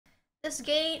This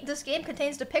game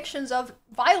contains depictions of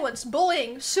violence,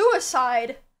 bullying,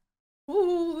 suicide.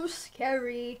 Ooh,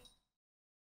 scary.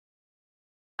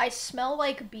 I smell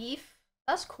like beef.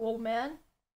 That's cool, man.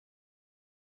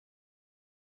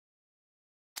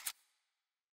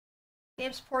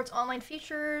 Game supports online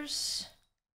features.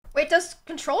 Wait, does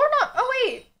controller not? Oh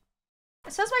wait,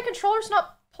 it says my controller's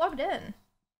not plugged in.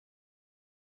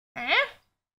 Eh?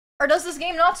 Or does this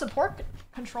game not support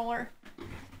controller?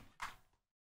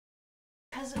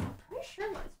 Because I'm pretty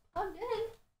sure mine's plugged in.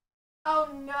 Oh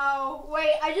no,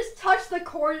 wait, I just touched the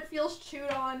cord, it feels chewed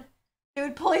on.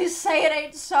 Dude, please say it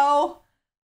ain't so.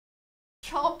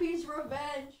 Chompy's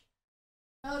revenge.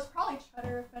 No, it's probably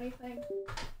cheddar, if anything.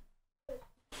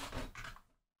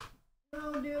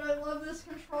 Oh, dude, I love this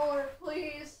controller,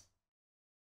 please.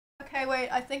 Okay, wait,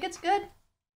 I think it's good.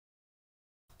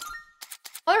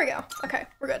 Oh, there we go. Okay,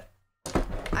 we're good.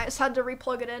 I just had to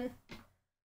replug it in.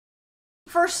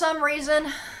 For some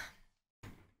reason.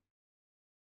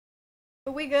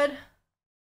 But we good.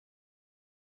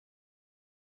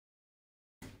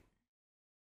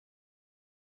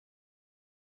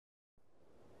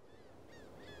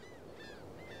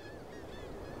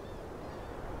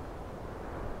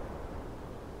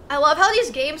 I love how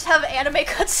these games have anime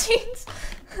cutscenes.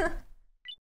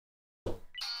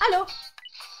 Hello.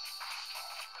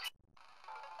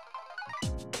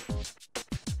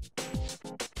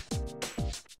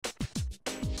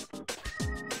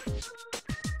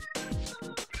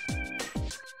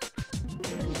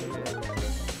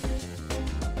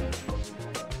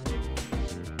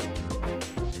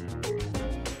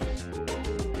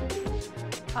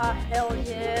 Ah, hell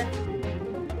yeah.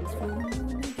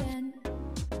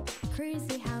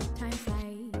 Crazy how time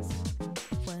flies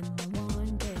when I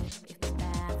wonder if the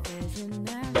path is in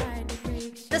the right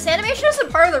direction. This animation isn't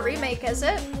part of the remake, is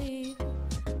it? I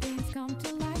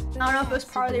don't know if it was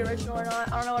part of the original or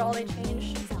not. I don't know what all they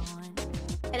changed.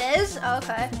 It is? Oh,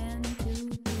 okay.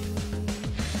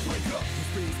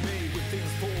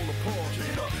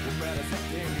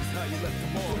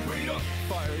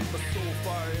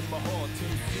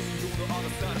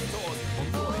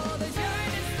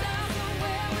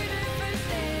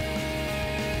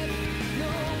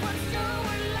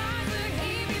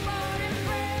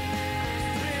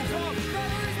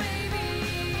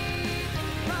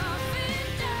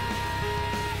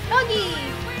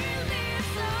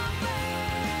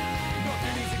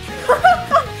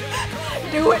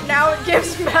 Do it now, it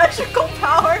gives magical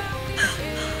power.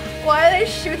 Why do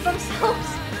they shoot themselves?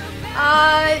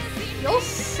 You'll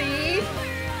see.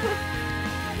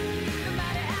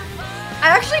 I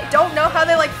actually don't know how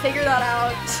they like figure that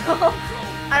out, so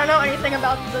I don't know anything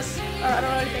about this, or I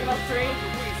don't know anything about 3.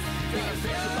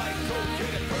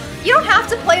 You don't have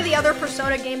to play the other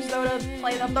Persona games though to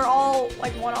play them. They're all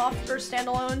like one-off or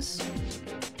standalones.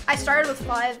 I started with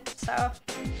 5, so.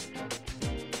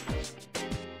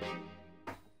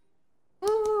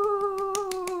 Ooh.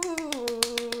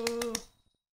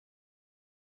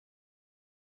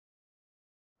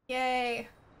 Yay.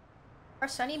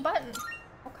 Press any button.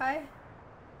 Okay.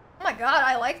 Oh my god,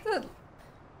 I like the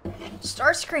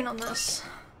start screen on this.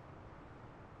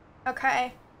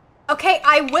 Okay. Okay,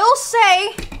 I will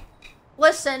say,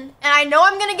 listen, and I know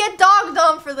I'm gonna get dogged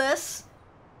on for this.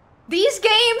 These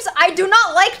games, I do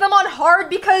not like them on hard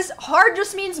because hard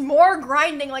just means more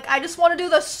grinding. Like, I just want to do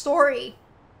the story.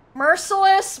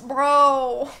 Merciless,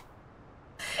 bro.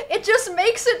 It just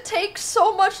makes it take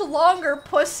so much longer,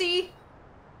 pussy.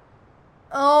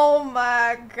 Oh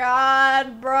my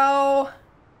god, bro.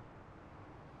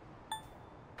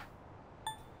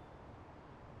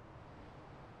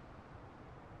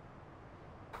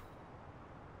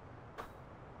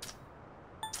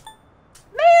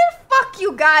 Man, fuck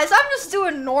you guys. I'm just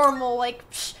doing normal. Like,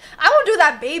 I won't do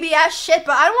that baby ass shit,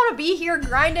 but I don't want to be here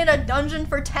grinding a dungeon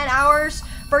for 10 hours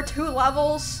for 2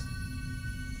 levels.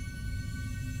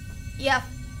 Yeah.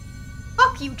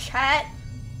 Fuck you, chat.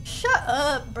 Shut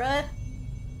up, bruh.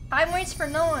 Time waits for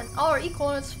no one. All are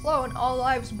equal in its flow, and all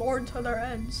lives born to their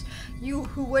ends. You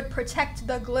who would protect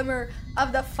the glimmer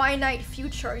of the finite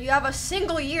future. You have a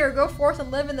single year. Go forth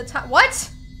and live in the time. What?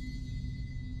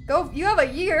 You have a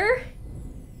year?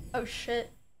 Oh shit.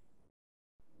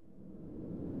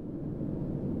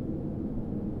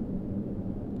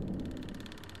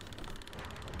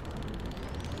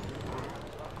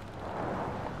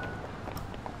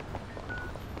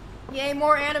 Yay,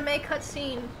 more anime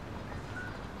cutscene.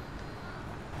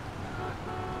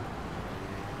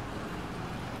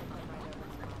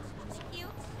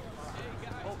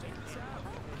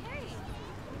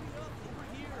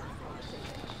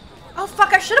 Oh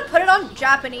fuck, I should have put it on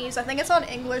Japanese. I think it's on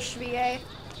English VA.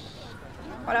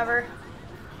 Whatever.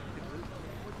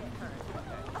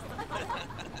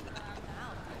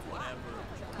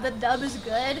 The dub is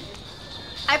good.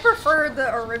 I prefer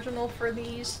the original for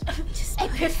these. Just I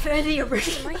prefer the in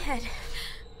original. my head.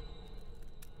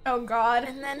 Oh god.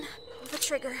 And then the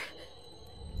trigger.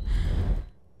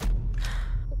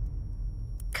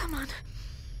 Come on.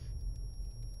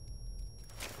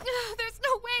 There's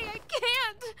no way I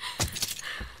can't.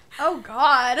 Oh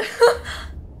god.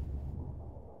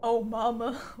 Oh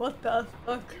mama, what the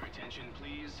fuck? Your attention,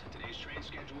 please. Today's train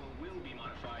schedule will be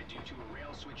modified due to a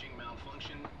rail switching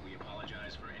malfunction. We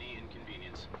apologize for any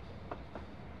inconvenience.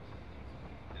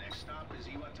 The next stop is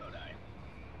Iwatodai.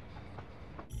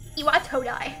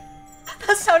 Iwatodai.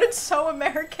 That sounded so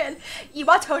American.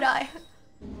 Iwatodai.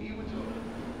 Iwatoda.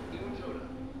 Iwatoda.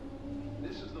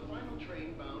 This is the final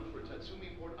train bound for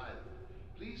Tatsumi Port Island.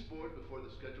 Please board before the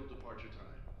scheduled departure time.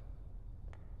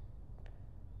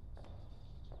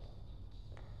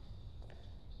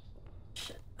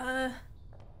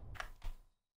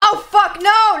 Oh fuck,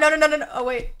 no! No, no, no, no, no. Oh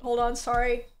wait, hold on,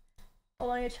 sorry. Hold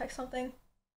on, I need to check something.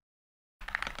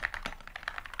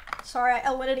 Sorry,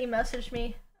 Alinity messaged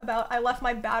me about I left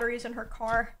my batteries in her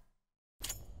car.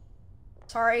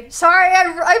 Sorry. Sorry,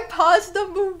 I paused the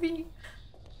movie.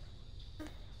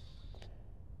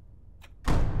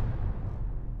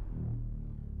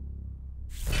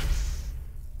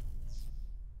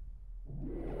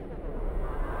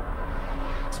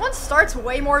 This one starts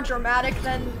way more dramatic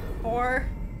than 4.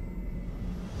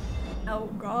 Oh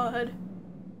god.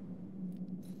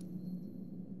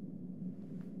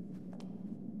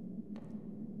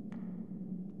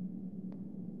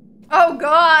 Oh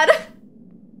god!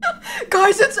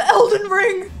 Guys, it's Elden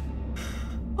Ring!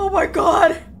 Oh my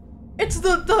god! It's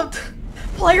the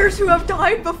players who have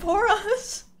died before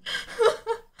us!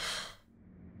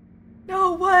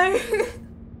 No way!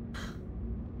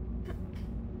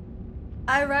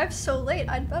 I arrived so late,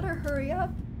 I'd better hurry up.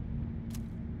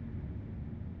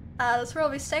 That's where I'll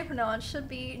be staying from now on. Should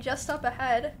be just up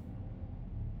ahead.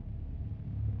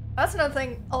 That's another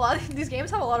thing, a lot of these games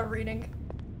have a lot of reading.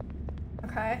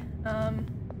 Okay,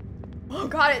 oh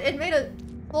god, it made a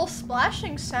little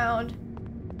splashing sound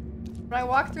when I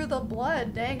walked through the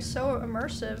blood. Dang, so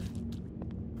immersive.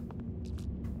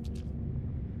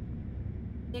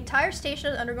 The entire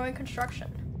station is undergoing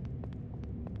construction.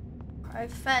 Okay,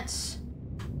 fence.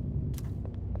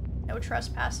 No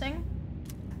trespassing.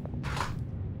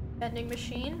 Vending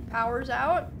machine, power's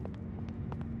out.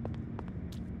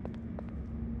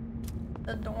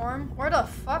 The dorm, where the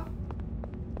fuck?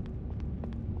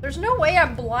 There's no way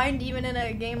I'm blind even in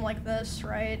a game like this,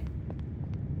 right?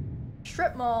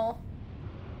 Strip mall.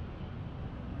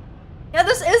 Yeah,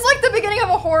 this is like the beginning of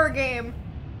a horror game.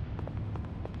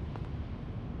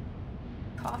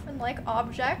 Coffin-like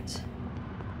object.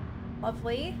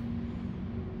 Lovely.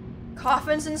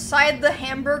 Coffins inside the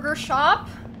hamburger shop.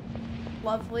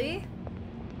 Lovely.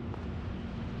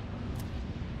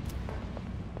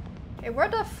 Okay, where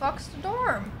the fuck's the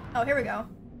dorm? Oh, here we go.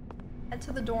 Head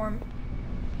to the dorm.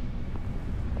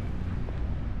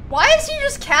 Why is he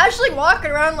just casually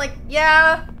walking around like,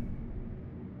 yeah,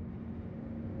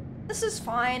 this is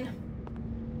fine.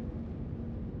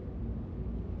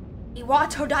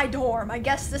 Iwatodai dorm, I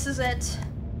guess this is it.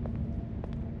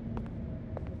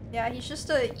 Yeah, he's just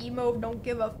a emo, don't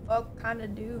give a fuck kind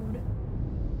of dude.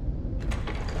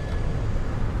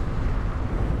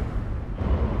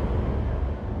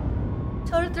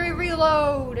 Total 3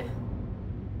 reload.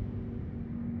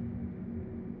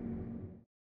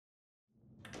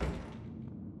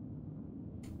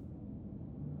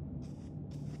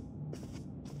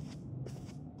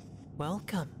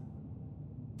 Welcome.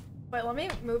 Wait, let me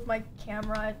move my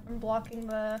camera. I'm blocking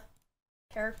the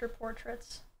character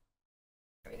portraits.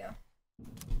 There we go.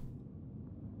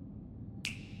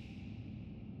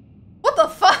 What the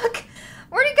fuck?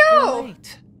 Where'd he go? You're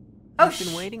late. Oh, I've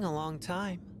been waiting a long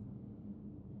time.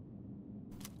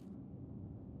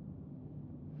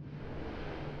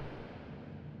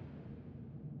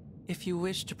 If you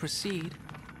wish to proceed,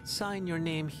 sign your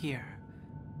name here.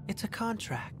 It's a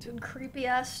contract. Dude, creepy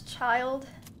ass child.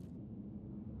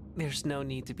 There's no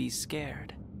need to be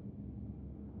scared.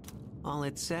 All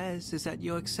it says is that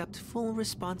you accept full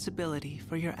responsibility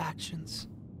for your actions.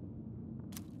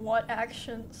 What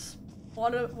actions?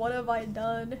 What have I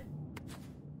done?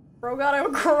 Bro got a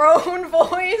grown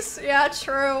voice. Yeah,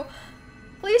 true.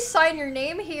 Please sign your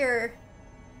name here.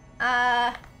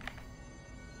 I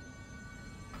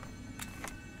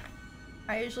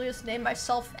usually just name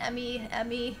myself Emmy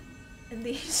in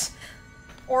these.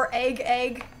 Or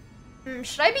Egg.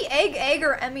 Should I be Egg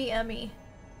or Emmy?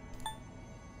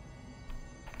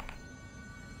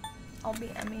 I'll be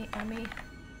Emmy.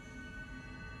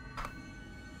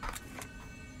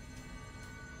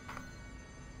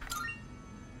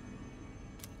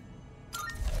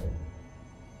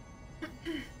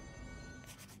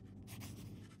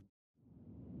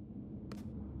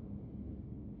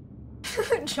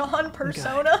 John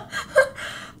Persona?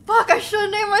 Fuck, I should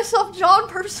have named myself John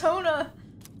Persona.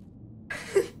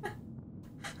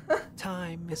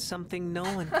 Time is something no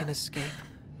one can escape.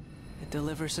 It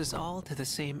delivers us all to the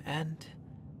same end.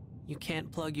 You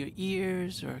can't plug your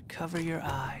ears or cover your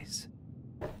eyes.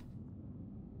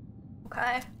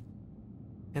 Okay.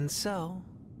 And so,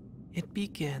 it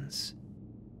begins.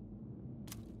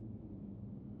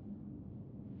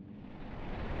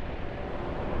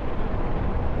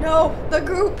 No, the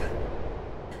group.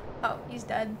 Oh, he's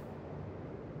dead.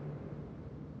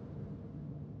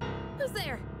 Who's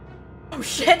there? Oh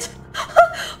shit.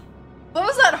 What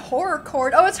was that horror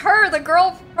chord? Oh, it's her, the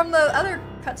girl from the other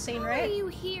cutscene, Why right? are you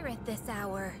here at this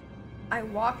hour? I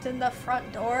walked in the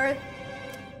front door.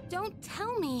 Don't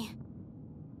tell me.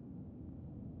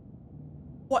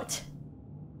 What?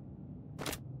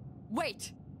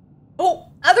 Wait.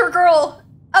 Oh, other girl.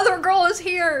 Other girl is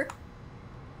here.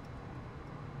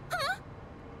 Huh?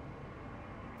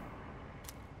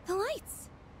 The lights.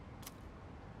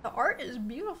 The art is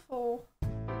beautiful.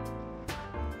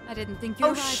 I didn't think you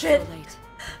Oh, arrived shit. so late.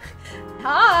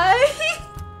 Hi.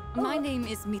 My name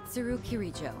is Mitsuru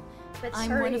Kirijo.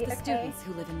 I'm one of the students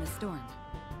who live in this dorm.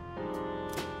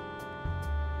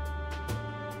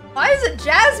 Why is it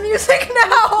jazz music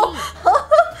now?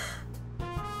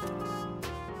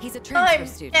 He's a transfer I'm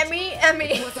student. Emmy.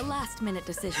 It was a last-minute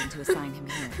decision to assign him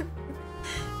here.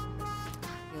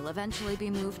 He'll eventually be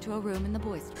moved to a room in the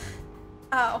boys' dorm.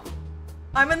 Oh.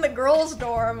 I'm in the girls'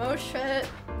 dorm. Oh shit.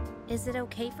 Is it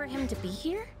okay for him to be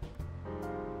here?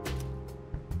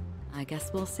 I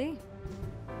guess we'll see.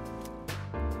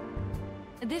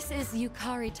 This is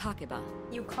Yukari Takeba.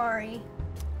 Yukari.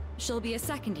 She'll be a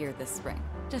second year this spring,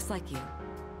 just like you.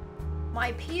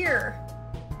 My peer.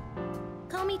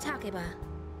 Call me Takeba.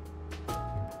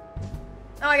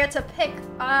 Oh, I get to pick.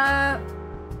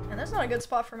 And that's not a good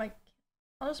spot for my...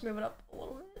 I'll just move it up a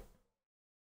little bit.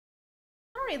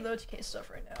 I don't need the OTK stuff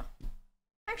right now.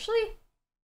 Actually...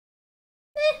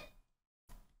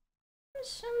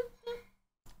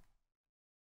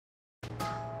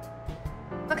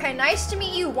 Okay, nice to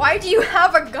meet you. Why do you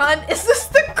have a gun? Is this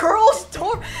the girls'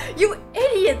 dorm? You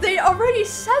idiot! They already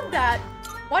said that!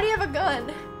 Why do you have a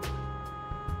gun?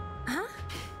 Huh?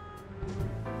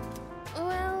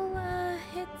 Well,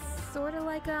 it's sort of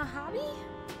like a hobby?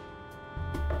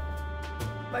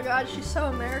 Oh my god, she's so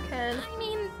American. I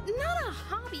mean, not a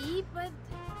hobby, but...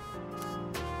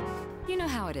 You know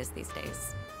how it is these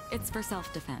days. It's for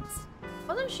self-defense.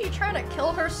 Wasn't she trying to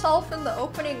kill herself in the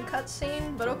opening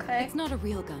cutscene? But okay. It's not a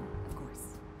real gun, of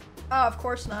course. Oh, of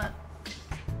course not.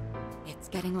 It's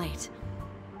getting late.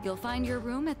 You'll find your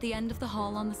room at the end of the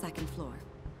hall on the second floor.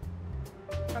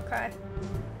 Okay.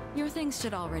 Your things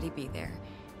should already be there.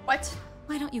 What?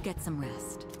 Why don't you get some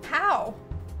rest? How?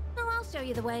 Oh, I'll show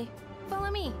you the way.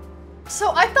 Follow me.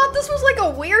 So I thought this was like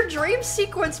a weird dream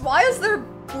sequence. Why is there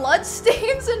blood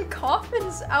stains and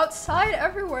coffins outside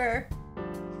everywhere?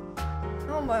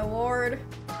 Oh my lord.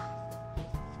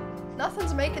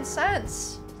 Nothing's making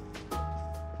sense.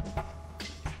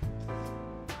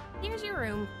 Here's your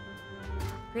room.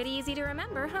 Pretty easy to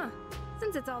remember, huh?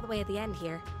 Since it's all the way at the end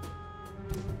here.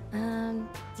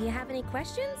 Do you have any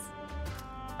questions?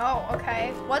 Oh,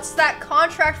 okay. What's that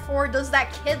contract for? Does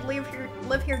that kid live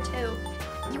here too?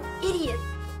 You idiot.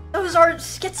 Those are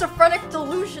schizophrenic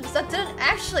delusions. That didn't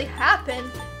actually happen.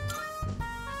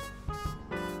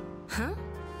 Huh?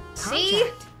 See?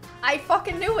 Contract? I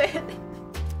fucking knew it.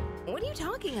 What are you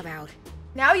talking about?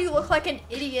 Now you look like an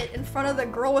idiot in front of the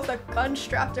girl with a gun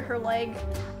strapped to her leg.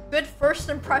 Good first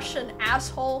impression,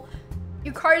 asshole.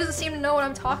 Yukari doesn't seem to know what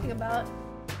I'm talking about.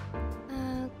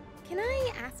 Can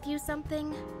I ask you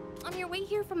something? On your way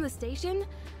here from the station,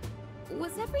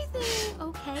 was everything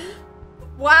okay?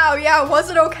 Wow, yeah, was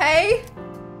it okay?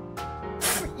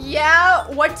 Yeah,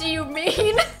 what do you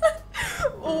mean?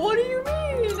 What do you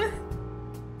mean?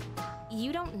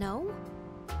 You don't know?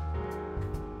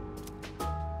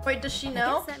 Wait, does she I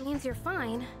know? guess that means you're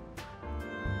fine.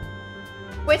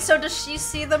 Wait, so does she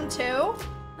see them too?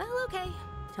 Well, okay.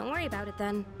 Don't worry about it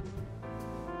then.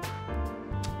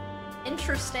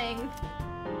 Interesting.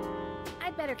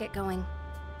 I'd better get going.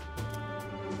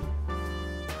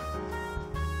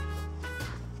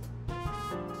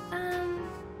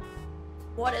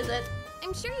 What is it?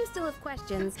 I'm sure you still have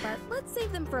questions, but let's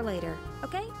save them for later,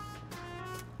 okay?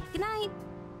 Good night.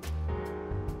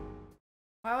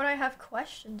 Why would I have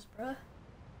questions, bruh?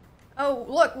 Oh,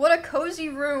 look, what a cozy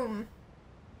room.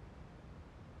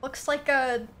 Looks like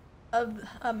a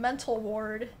mental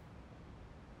ward.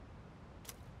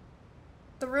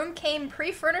 The room came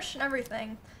pre-furnished and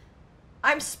everything.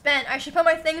 I'm spent. I should put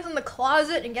my things in the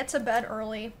closet and get to bed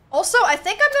early. Also, I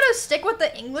think I'm gonna stick with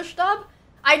the English dub.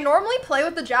 I normally play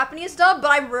with the Japanese dub,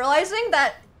 but I'm realizing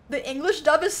that the English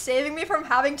dub is saving me from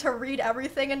having to read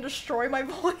everything and destroy my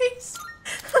voice.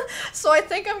 So I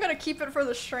think I'm gonna keep it for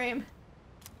the stream.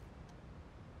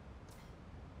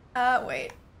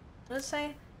 Wait. What did it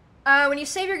say? When you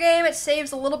save your game, it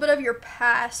saves a little bit of your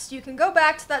past. You can go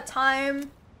back to that time.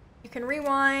 You can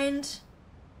rewind.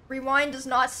 Rewind does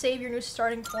not save your new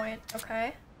starting point.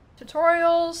 Okay.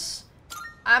 Tutorials.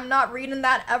 I'm not reading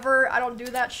that ever. I don't do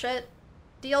that shit.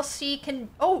 DLC can...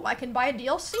 Oh, I can buy a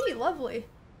DLC. Lovely.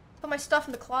 Put my stuff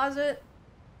in the closet.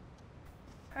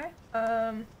 Okay.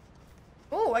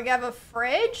 Oh, I have a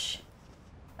fridge.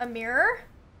 A mirror.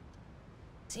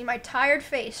 See my tired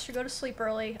face. Should go to sleep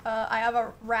early. I have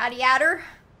a radiator.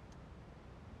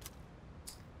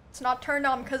 It's not turned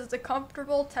on because it's a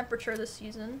comfortable temperature this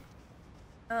season.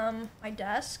 My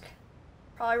desk.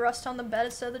 Probably rust on the bed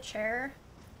instead of the chair.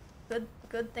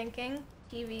 Good thinking.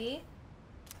 TV.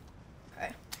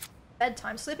 Okay.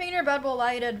 Bedtime. Sleeping in your bed will allow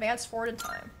you to advance forward in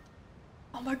time.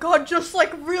 Oh my god, just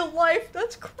like real life.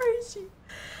 That's crazy.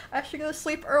 I should go to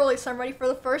sleep early so I'm ready for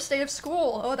the first day of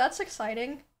school. Oh, that's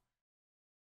exciting.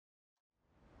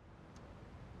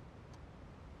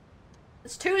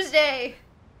 It's Tuesday.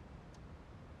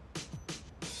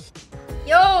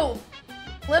 Yo!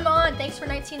 Lemon, thanks for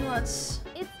 19 months.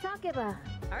 It's Takeba.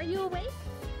 Are you awake?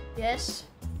 Yes.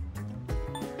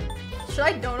 Should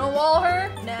I dono wall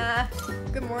her? Nah.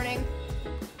 Good morning.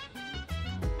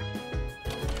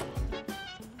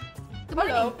 Good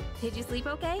morning. Hello. Did you sleep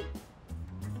okay?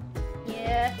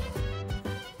 Yeah.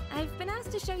 I've been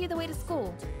asked to show you the way to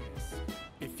school.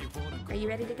 Are you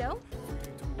ready to go?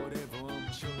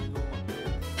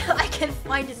 I can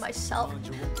find it myself.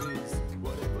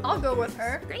 I'll go with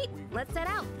her. Great, let's set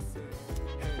out.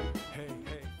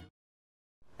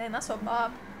 Man, that's so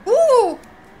Bob. Ooh!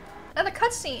 Another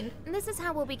cutscene. This is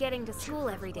how we'll be getting to school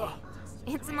every day.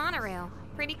 It's a monorail.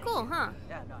 Pretty cool, huh?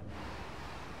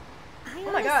 I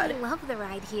Oh my god. love the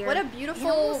ride here. What a It beautiful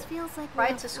almost feels like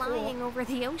ride we're to school. flying over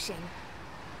the ocean.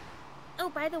 Oh,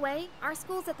 by the way, our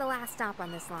school's at the last stop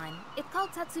on this line. It's called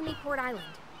Tatsumi Port Island.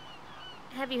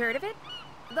 Have you heard of it?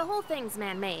 The whole thing's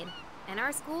man-made, and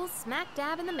our school's smack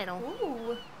dab in the middle.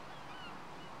 Ooh.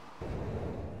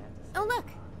 Oh look,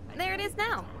 there it is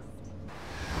now.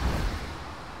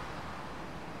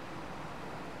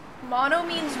 Mono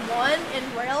means one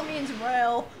and rail means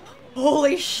rail.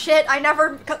 Holy shit, I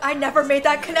never made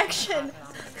that connection.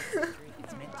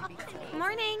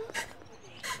 Morning.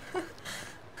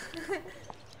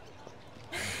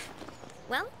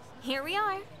 Well, here we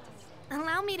are.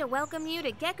 Allow me to welcome you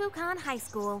to Gekukan High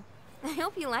School. I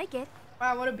hope you like it.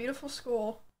 Wow, what a beautiful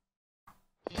school.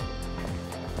 You'll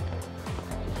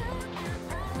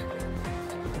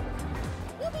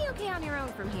be okay on your own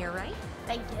from here, right?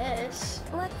 I guess.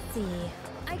 Let's see.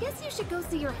 I guess you should go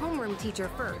see your homeroom teacher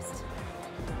first.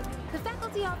 The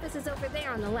faculty office is over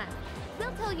there on the left.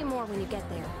 They'll tell you more when you get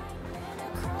there.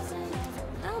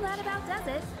 Well, that about does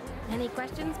it. Any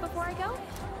questions before I go?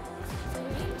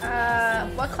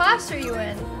 What class are you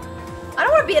in? I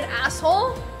don't want to be an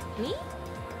asshole. Me?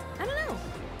 I don't know.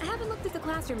 I haven't looked at the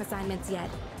classroom assignments yet.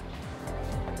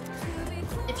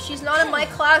 If she's not in my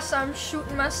class, I'm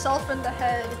shooting myself in the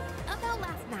head About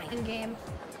last night. in game.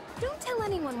 Don't tell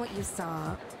anyone what you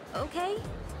saw, okay?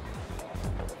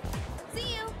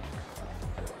 See you.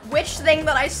 Which thing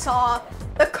that I saw?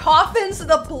 The coffins,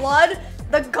 the blood,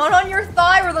 the gun on your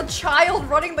thigh, or the child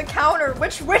running the counter?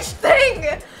 Which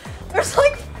thing? There's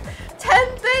like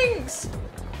 10 things.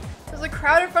 There's a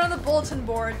crowd in front of the bulletin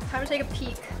board. Time to take a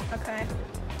peek. Okay.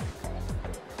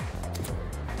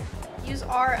 Use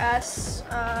RS.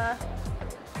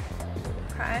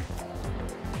 Okay.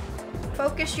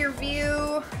 Focus your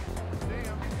view.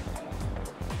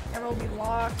 Camera will be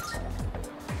locked.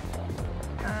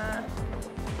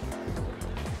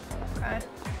 Okay.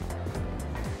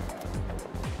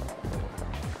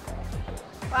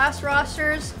 Class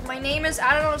rosters. My name is,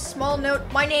 I don't know, a small note.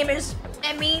 My name is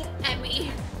Emmy.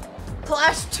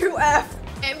 Class 2F.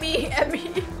 Emmy.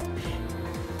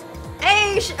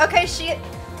 Hey, okay,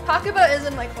 Takeba is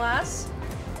in my class.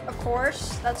 Of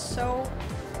course, that's so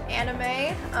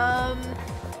anime.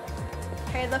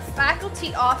 Okay, the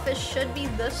faculty office should be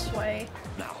this way.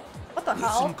 Now, What the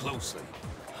hell? listen closely.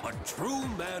 A true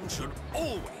man should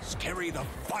always carry the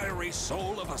fiery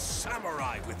soul of a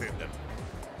samurai within them.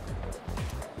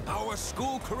 Our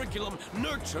school curriculum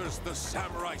nurtures the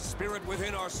samurai spirit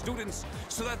within our students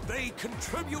so that they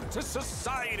contribute to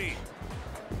society.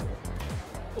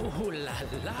 Oh la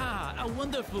la, how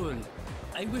wonderful!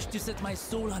 I wish to set my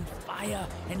soul on fire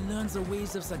and learn the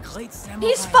ways of the great samurai.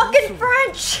 He's fucking also.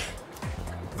 French!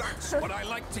 That's what I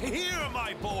like to hear,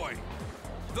 my boy.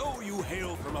 Though you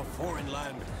hail from a foreign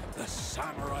land, the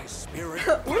samurai spirit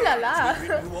Ooh la la. burns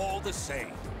within you all the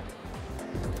same.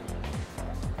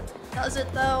 Does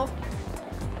it though?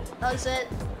 Does it?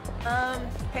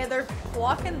 Okay, they're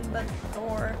blocking the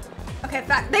door. Okay,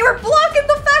 they were blocking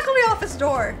the faculty office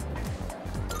door!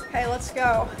 Okay, let's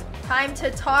go. Time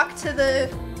to talk to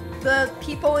the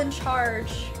people in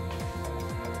charge.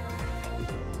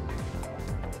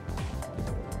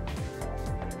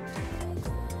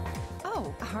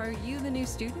 Oh, are you the new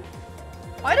student?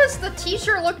 Why does the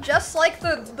teacher look just like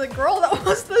the girl that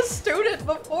was the student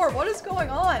before? What is going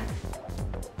on?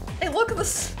 Hey, look at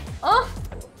this. Huh?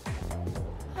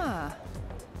 Huh.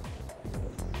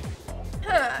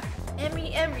 Huh.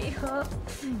 Emmy, huh?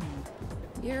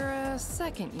 You're a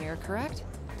second year, correct?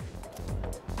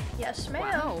 Yes, ma'am.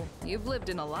 Wow, you've lived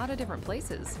in a lot of different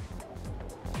places.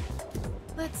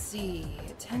 Let's see,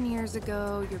 10 years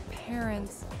ago, your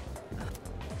parents...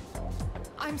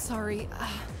 I'm sorry,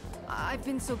 I've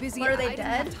been so busy. Are they I didn't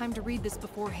dead? have time to read this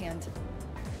beforehand.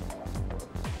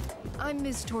 I'm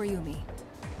Ms. Toriumi.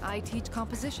 I teach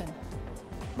composition.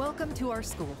 Welcome to our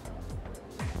school.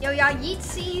 Yo, yeah,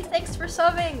 Yeetsy, thanks for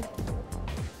subbing.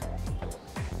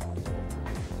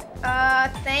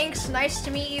 Thanks, nice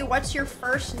to meet you. What's your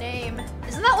first name?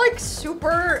 Isn't that like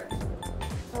super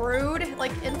rude,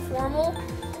 like informal?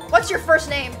 What's your first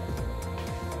name?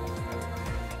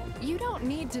 You don't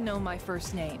need to know my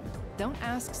first name. Don't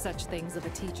ask such things of a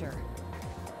teacher.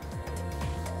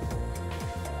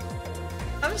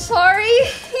 I'm sorry.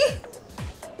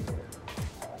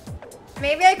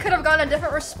 Maybe I could have gotten a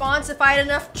different response if I had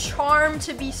enough charm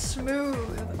to be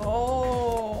smooth.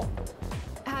 Oh.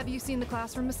 Have you seen the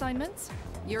classroom assignments?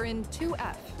 You're in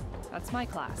 2F. That's my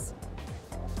class.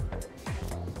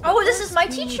 Oh, this is my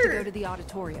We need to teacher. go to the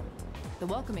auditorium. The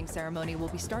welcoming ceremony will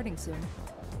be starting soon.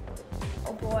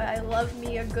 Oh boy, I love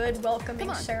me a good welcoming Come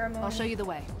on, ceremony. I'll show you the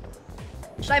way.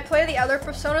 Should I play the other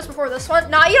personas before this one?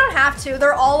 Nah, you don't have to.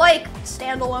 They're all like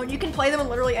standalone. You can play them in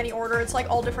literally any order. It's like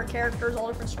all different characters, all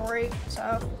different story.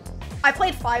 So I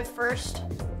played 5 first.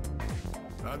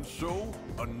 And so,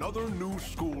 another new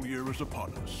school year is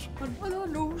upon us. Another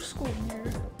new school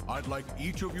year. I'd like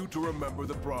each of you to remember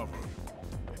the proverb.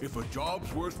 If a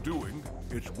job's worth doing,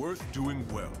 it's worth doing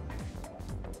well.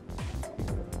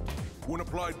 When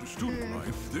applied to student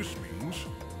life, this means...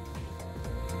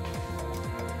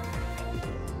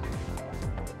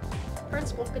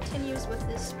 Principal continues with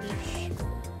his speech.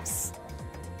 Psst.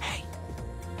 Hey.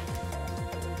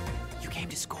 You came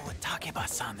to school with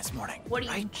Takeba-san this morning, What are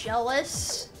you, right?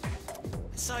 jealous?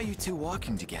 I saw you two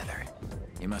walking together.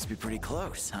 You must be pretty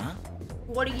close, huh?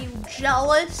 What are you,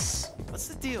 jealous? What's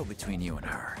the deal between you and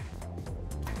her?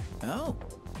 Oh,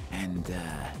 and,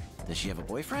 does she have a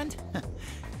boyfriend?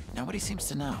 Nobody seems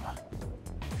to know.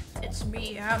 It's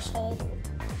me, asshole.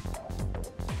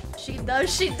 She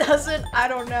does, she doesn't, I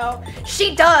don't know.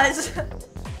 She does!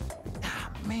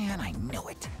 Ah, man, I knew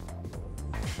it.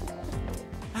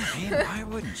 I mean, why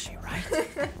wouldn't she,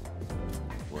 right?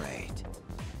 Wait.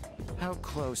 How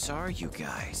close are you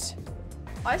guys?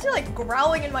 Why is he like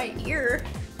growling in my ear?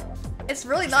 It's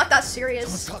really not that serious.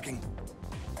 Someone's talking.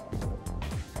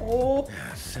 Oh.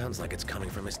 Sounds like it's coming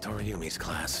from Miss Toriumi's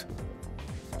class.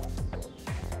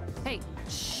 Hey,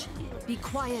 shh. Be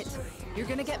quiet. You're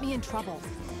gonna get me in trouble.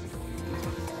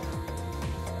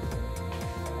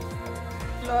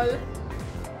 Lol.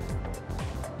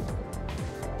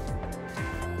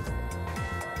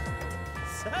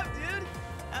 Sup, dude?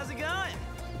 How's it going?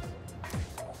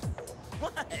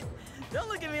 What? Don't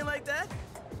look at me like that.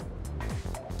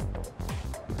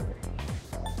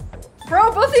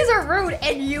 Bro, both these are rude,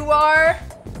 and you are.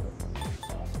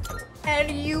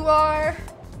 And you are.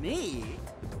 Me?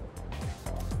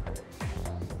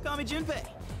 Call me Junpei.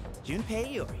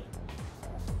 Junpei Iori.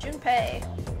 Junpei.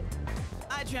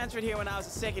 I transferred here when I was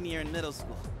a second year in middle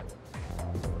school.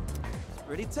 It's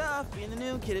pretty tough being the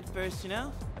new kid at first, you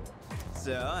know?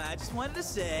 So I just wanted to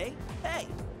say, hey,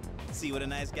 see what a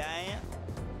nice guy I am?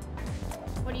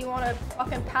 What do you want, a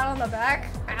fucking pat on the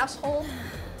back, asshole?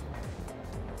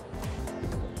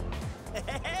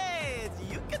 Hey,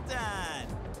 it's Yucatan!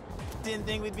 Didn't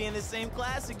think we'd be in the same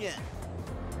class again.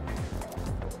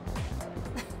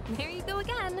 There you go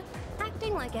again,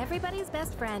 acting like everybody's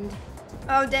best friend.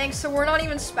 Oh dang, so we're not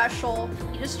even special.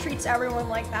 He just treats everyone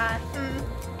like that.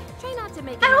 Try not to to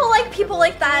make. I don't like people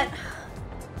like that.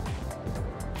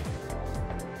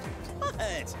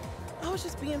 What? I was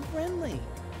just being friendly.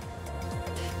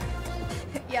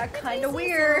 Yeah, kind of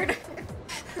weird.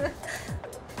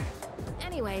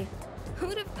 Anyway,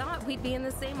 who'd have thought we'd be in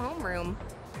the same homeroom?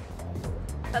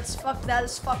 That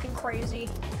is fucking crazy.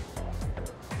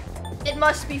 It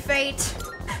must be fate.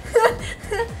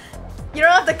 You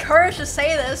don't have the courage to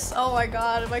say this. Oh my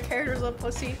god, my character's a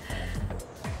pussy.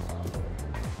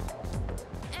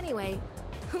 Anyway,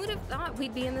 who'd have thought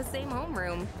we'd be in the same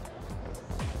homeroom?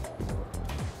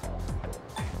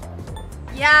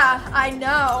 Yeah, I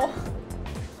know.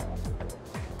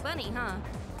 Funny, huh?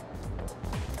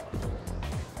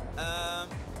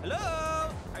 Hello?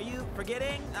 Are you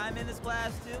forgetting I'm in this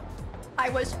class too? I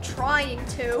was trying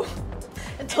to.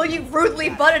 Until you rudely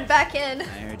butted back in. I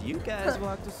heard you guys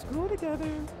walk to school together.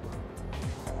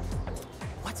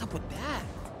 What's up with that?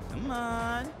 Come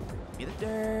on, give me the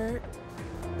dirt.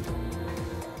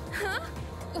 Huh?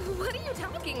 What are you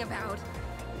talking about?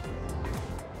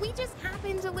 We just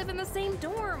happen to live in the same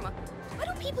dorm. Why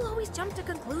do people always jump to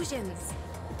conclusions?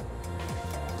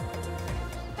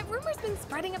 Have rumors been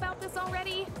spreading about this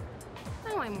already?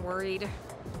 Now I'm worried.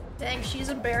 Dang, she's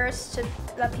embarrassed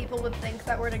that people would think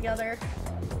that we're together.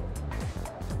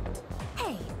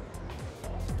 Hey,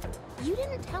 you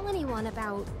didn't tell anyone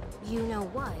about you know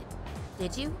what,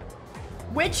 did you?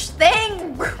 Which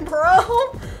thing,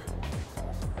 bro?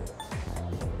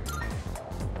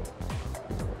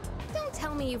 Don't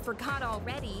tell me you forgot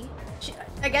already.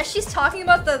 I guess she's talking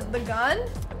about the gun?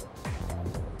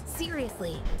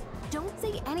 Seriously, don't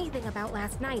say anything about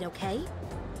last night, okay?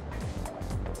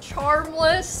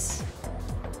 Charmless.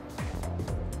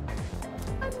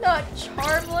 I'm not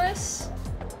charmless.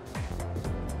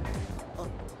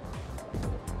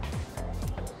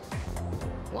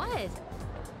 What?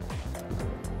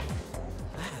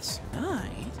 Last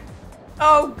night?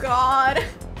 Oh god.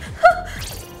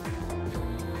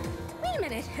 Wait a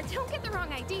minute, don't get the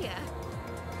wrong idea.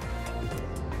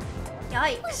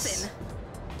 Yikes. Listen.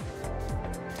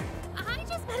 I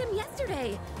just met him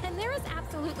yesterday, and there is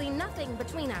absolutely nothing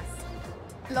between us.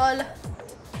 Lol.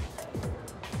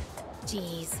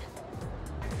 Jeez.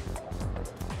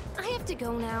 I have to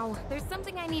go now. There's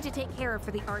something I need to take care of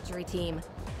for the archery team.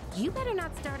 You better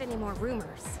not start any more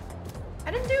rumors.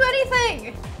 I didn't do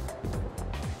anything.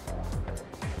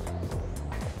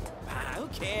 Who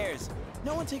cares?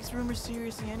 No one takes rumors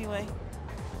seriously anyway.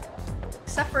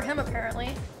 Except for him,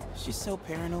 apparently. She's so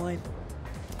paranoid.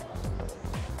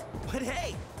 But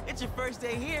hey, it's your first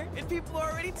day here, and people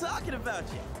are already talking about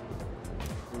you.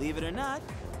 Believe it or not,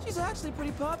 she's actually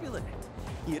pretty popular.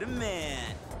 You're the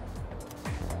man.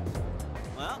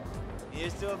 Well,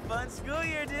 here's to a fun school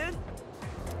year, dude.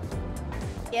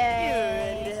 Yay.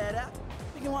 You ready to head out?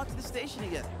 We can walk to the station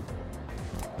together.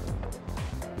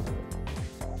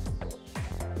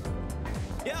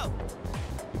 Yo!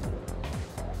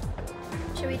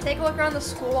 Should we take a look around the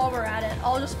school while we're at it?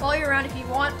 I'll just follow you around. If you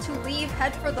want to leave,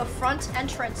 head for the front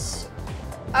entrance.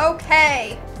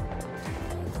 Okay.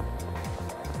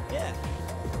 Yeah.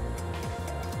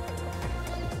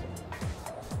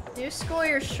 New school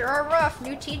year sure are rough.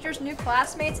 New teachers, new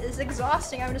classmates is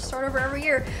exhausting. Having to start over every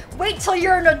year. Wait till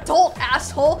you're an adult,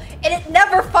 asshole, and it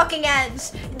never fucking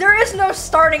ends. There is no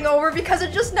starting over because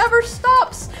it just never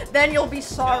stops. Then you'll be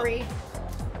sorry.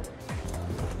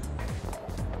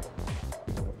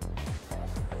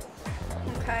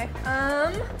 Okay,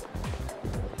 I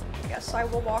guess I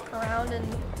will walk around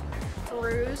and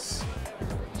peruse.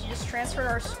 Did you just transfer to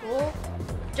our school?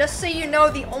 Just so you know,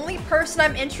 the only person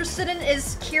I'm interested in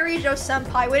is Kirijo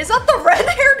senpai. Wait, is that the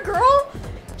red-haired girl?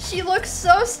 She looks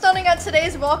so stunning at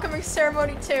today's welcoming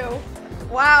ceremony too.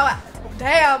 Wow,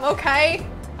 damn, okay.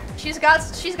 She's got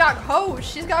hoes,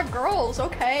 she's got girls,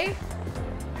 okay.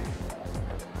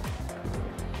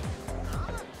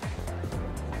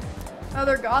 Oh,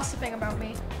 they're gossiping about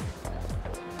me.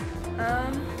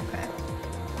 Okay.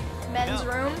 Men's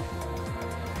room.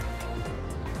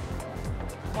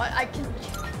 What?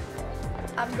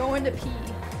 I'm going to pee.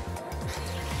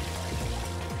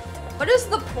 What is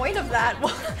the point of that?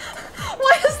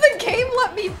 Why does the game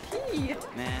let me pee?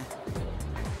 Nah.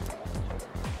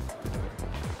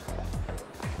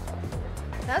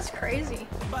 That's crazy.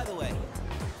 By the way.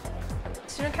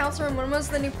 Student council room, when was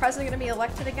the new president gonna be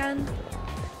elected again?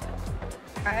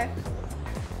 Okay.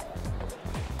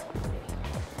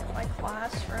 My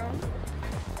classroom.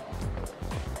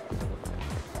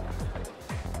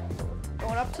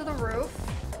 Going up to the roof.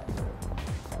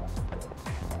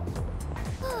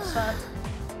 What's up?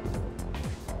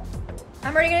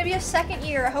 I'm already gonna be a second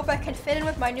year. I hope I can fit in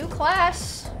with my new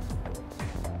class.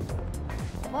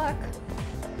 Good luck.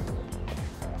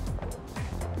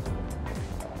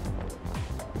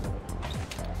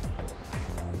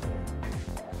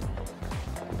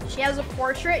 She has a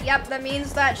portrait. Yep, that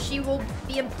means that she will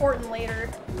be important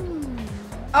later.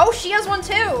 Oh, she has one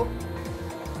too.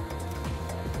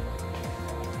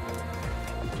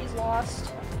 She's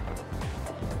lost.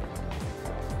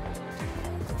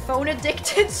 Phone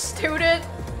addicted student.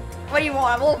 What do you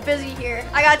want? I'm a little busy here.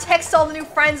 I gotta text all the new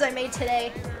friends I made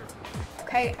today.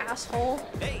 Okay, asshole.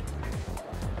 Hey.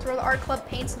 That's where the art club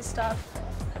paints and stuff.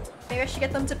 Maybe I should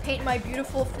get them to paint my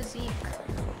beautiful physique.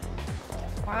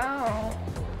 Wow.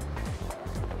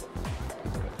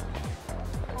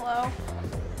 Hello.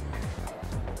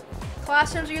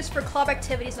 Classrooms are used for club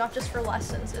activities, not just for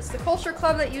lessons. It's the culture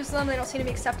club that uses them. They don't seem to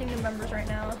be accepting new members right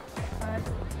now.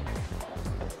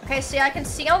 Okay, see, I can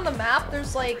see on the map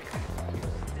there's like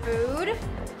food.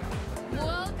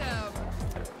 Welcome.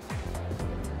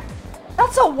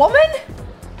 That's a woman?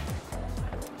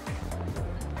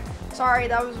 Sorry,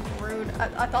 that was rude.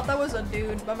 I thought that was a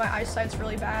dude, but my eyesight's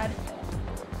really bad.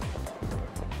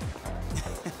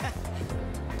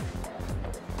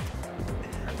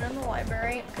 I'm in the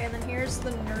library. Okay, and then here's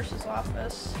the nurse's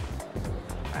office.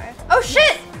 Okay. Oh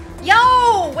shit!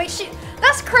 Yo! Wait,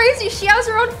 that's crazy! She has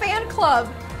her own fan club!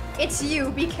 It's you.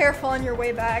 Be careful on your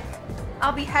way back.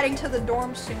 I'll be heading to the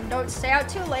dorm soon. Don't stay out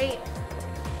too late.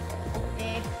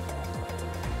 Okay.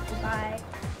 Bye.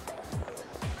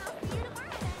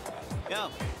 Yo.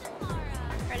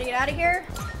 Ready to get out of here?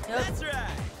 Yep. That's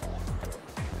right.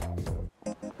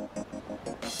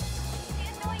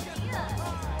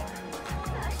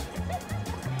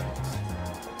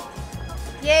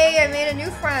 Yay, I made a new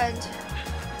friend.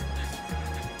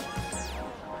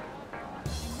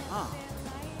 Huh.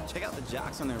 Check out the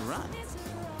jocks on their run.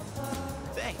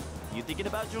 Hey, you thinking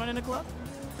about joining a club?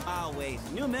 Oh wait,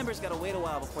 new members gotta wait a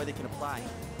while before they can apply.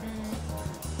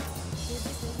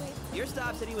 Your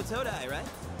stop's at E Whitestone, right?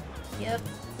 Yep.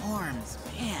 Dorms,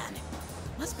 man.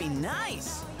 Must be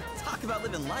nice. Talk about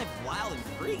living life wild and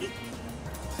free.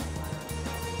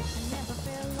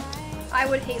 I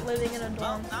would hate living in a dorm.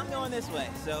 Well, I'm going this way,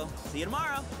 so see you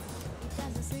tomorrow.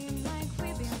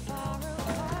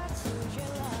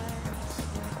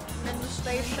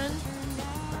 Administration.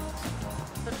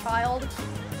 The child.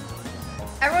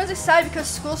 Everyone's excited because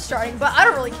school's starting, but I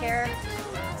don't really care.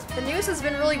 The news has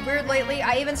been really weird lately.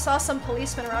 I even saw some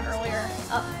policemen around earlier.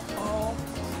 Uh-oh.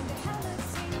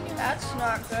 That's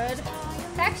not good.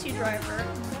 Taxi driver.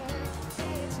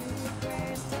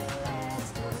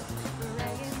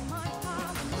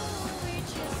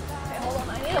 Okay, hold on.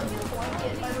 I need a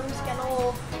blanket. My room's getting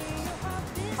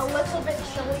a little bit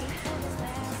chilly.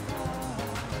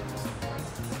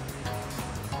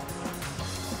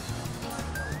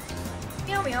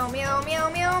 Meow meow meow meow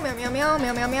meow meow meow meow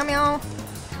meow meow meow meow.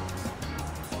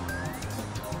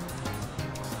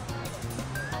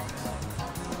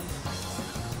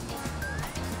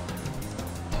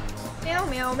 Meow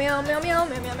meow meow meow meow meow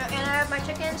meow meow. And I have my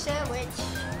chicken sandwich.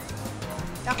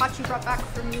 That Hachi brought back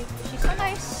for me. She's so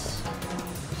nice.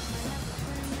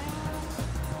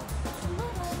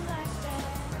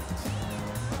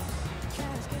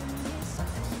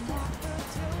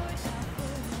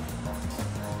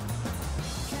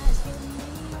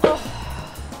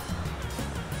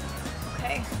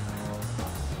 Okay.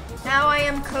 Now I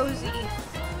am cozy.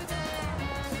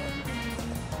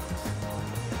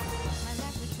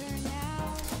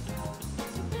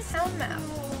 Town map.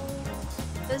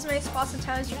 Visit as many spots in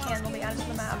town as you can will be added to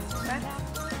the map. Okay.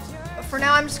 But for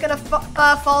now, I'm just gonna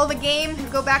follow the game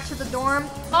and go back to the dorm.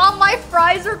 Oh, my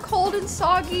fries are cold and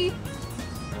soggy.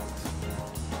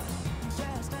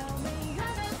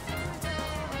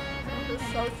 This is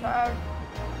so sad.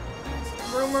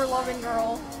 Rumor loving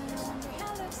girl.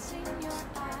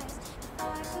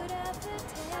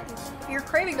 You're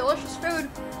craving delicious food.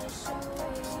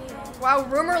 Wow,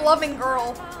 rumor loving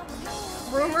girl.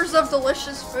 Rumors of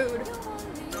delicious food.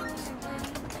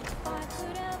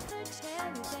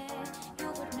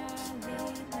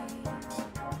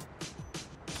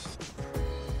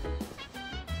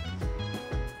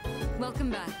 Welcome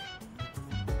back.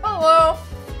 Hello.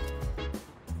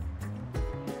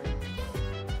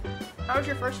 How was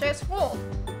your first day at school?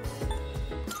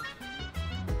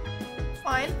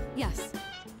 Fine. Yes.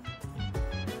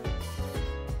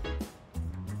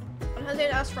 Don't hesitate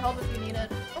to ask for help if you need it.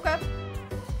 Okay.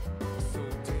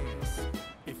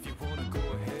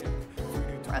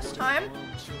 Rest time.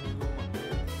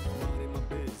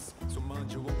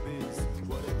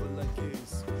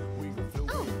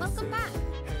 Oh, welcome back.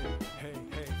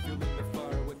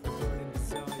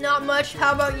 Not much.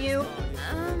 How about you?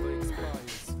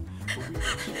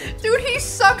 Dude, he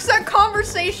sucks at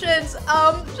conversations.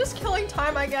 Just killing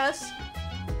time, I guess.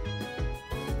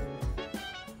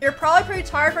 You're probably pretty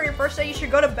tired from your first day. You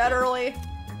should go to bed early.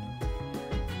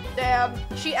 Damn,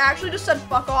 she actually just said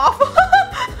fuck off.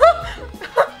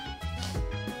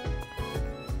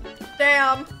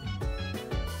 Damn.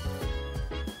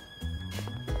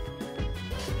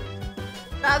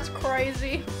 That's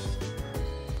crazy.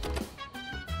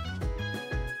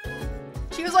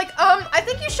 She was like, I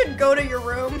think you should go to your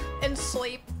room and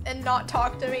sleep and not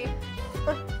talk to me.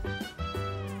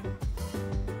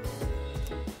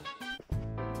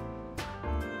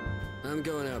 I'm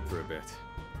going out for a bit.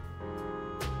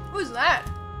 Who's that?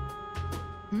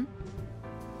 Hmm?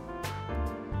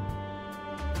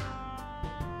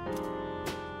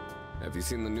 Have you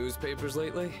seen the newspapers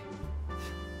lately?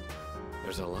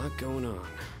 There's a lot going on.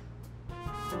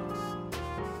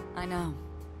 I know.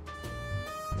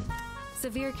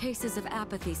 Severe cases of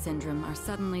apathy syndrome are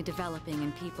suddenly developing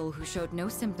in people who showed no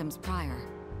symptoms prior.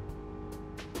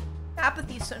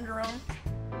 Apathy syndrome.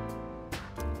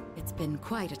 It's been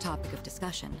quite a topic of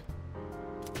discussion.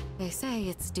 They say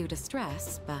it's due to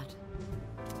stress, but...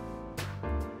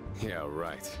 Yeah,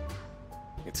 right.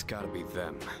 It's gotta be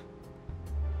them.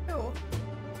 Ew.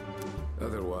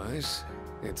 Otherwise,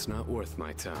 it's not worth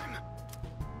my time.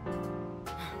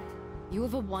 You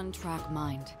have a one-track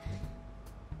mind.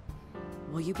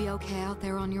 Will you be okay out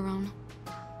there on your own?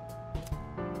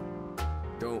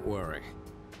 Don't worry.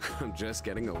 I'm just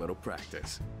getting a little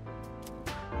practice.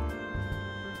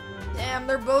 Damn,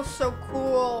 they're both so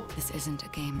cool. This isn't a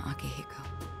game, Akihiko.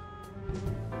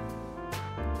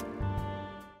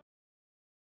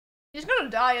 He's gonna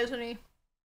die, isn't he?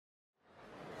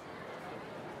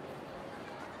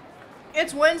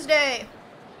 It's Wednesday.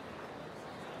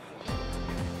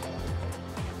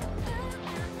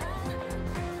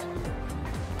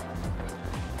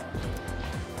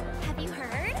 Have you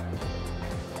heard?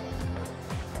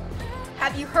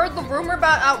 Have you heard the rumor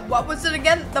about, what was it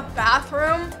again? The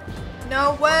bathroom?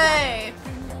 No way.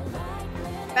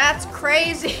 That's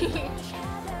crazy.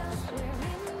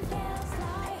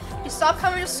 She stopped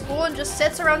coming to school and just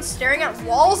sits around staring at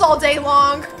walls all day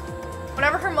long.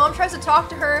 Whenever her mom tries to talk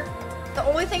to her, the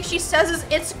only thing she says is,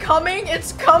 "It's coming,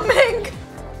 it's coming."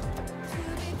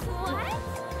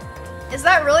 What? Is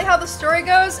that really how the story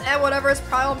goes? Whatever, it's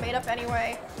probably all made up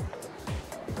anyway.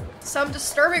 Some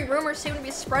disturbing rumors seem to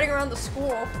be spreading around the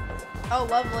school. Oh,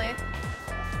 lovely.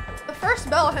 The first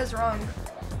bell has rung.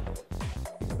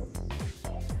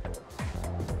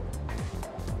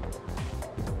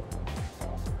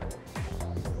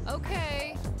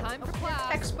 Okay, time for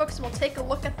class. Textbooks, and we'll take a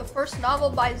look at the first novel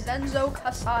by Zenzo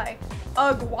Kasai.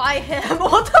 Ugh, why him?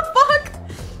 What the fuck?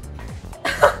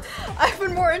 I've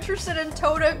been more interested in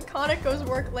Toda Kaneko's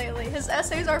work lately. His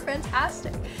essays are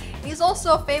fantastic. He's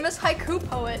also a famous haiku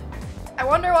poet. I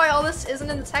wonder why all this isn't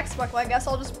in the textbook. Well, I guess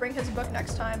I'll just bring his book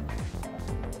next time.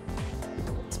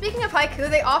 Speaking of haiku,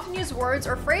 they often use words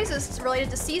or phrases related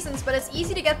to seasons, but it's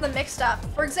easy to get them mixed up.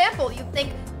 For example, you'd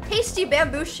think tasty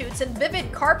bamboo shoots and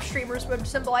vivid carp streamers would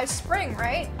symbolize spring,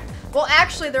 right? Well,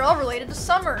 actually, they're all related to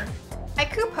summer.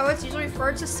 Haiku poets usually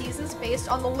refer to seasons based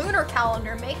on the lunar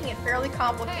calendar, making it fairly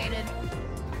complicated.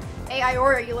 Hey,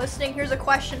 Iora, you listening? Here's a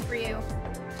question for you.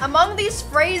 Among these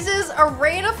phrases, a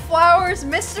rain of flowers,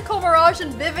 mystical mirage,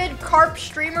 and vivid carp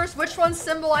streamers, which one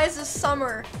symbolizes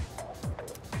summer?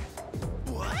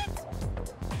 What?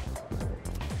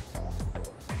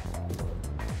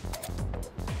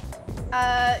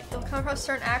 You'll come across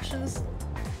certain actions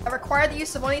that require the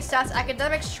use of one of these stats: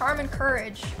 academics, charm, and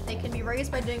courage. They can be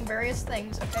raised by doing various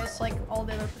things. Okay, it's like all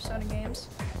the other Persona games.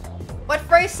 What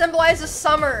phrase symbolizes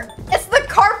summer? It's the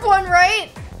carp one, right?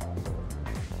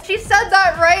 She said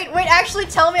that right. Wait, actually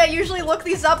tell me. I usually look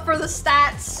these up for the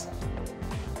stats.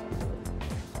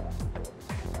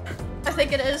 I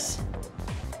think it is.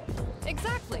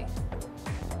 Exactly.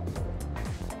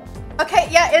 Okay,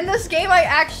 yeah, in this game I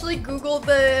actually googled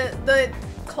the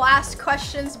class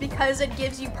questions because it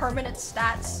gives you permanent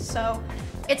stats, so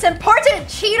it's important,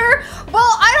 cheater!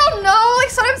 Well, I don't know, like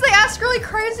sometimes they ask really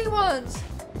crazy ones.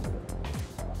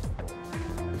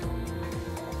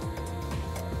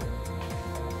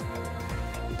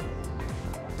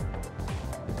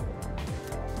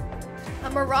 A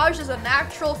mirage is a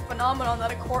natural phenomenon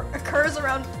that occurs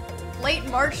around late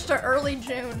March to early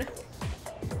June.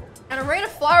 And a rain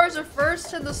of flowers refers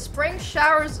to the spring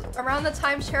showers around the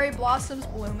time cherry blossoms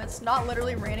bloom. It's not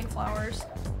literally raining flowers.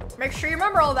 Make sure you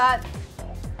remember all that.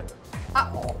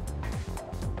 Uh-oh.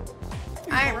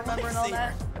 I ain't remembering all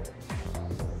that.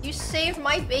 You saved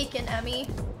my bacon, Emmy.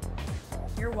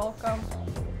 You're welcome.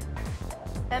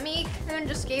 Emmy-kun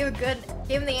just gave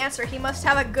him the answer. He must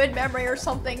have a good memory or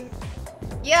something.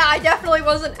 Yeah, I definitely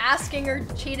wasn't asking or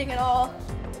cheating at all.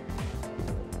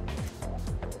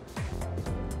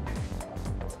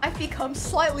 I've become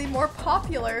slightly more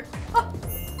popular.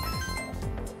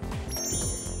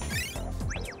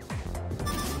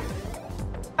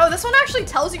 Oh, this one actually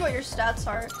tells you what your stats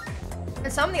are.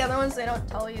 And some of the other ones, they don't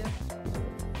tell you.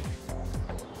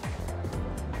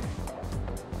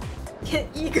 Get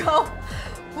ego.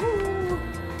 Ooh.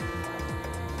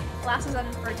 Classes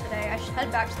ended for today. I should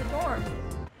head back to the dorm.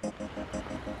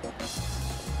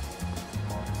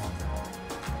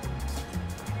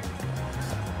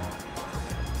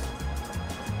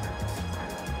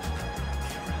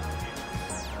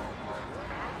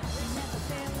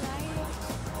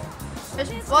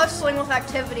 Just bustling with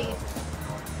activity.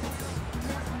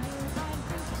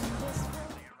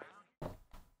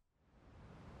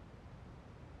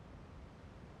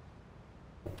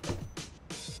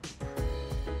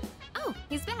 Oh,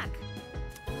 he's back.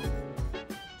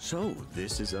 So,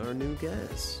 this is our new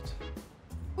guest.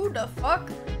 Who the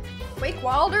fuck? Wake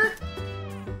Wilder?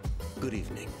 Good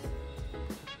evening.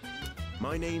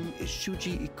 My name is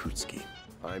Shuji Ikutsuki.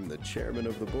 I'm the chairman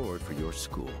of the board for your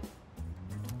school.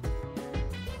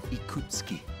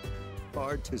 Ikutsuki.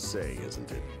 Hard to say, isn't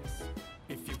it?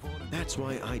 That's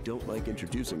why I don't like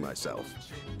introducing myself.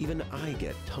 Even I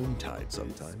get tongue-tied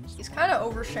sometimes. He's kind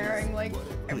of oversharing, like,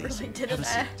 I really didn't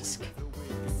ask.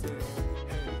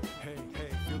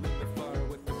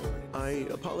 I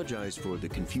apologize for the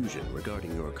confusion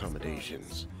regarding your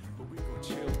accommodations.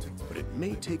 But it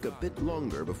may take a bit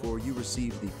longer before you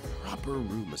receive the proper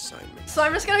room assignment. So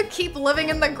I'm just gonna keep living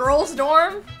in the girls'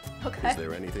 dorm? Okay. Is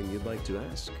there anything you'd like to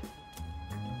ask?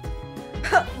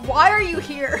 Why are you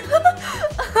here?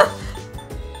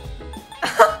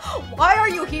 Why are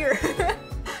you here?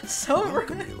 So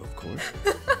Welcome rude. you, of course.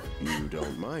 You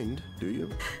don't mind, do you?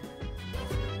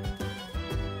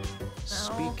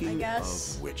 Speaking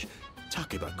of which,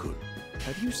 Takeba-kun,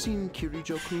 have you seen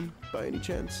Kirijo-kun by any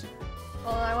chance?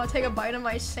 Hold on, I want to take a bite of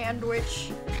my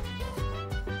sandwich.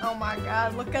 Oh my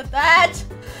god, look at that!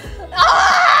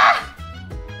 Ah!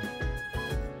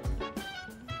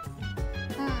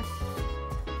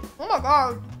 Oh my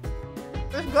god.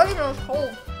 It's good even though it's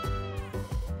cold.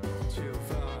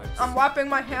 I'm wiping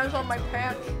my hands on my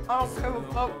pants. I don't care a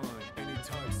fuck.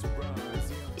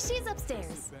 She's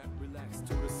upstairs.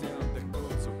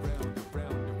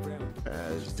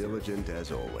 As diligent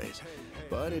as always.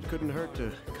 But it couldn't hurt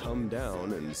to come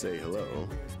down and say hello.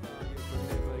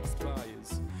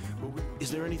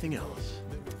 Is there anything else?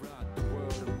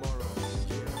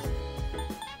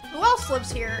 Who else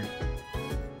lives here?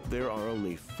 There are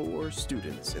only 4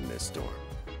 students in this dorm.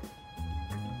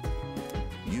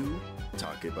 You,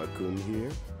 Takeba-kun here,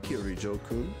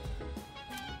 Kirijo-kun,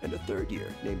 and a 3rd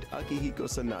year named Akihiko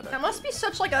Sanada. That must be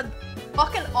such like a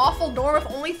fucking awful dorm if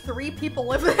only 3 people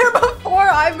lived there before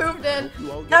I moved in.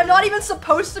 And I'm not even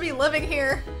supposed to be living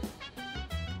here.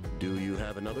 Do you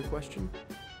have another question?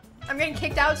 I'm getting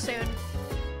kicked out soon.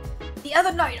 The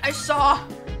other night I saw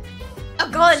a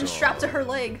gun strapped to her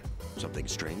leg. Something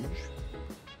strange?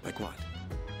 Like what?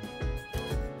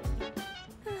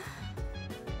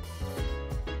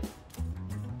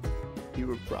 You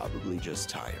were probably just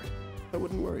tired. I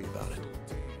wouldn't worry about it.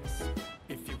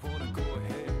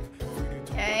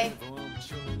 Okay.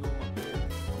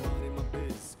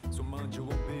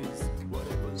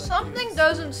 Something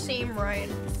doesn't seem right.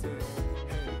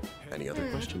 Any other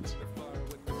questions?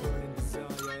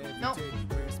 Nope.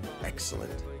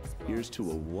 Excellent. Here's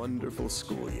to a wonderful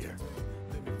school year.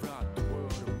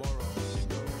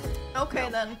 Okay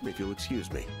then. If you'll excuse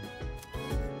me.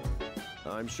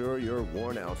 I'm sure you're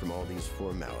worn out from all these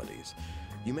formalities.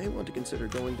 You may want to consider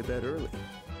going to bed early.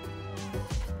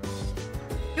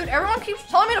 Dude, everyone keeps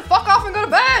telling me to fuck off and go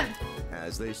to bed!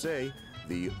 As they say,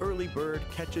 the early bird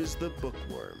catches the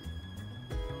bookworm.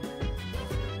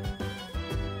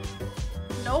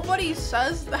 Nobody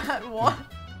says that one.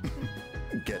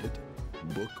 Get it?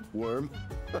 Bookworm?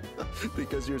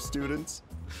 Because you're students?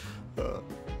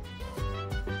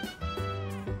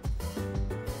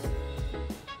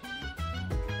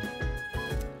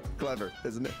 Clever,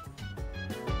 isn't it?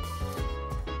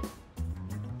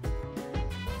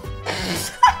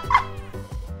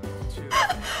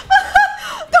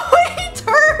 The way he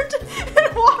turned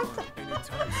and walked.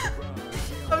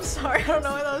 I'm sorry, I don't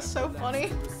know why that was so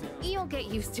funny. You'll get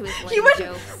used to his He lame went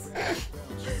jokes.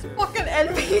 fucking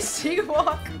NPC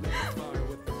walk.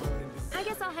 I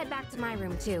guess I'll head back to my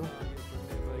room too.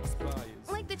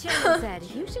 Like the chairman said,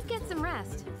 you should get some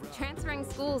rest. Transferring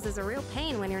schools is a real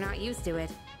pain when you're not used to it.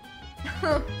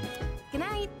 Good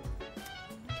night.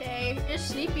 Okay, it's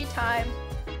sleepy time.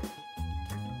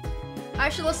 I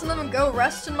should listen to them and go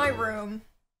rest in my room.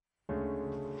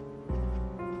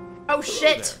 Oh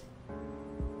shit!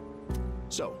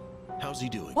 So, How's he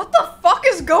doing? What the fuck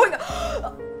is going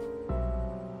on?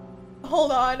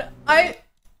 Hold on. I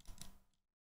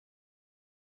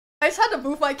just had to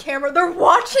move my camera. They're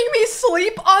watching me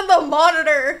sleep on the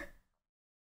monitor.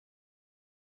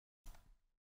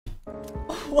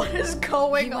 What is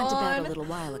going on? He went to bed a little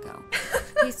while ago.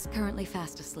 He's currently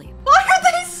fast asleep. Why are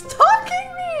they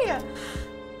stalking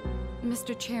me?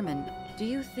 Mr. Chairman, do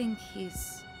you think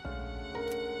he's...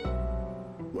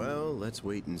 Well, let's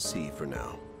wait and see for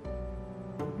now.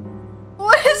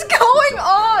 What is going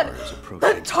on?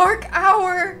 The dark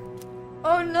hour.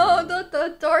 Oh no,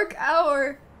 the dark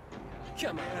hour.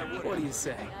 Come on, what do you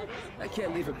say? I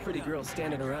can't leave a pretty girl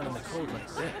standing around in the cold like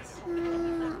this.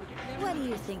 What do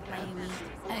you think, Miami?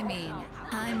 I mean,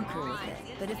 I'm cool with it,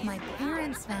 but if my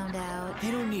parents found out...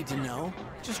 They don't need to know.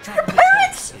 Just try to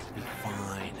protect. It'll be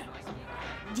fine.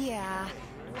 Yeah.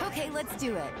 Okay, let's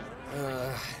do it.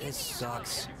 This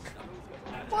sucks.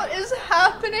 What is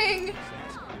happening?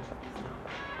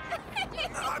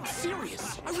 I'm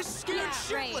serious. I was scared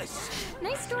shitless. Right.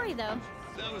 Nice story, though.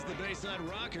 That was the Bayside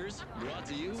Rockers, brought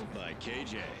to you by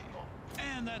KJ.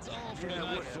 And that's all for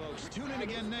tonight, folks. Tune in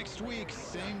again next week,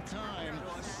 same time,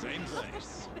 same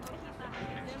place.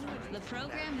 The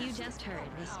program you just heard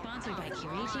was sponsored by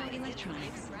Kirijo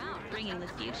Electronics, bringing the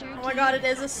future. Oh my god, it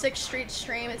is a 6th Street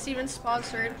stream. It's even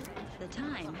sponsored. The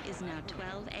time is now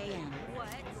 12 a.m.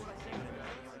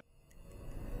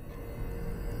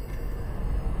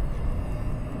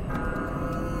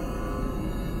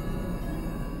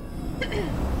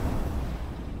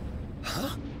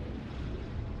 Huh?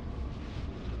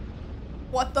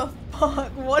 What the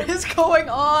fuck? What is going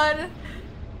on?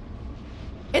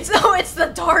 It's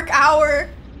the dark hour.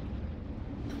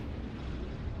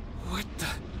 What the?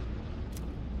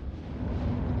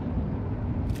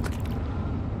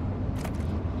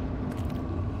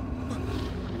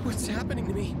 What's happening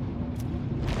to me?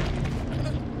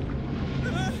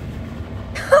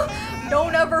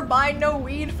 Don't ever buy no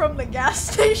weed from the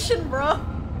gas station, bro.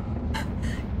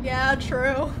 Yeah,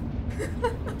 true.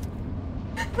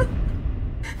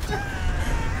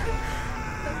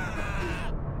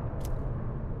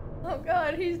 Oh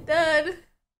god, he's dead.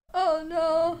 Oh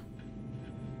no.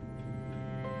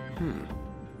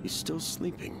 He's still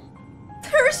sleeping.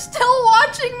 They're still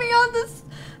watching me on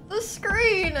the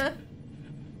screen.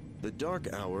 The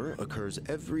dark hour occurs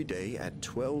every day at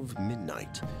 12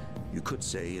 midnight. You could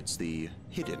say it's the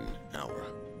hidden hour.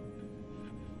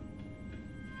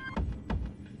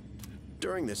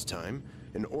 During this time,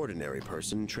 an ordinary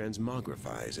person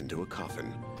transmogrifies into a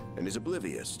coffin and is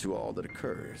oblivious to all that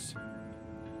occurs.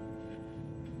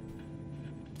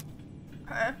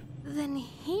 Then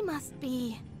he must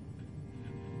be...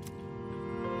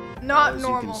 not As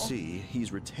normal. you can see,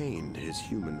 he's retained his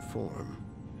human form.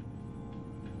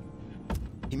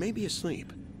 He may be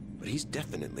asleep, but he's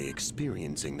definitely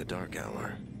experiencing the dark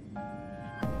hour.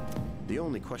 The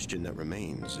only question that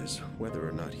remains is whether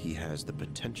or not he has the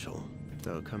potential.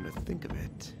 Though, come to think of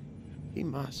it, he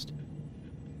must.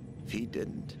 If he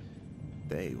didn't,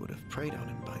 they would have preyed on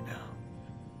him by now.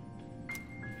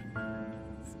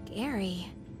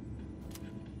 Scary.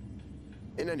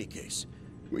 In any case,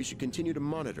 we should continue to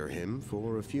monitor him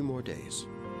for a few more days.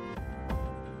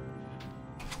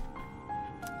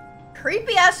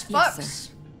 Creepy ass Yes, fucks.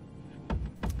 sir.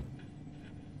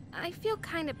 I feel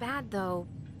kind of bad, though,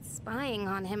 spying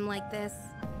on him like this.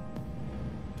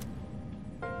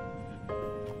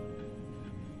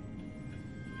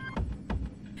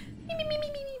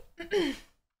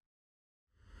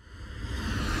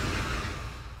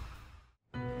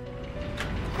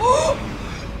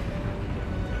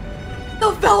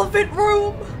 The Velvet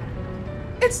Room!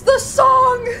 It's the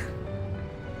song!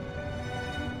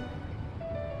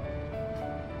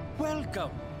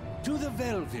 Welcome to the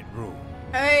Velvet Room.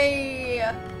 Hey!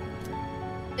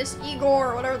 It's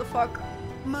Igor, whatever the fuck.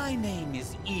 My name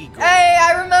is Igor. Hey,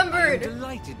 I I'm remembered!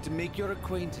 delighted to make your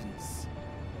acquaintance.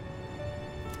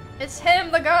 It's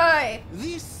him, the guy!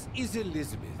 This is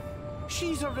Elizabeth.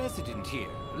 She's a resident here,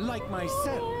 like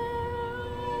myself.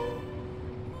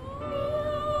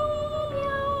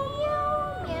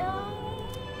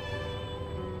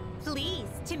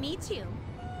 Pleased to meet you.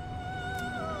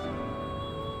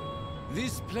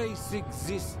 This place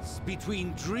exists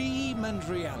between dream and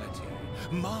reality,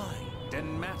 mind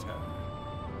and matter.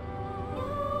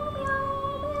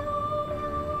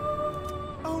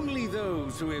 Only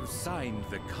those who have signed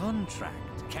the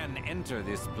contract can enter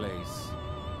this place.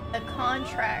 The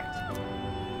contract.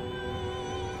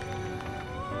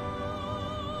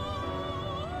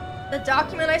 The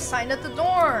document I signed at the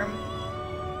dorm.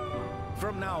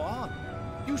 From now on,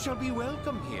 you shall be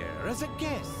welcome here as a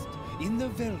guest in the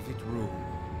Velvet Room.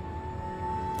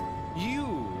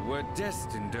 You were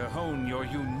destined to hone your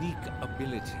unique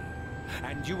ability,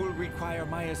 and you will require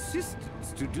my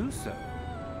assistance to do so.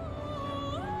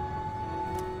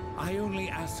 I only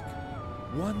ask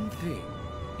one thing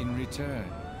in return.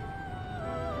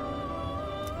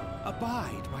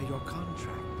 Abide by your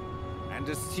contract and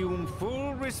assume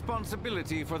full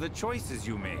responsibility for the choices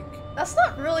you make. That's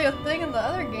not really a thing in the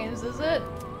other games, is it?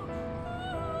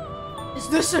 Is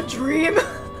this a dream?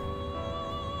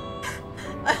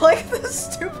 I like the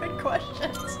stupid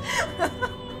questions.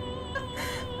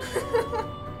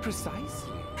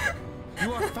 Precisely.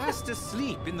 You are fast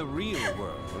asleep in the real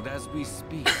world as we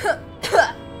speak.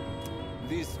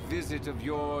 This visit of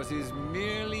yours is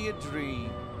merely a dream.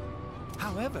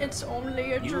 However, it's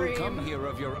only a dream. You will come here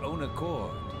of your own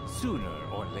accord, sooner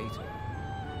or later.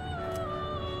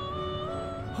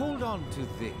 Hold on to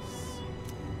this.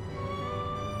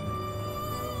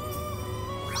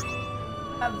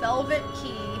 A velvet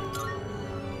key.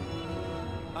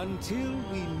 Until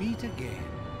we meet again.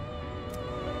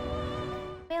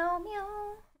 Meow meow.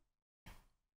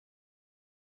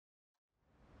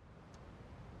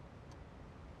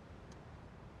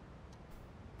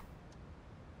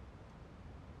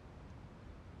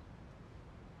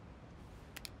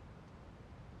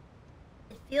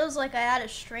 It feels like I had a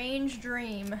strange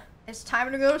dream. It's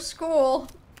time to go to school.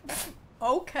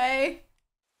 Okay.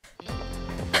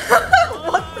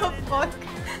 What the fuck?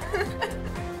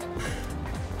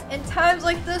 In times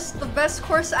like this, the best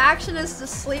course of action is to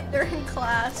sleep during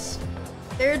class.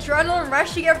 The adrenaline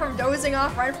rush you get from dozing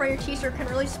off right in front of your teacher can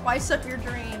really spice up your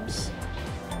dreams.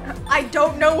 I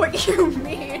don't know what you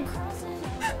mean.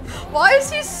 Why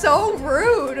is he so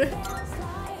rude?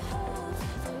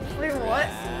 Wait, what?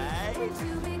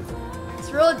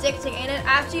 It's real addicting, ain't it?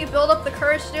 After you build up the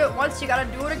courage to do it once, you gotta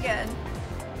do it again.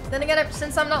 Then again,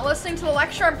 since I'm not listening to the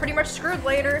lecture, I'm pretty much screwed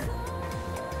later.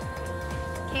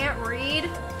 Can't read.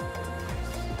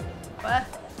 What?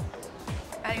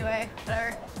 Anyway,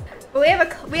 whatever.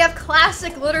 But we have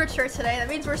classic literature today. That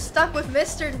means we're stuck with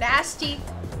Mr. Nasty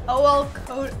OL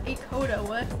Ikoda.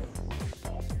 What?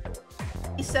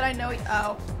 He said I know he—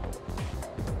 oh.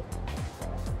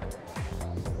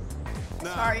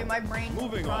 Now, sorry, my brain.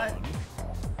 Moving on.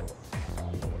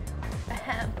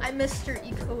 Ahem. I'm Mr.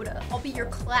 Ikoda. I'll be your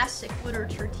classic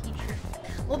literature teacher.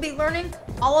 We'll be learning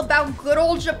all about good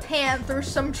old Japan through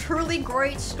some truly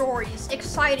great stories.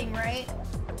 Exciting, right?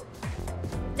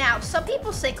 Now, some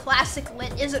people say classic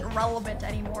lit isn't relevant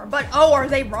anymore, but oh, are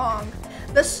they wrong?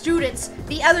 The students,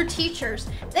 the other teachers,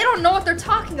 they don't know what they're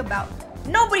talking about.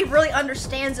 Nobody really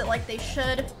understands it like they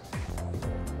should.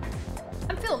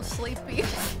 I'm feeling sleepy.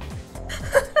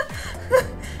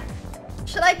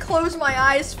 Should I close my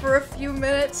eyes for a few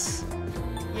minutes?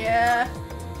 Yeah.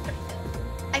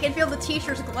 I can feel the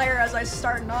teacher's glare as I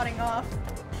start nodding off.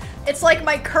 It's like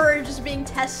my courage is being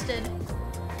tested.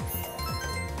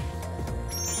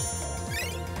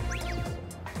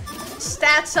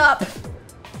 Stats up.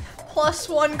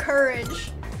 +1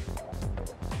 courage.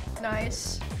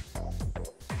 Nice.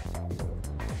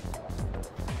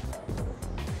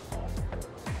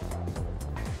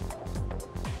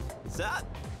 What's up?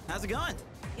 How's it going?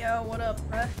 Yo, what up,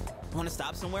 bruh? Want to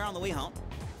stop somewhere on the way home?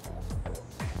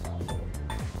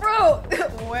 Bro!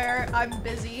 Where? I'm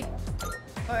busy.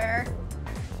 Where?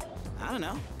 I don't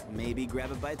know. Maybe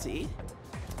grab a bite to eat?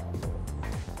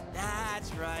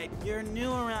 That's right. You're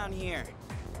new around here.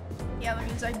 Yeah, that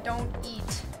means I don't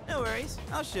eat. No worries.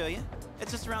 I'll show you.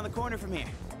 It's just around the corner from here.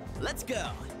 Let's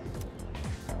go.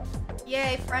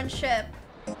 Yay, friendship.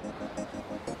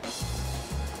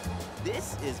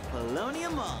 This is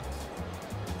Polonium Mall.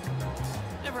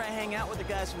 Whenever I hang out with the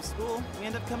guys from school, we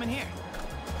end up coming here.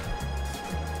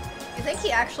 You think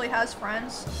he actually has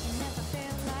friends?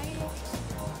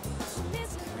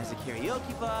 There's a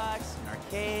karaoke box, an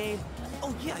arcade.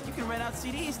 Oh yeah, you can rent out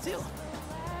CDs too.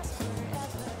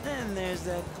 Then there's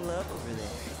that club over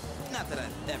there. Not that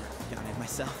I've ever gone in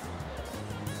myself.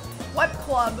 What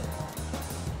club?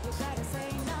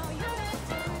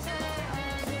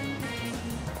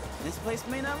 This place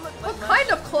may not look like what kind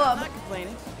of club? I'm not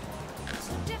complaining.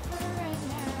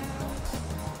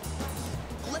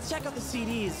 Let's check out the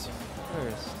CDs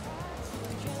first.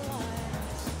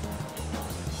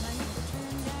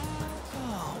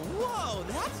 Oh, whoa,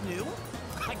 that's new.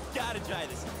 I gotta try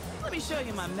this. Let me show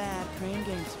you my mad crane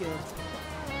game skills.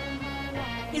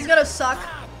 He's gonna suck.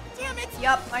 Damn it!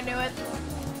 Yup, I knew it.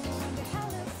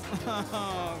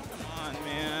 Oh, come on,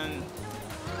 man.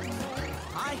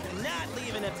 I am not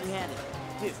leaving empty-handed.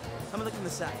 Dude, I'm gonna look from the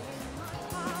side.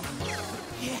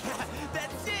 Yeah,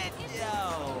 that's it,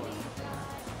 yo.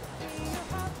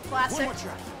 Classic. One more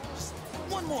try. Just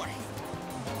one more.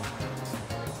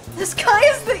 This guy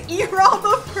is the E-Rob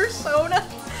of Persona.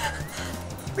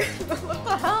 What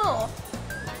the hell?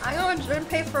 I'm going to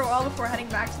pay for a while before heading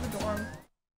back to the dorm.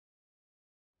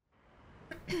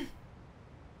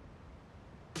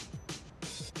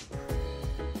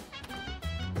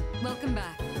 Welcome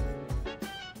back.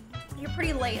 You're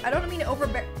pretty late. I don't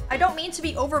mean to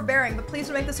be overbearing, but please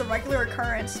don't make this a regular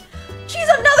occurrence. She's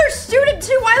another student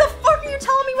too! Why the fuck are you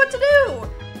telling me what to do?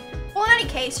 Well, in any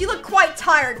case, you look quite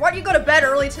tired. Why don't you go to bed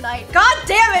early tonight? God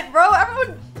damn it, bro!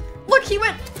 Everyone... Look, he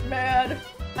went... Man.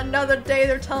 Another day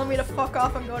they're telling me to fuck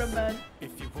off and go to bed.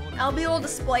 I'll be able to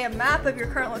display a map of your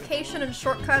current location and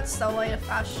shortcuts that allow you to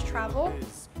fast travel.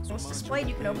 Once displayed,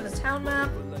 you can open the town map.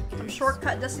 Some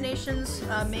shortcut destinations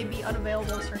may be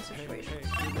unavailable in certain situations.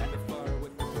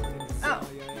 Oh.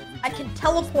 I can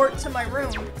teleport to my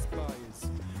room.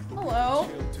 Hello.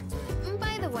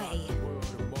 By the way,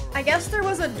 I guess there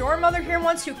was a dorm mother here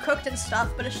once who cooked and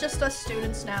stuff, but it's just us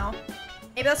students now.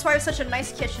 Maybe that's why it's such a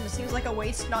nice kitchen. It seems like a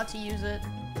waste not to use it.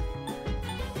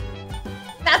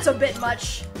 That's a bit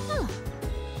much.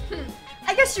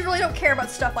 I guess you really don't care about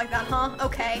stuff like that, huh?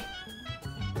 Okay.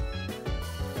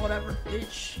 Whatever,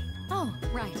 bitch. Oh,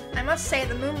 right. I must say,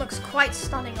 the moon looks quite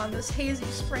stunning on this hazy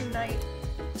spring night.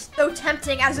 Though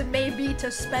tempting as it may be to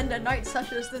spend a night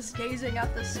such as this gazing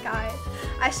at the sky,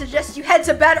 I suggest you head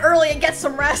to bed early and get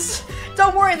some rest.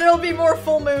 Don't worry, there'll be more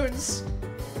full moons.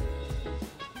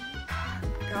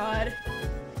 God.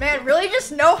 Man, really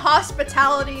just no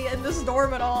hospitality in this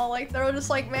dorm at all. Like, they're just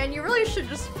like, man, you really should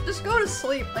just go to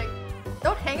sleep. Like,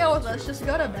 don't hang out with us, just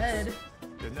go to bed.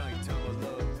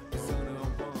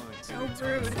 So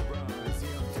rude.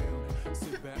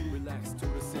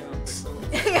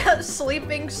 Yeah,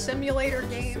 sleeping simulator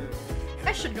game.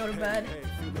 I should go to bed.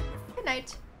 Good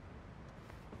night.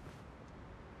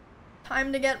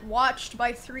 Time to get watched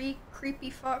by 3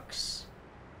 creepy fucks.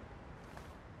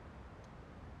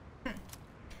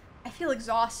 I feel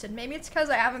exhausted. Maybe it's because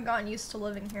I haven't gotten used to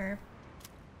living here.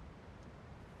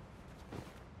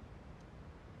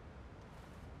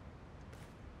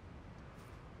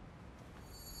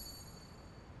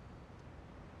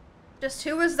 Just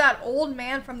who was that old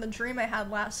man from the dream I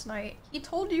had last night? He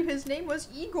told you his name was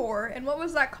Igor, and what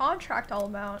was that contract all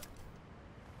about?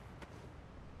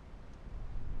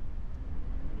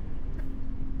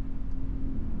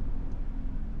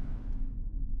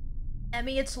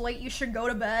 Emmy, it's late, you should go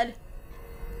to bed.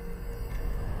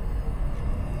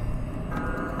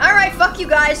 Alright, fuck you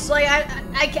guys, like,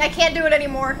 I can't do it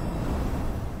anymore.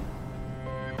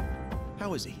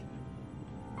 How is he?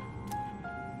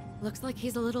 Looks like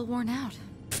he's a little worn out.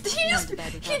 He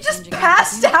just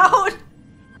passed out!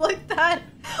 Like that.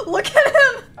 Look at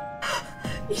him!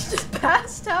 He's just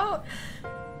passed out.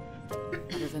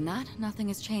 Other than that, nothing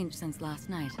has changed since last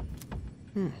night.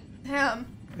 Damn.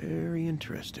 Very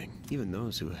interesting. Even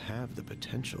those who have the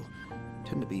potential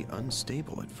tend to be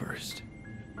unstable at first.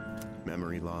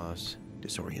 Memory loss,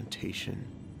 disorientation.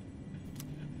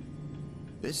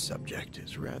 This subject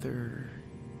is rather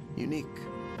unique.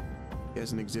 He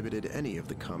hasn't exhibited any of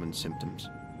the common symptoms.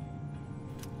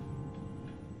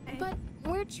 but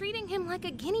we're treating him like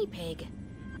a guinea pig.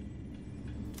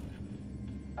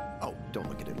 Oh, don't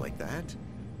look at it like that.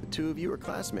 The two of you are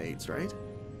classmates, right?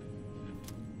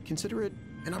 Consider it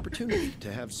an opportunity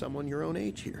to have someone your own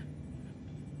age here.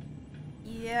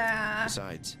 Yeah.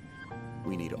 Besides,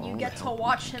 we need all You the get to help we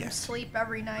watch can him get. sleep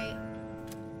every night.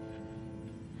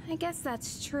 I guess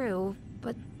that's true,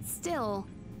 but still.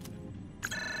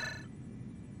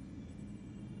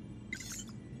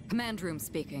 Command room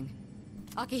speaking.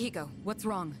 Akihiko, what's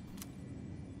wrong?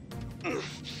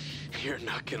 You're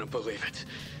not gonna believe it.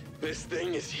 This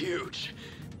thing is huge.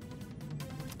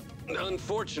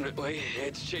 Unfortunately,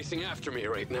 it's chasing after me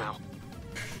right now.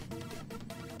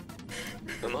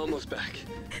 I'm almost back.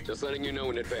 Just letting you know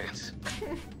in advance.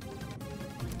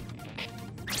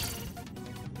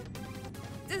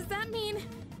 Does that mean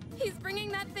he's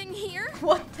bringing that thing here?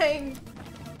 What thing?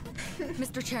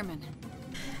 Mr. Chairman,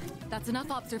 that's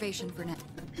enough observation for now.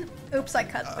 Oops, I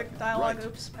cut the dialogue. right.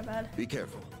 Oops, my bad. Be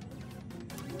careful.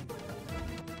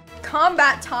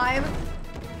 Combat time.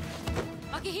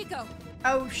 Akihiko!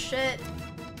 Oh shit.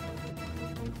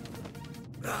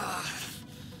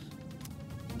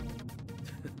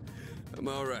 I'm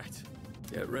all right.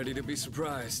 Get ready to be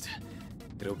surprised.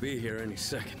 It'll be here any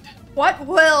second. What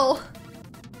will?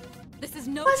 This is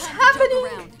no What's time happening? to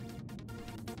joke around.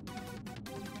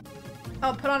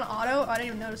 Oh, put on auto? I didn't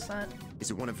even notice that. Is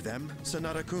it one of them,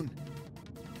 Sanada-kun?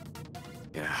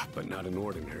 Yeah, but not an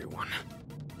ordinary one.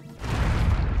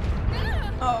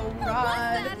 Oh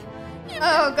god.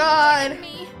 Oh god.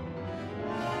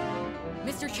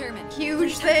 Mr. Chairman,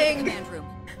 Huge please enter the thing. Command room.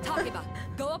 Takeba,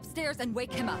 go upstairs and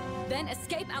wake him up. Then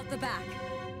escape out the back.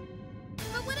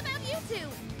 But what about you two?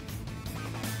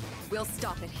 We'll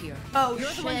stop it here. Oh,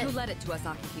 You're the one shit. who led it to us,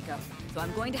 Akihiko. So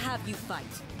I'm going to have you fight.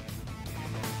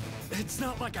 It's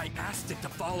not like I asked it to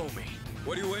follow me.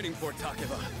 What are you waiting for,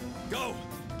 Takeba? Go!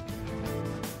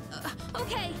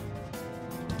 Okay.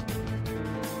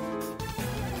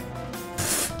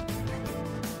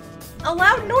 A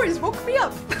loud noise woke me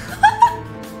up.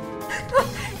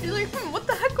 You're like, what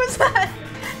the heck was that?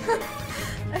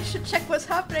 I should check what's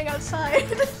happening outside.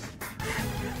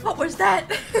 What was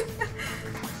that?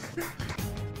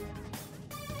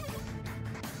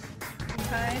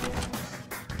 Okay.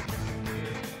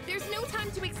 There's no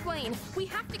time to explain. We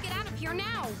have to get out of here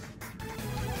now.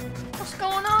 What's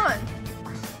going on?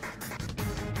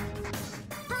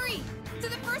 Hurry! To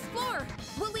the first floor!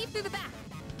 We'll leave through the back.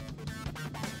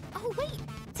 Oh, wait!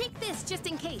 Take this just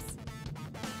in case.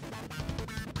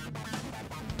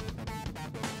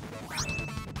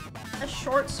 A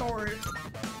short sword.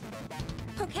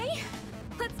 Okay,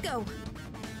 let's go.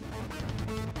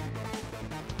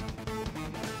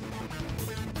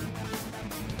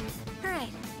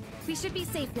 Alright, we should be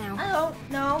safe now. Oh,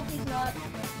 no, he's not.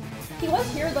 He was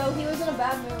here though, he was in a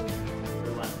bad mood.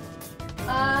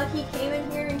 He came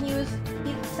in here and he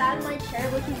sat in my chair,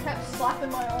 but he kept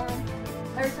slapping my arm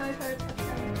every time I tried to touch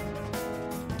him.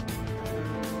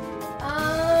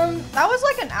 That was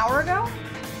like an hour ago.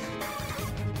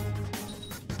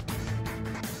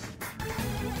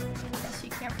 Guess you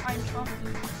can't find Trump.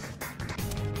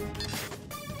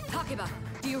 Takeba,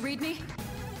 do you read me?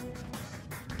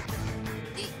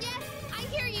 Yes, I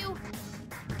hear you.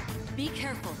 Be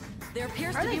careful. There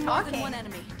appears Are to they be more than talking? one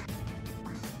enemy.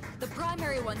 The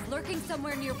primary one's lurking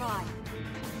somewhere nearby.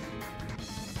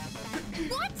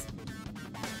 What?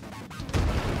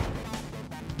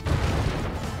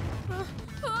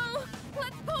 Oh,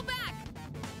 let's pull back.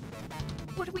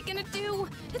 What are we gonna do?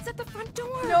 It's at the front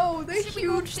door. No, the Should we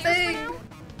go huge upstairs for thing. now?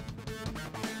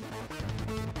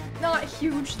 Not a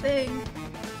huge thing.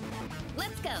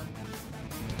 Let's go.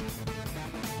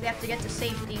 We have to get to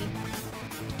safety.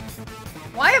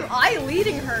 Why am I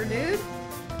leading her, dude?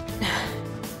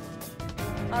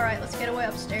 Alright, let's get away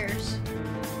upstairs.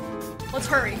 Let's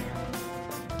hurry.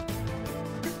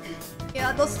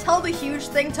 Yeah, let's tell the huge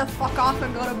thing to fuck off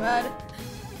and go to bed.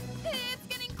 It's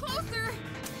getting closer.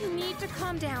 You need to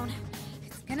calm down.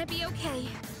 It's gonna be okay.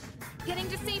 Getting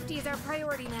to safety is our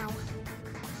priority now.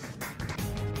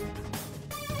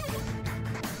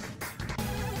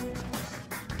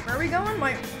 Where are we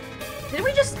going? Did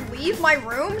we just leave my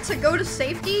room to go to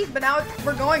safety, but now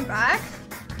we're going back?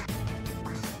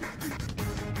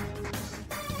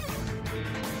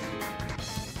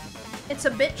 It's a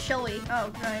bit chilly.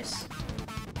 Oh, nice.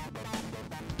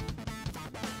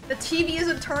 The TV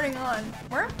isn't turning on.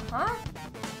 Where? Huh?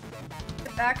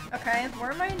 Get back. Okay,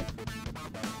 where am I?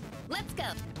 Let's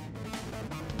go.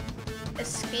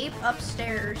 Escape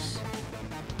upstairs.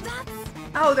 That's...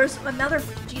 Oh, there's another.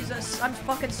 Jesus, I'm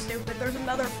fucking stupid. There's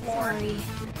another floor. Sorry.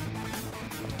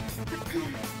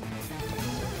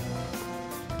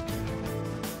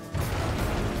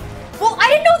 Well, I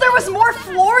didn't know there was more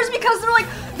floors because they're like,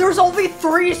 there's only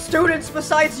 3 students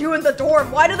besides you in the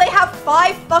dorm. Why do they have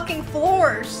 5 fucking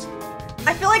floors?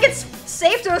 I feel like it's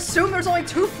safe to assume there's only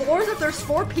 2 floors if there's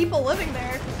 4 people living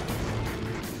there.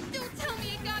 Don't tell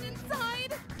me it got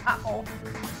inside. Uh-oh.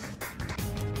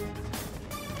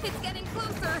 It's getting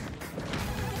closer.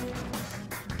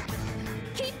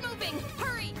 Keep moving.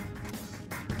 Hurry.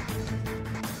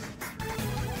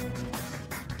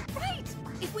 Right.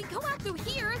 If we go out through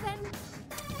here, then...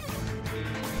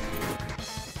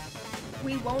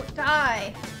 We won't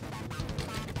die.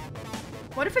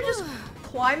 What if it just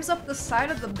climbs up the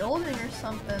side of the building or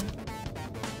something?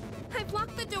 I've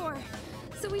locked the door,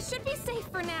 so we should be safe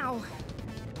for now.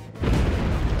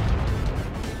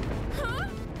 Huh?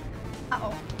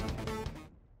 Uh-oh.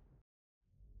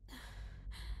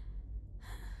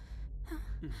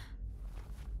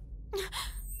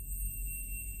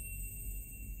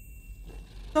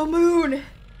 The moon!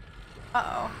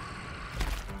 Uh-oh.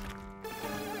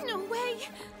 No way!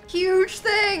 Huge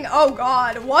thing! Oh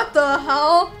god, what the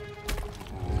hell?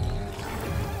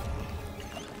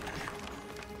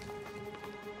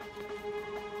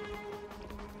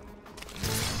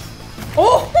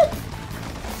 Oh!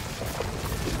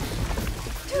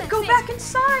 Dude, go back One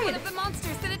inside! of the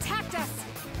monsters that attacked us.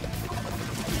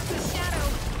 It's a shadow.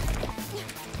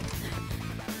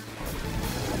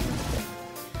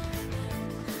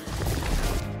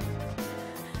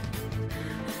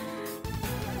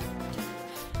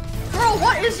 Girl,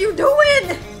 what is you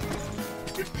doing?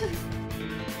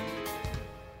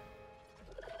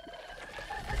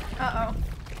 Uh-oh.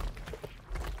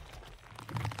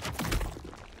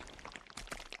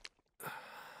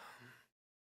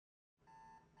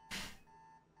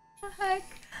 What the heck?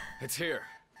 It's here.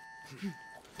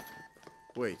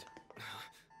 Wait.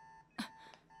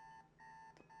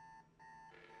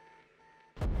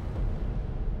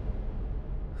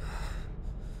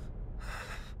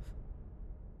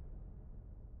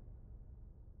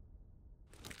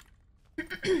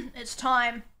 It's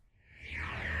time.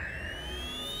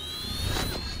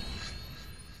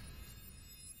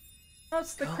 Oh,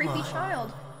 it's the creepy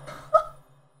child.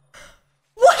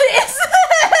 What is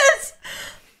this?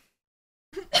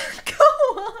 Go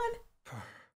on.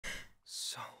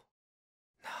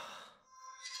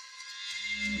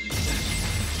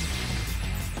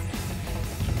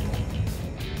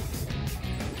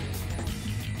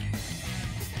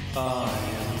 I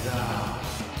am thou.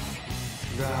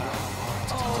 Thou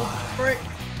art I. Frick.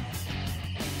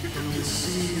 From the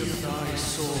sea of thy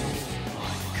soul I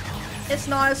come. It's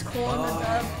not as cool in the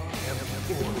dub.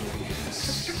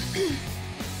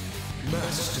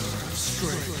 Master of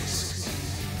strengths.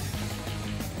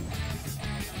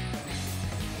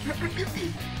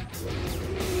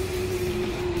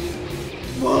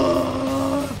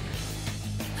 Whoa!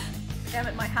 Damn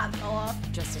it, my hat fell off.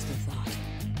 Just as we thought.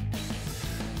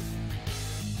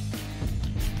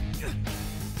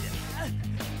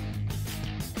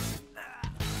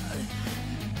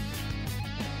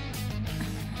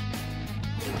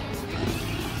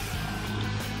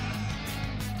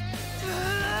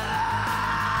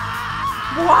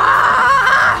 Wah!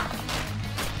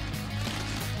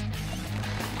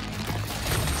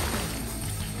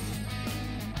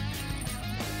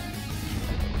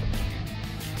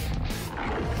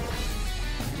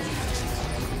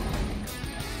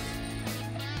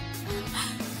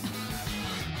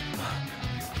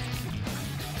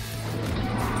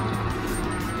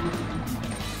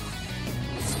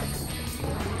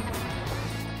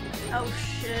 Oh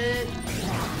shit.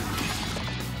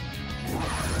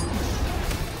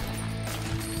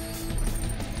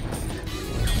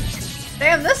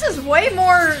 Damn, this is way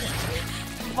more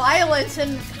violent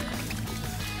and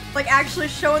like actually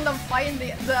showing them fighting.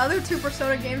 The other two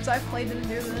Persona games I've played didn't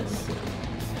do this.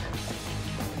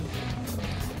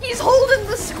 He's holding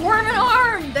the squirming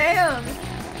arm, damn.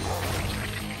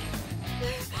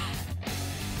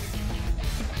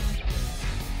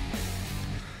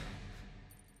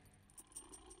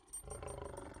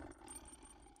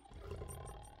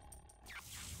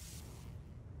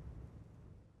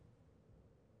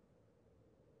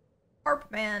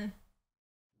 Harp man.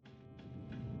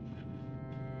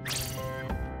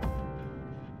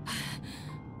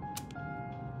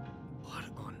 What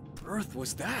on earth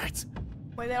was that?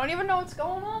 Wait, they don't even know what's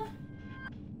going on?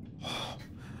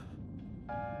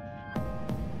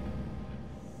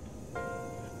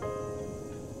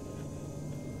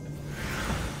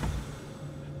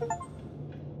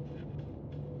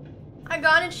 I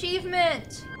got an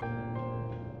achievement!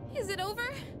 Is it over?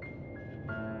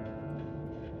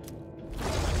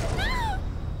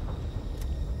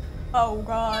 Oh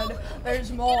god,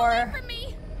 there's more.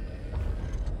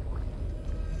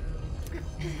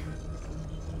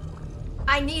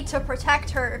 I need to protect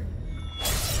her.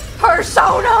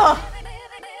 Persona!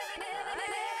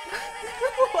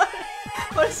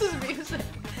 What is this music?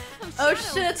 Oh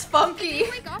shit, it's funky. Did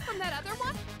you wake up from that other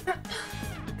one?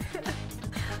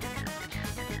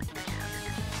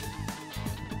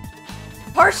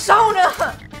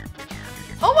 Persona!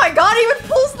 Oh my god, he even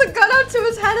pulls the gun out to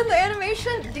his head in the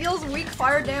animation. Deals weak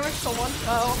fire damage to one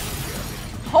foe.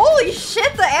 Holy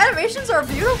shit, the animations are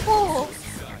beautiful.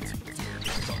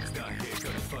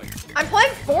 I'm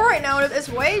playing 4 right now and it's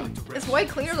way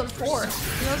cleaner than 4. You know,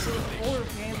 this is an older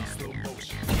game.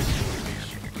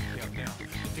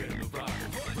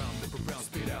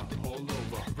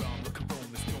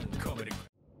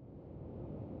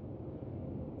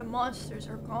 The monsters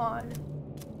are gone.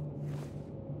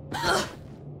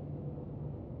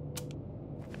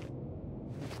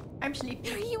 I'm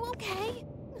sleepy. Are you okay?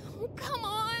 Oh, come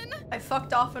on. I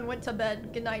fucked off and went to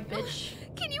bed. Good night, bitch.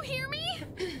 Can you hear me?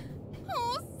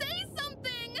 Oh, say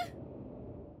something.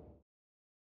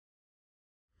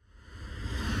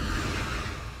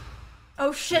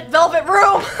 Oh shit, Velvet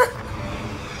Room!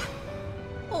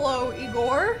 Hello,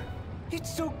 Igor.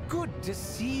 It's so good to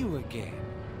see you again.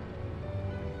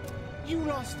 You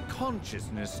lost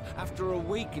consciousness after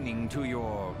awakening to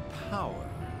your power.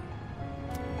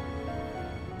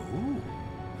 Ooh,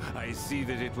 I see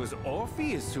that it was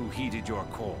Orpheus who heeded your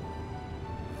call.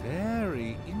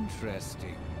 Very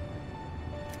interesting.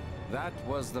 That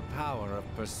was the power of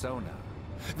Persona,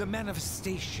 the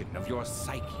manifestation of your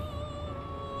psyche.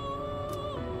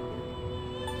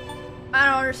 I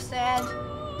don't understand.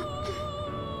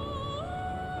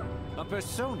 A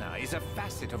persona is a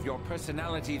facet of your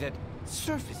personality that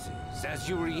surfaces as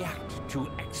you react to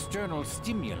external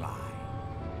stimuli.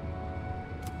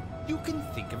 You can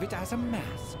think of it as a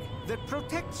mask that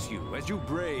protects you as you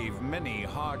brave many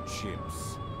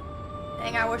hardships.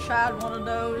 Dang, I wish I had one of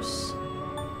those.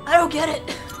 I don't get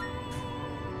it.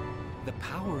 The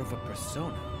power of a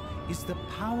persona is the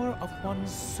power of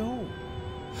one's soul.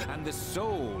 And the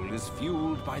soul is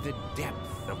fueled by the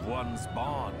depth of one's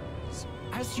bonds.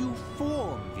 As you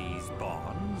form these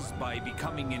bonds by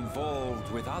becoming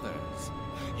involved with others,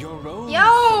 your own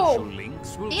social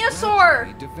links will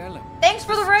gradually develop. Thanks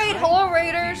for the raid. Hello,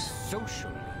 Raiders. These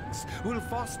social links will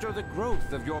foster the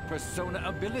growth of your persona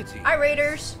ability. Hi,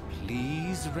 Raiders.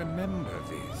 Please remember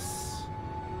this.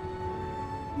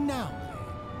 Now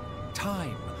then,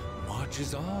 time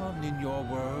marches on in your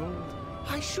world.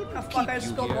 I shouldn't keep I you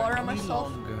spilled here water on any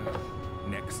myself. longer.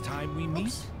 Next time we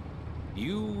meet,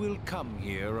 you will come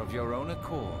here of your own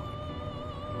accord.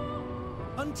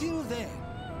 Until then,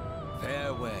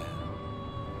 farewell.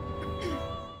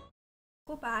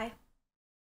 Goodbye.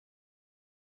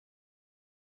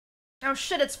 Oh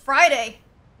shit, it's Friday.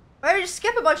 Why did you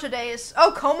skip a bunch of days?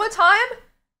 Oh, coma time?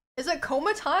 Is it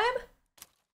coma time?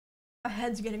 My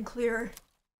head's getting clearer.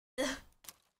 Ugh.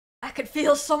 I could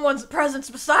feel someone's presence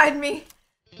beside me.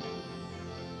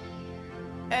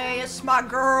 Hey, it's my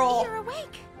girl. You're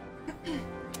awake.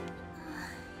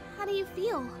 How do you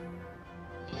feel?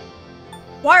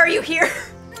 Why are you here?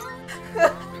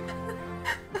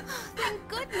 Thank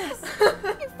goodness.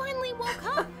 You finally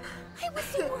woke up. I was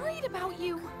so worried about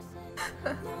you.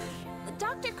 The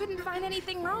doctor couldn't find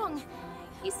anything wrong.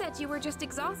 He said you were just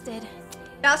exhausted.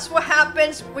 That's what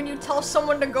happens when you tell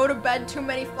someone to go to bed too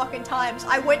many fucking times.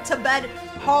 I went to bed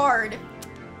hard.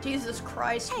 Jesus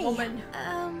Christ, Hey, woman.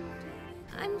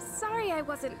 I'm sorry I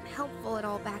wasn't helpful at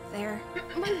all back there.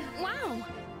 But wow,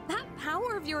 that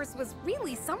power of yours was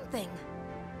really something.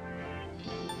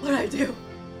 What'd I do?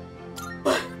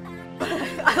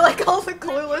 I like all the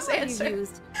clueless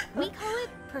answers. We call it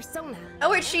persona. Oh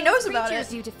wait, she knows about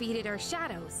Creatures it. you defeated are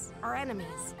shadows, our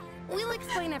enemies. We'll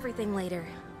explain everything later.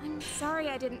 I'm sorry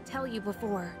I didn't tell you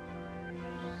before.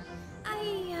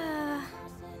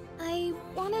 I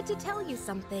wanted to tell you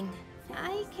something.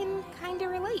 I can kinda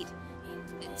relate.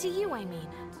 To you, I mean.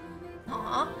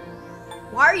 Aw.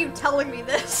 Why are you telling me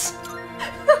this?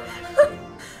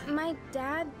 My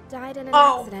dad died in an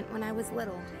Oh. accident when I was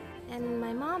little, and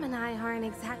my mom and I aren't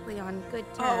exactly on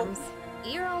good terms.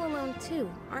 You're all alone too,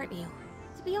 aren't you?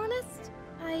 To be honest,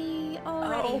 I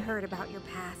already heard about your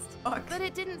past, but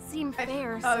it didn't seem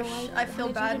fair, so I feel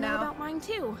wanted bad you to know now. about mine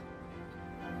too.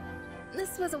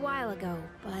 This was a while ago,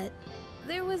 but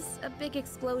there was a big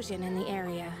explosion in the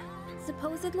area.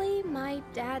 Supposedly, my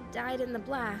dad died in the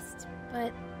blast,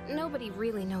 but nobody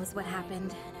really knows what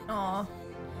happened. Aw.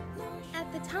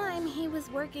 At the time, he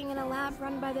was working in a lab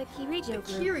run by the Kirijo group.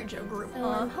 Kirijo group, So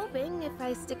I'm hoping if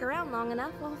I stick around long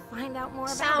enough, I'll find out more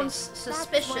about it. Sounds That's why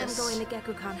I'm suspicious. going to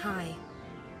Gekukan High.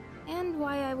 And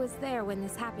why I was there when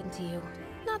this happened to you.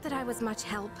 Not that I was much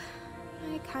help.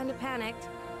 I kinda panicked.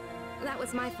 That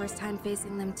was my first time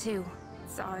facing them too.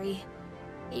 Sorry.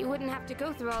 You wouldn't have to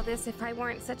go through all this if I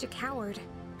weren't such a coward.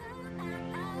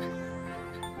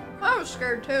 I was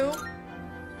scared too.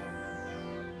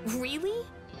 Really?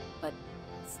 But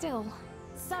still,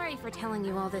 sorry for telling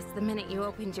you all this the minute you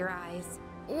opened your eyes.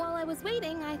 While I was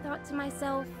waiting, I thought to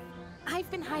myself, I've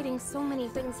been hiding so many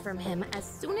things from him. As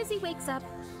soon as he wakes up,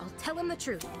 I'll tell him the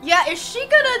truth. Yeah, is she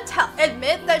gonna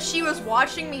admit that she was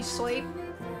watching me sleep?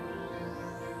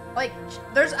 Like,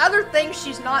 there's other things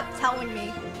she's not telling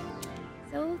me.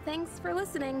 So thanks for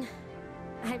listening.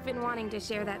 I've been wanting to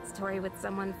share that story with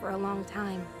someone for a long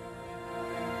time.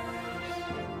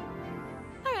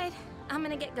 Alright, I'm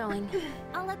gonna get going.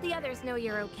 I'll let the others know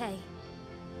you're okay.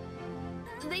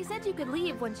 They said you could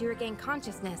leave once you regain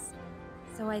consciousness,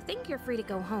 so I think you're free to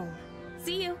go home.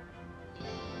 See you!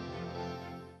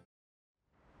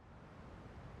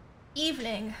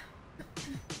 Evening.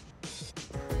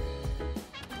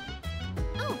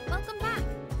 Oh, welcome back!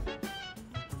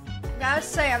 Gotta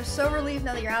say, I'm so relieved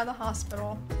now that you're out of the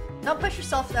hospital. Don't push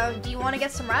yourself though. Do you want to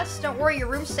get some rest? Don't worry, your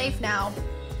room's safe now.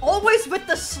 Always with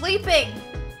the sleeping!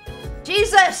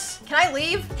 Jesus! Can I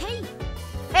leave? Hey!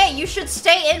 Hey, you should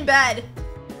stay in bed.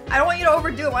 I don't want you to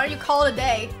overdo it. Why don't you call it a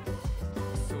day?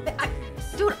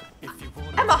 Dude,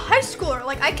 I'm a high schooler.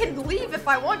 Like, I can leave if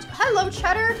I want to. Hello,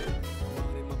 Cheddar.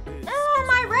 Oh,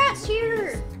 my rat's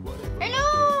here.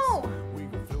 Hello.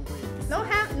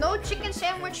 No chicken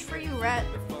sandwich for you, rat.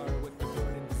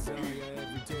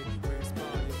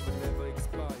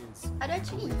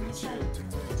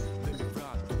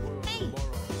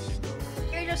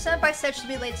 Your senpai said she'll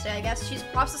be late today, I guess. She's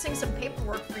processing some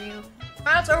paperwork for you.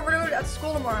 Try not to overdo it at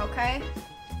school tomorrow, okay?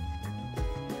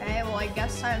 Okay, well I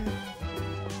guess I'm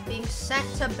being sent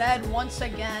to bed once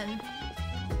again.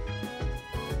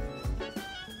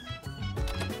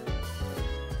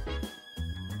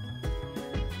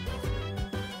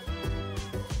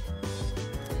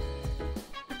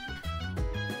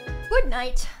 Good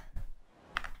night.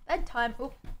 Bedtime.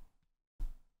 Oop.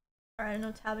 Alright, I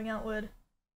know tabbing out would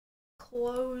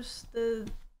close the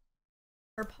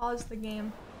or pause the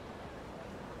game.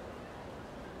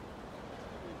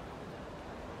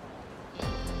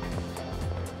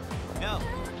 Yo.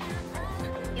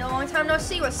 Yo, long time no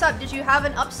see. What's up? Did you have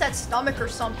an upset stomach or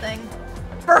something?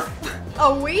 For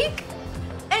a week?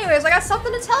 Anyways, I got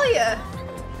something to tell you.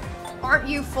 Aren't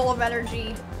you full of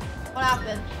energy? What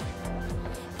happened?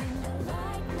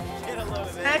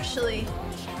 Actually.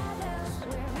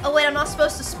 Oh wait, I'm not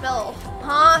supposed to spell.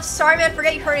 Huh? Sorry man,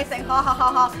 forget you heard anything. Ha ha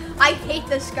ha ha. I hate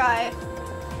this guy.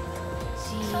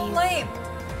 So lame.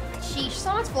 Sheesh,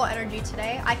 someone's full of energy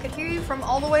today. I could hear you from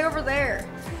all the way over there.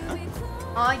 You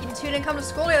can tune in and come to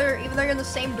school together even though you're in the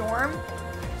same dorm?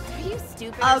 Are you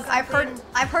stupid? Ugh, I've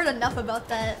heard enough about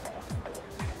that.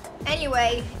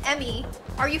 Anyway, Emmy,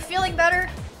 are you feeling better?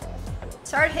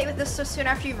 Sorry to hate with this so soon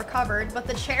after you've recovered, but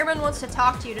the chairman wants to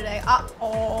talk to you today.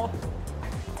 Uh-oh.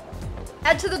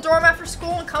 Head to the dorm after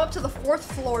school and come up to the 4th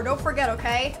floor. Don't forget,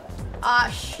 okay? Ah,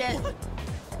 shit.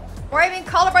 Why are you being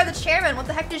called up by the chairman? What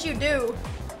the heck did you do?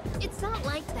 It's not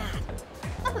like that.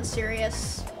 Nothing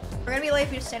serious. We're gonna be late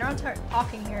if you just stand around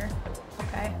talking here.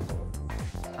 Okay.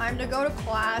 Time to go to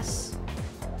class.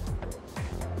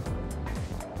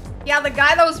 Yeah, the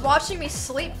guy that was watching me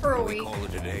sleep for a week. Call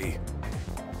it a day.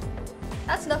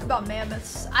 That's enough about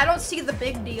mammoths. I don't see the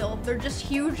big deal. They're just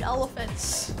huge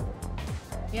elephants.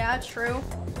 Yeah, true.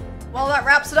 Well, that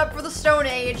wraps it up for the Stone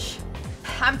Age.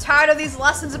 I'm tired of these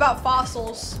lessons about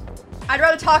fossils. I'd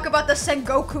rather talk about the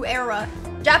Sengoku era.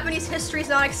 Japanese history is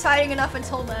not exciting enough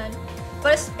until then.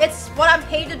 But it's what I'm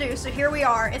paid to do, so here we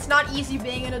are. It's not easy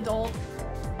being an adult.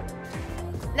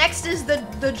 Next is the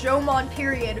Jomon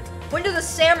period. When do the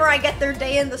samurai get their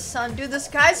day in the sun? Dude, this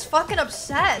guy's fucking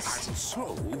obsessed.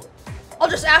 So? I'll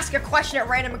just ask a question at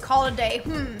random and call it a day.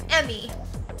 Emmy.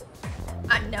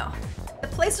 No. The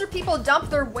place where people dump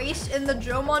their waste in the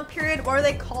Jomon period, what are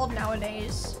they called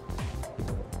nowadays?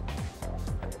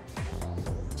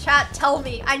 Chat, tell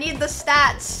me. I need the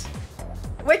stats.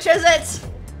 Which is it?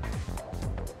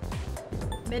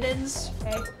 Middens.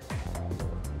 Okay.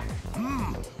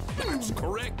 That's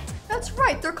correct. That's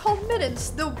right, they're called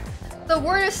middens. The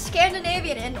word is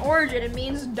Scandinavian in origin. It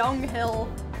means dunghill.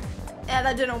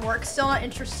 That didn't work. Still not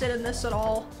interested in this at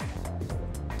all.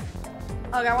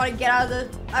 Okay, I want to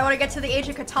get to the age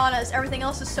of katanas. Everything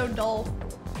else is so dull.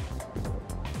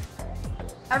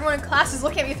 Everyone in class is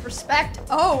looking at me with respect.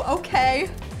 Oh, okay.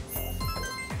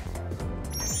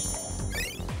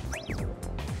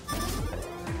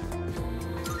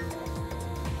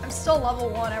 I'm still level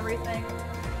 1 everything.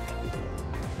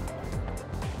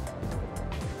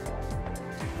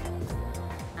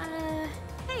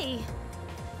 Hey.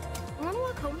 Wanna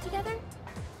walk home together?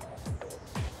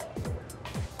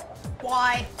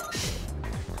 Why?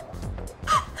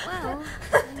 Well,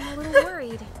 I'm a little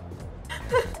worried.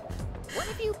 What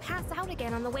if you pass out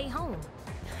again on the way home?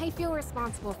 I feel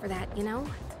responsible for that, you know?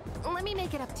 Let me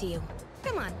make it up to you.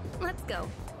 Come on, let's go.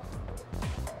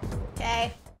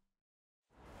 Okay.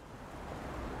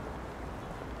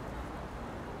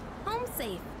 Home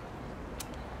safe.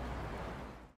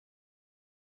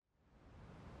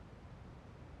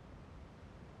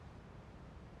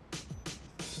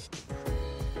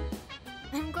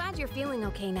 I'm glad you're feeling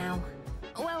okay now.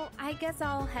 Well, I guess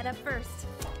I'll head up first.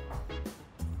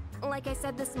 Like I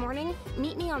said this morning,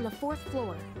 meet me on the 4th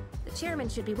floor. The chairman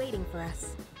should be waiting for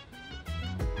us.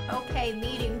 Okay,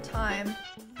 meeting time.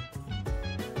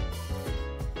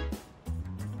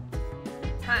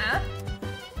 Huh?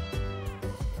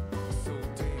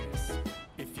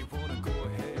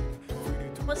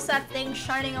 What's that thing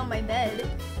shining on my bed?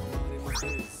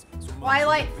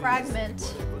 Twilight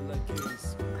fragment.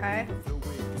 Okay.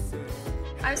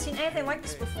 I haven't seen anything like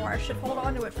this before. I should hold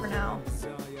on to it for now.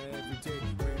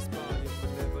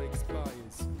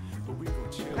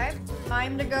 Okay,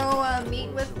 time to go meet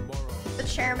with the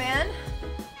chairman.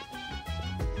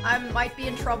 I might be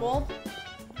in trouble.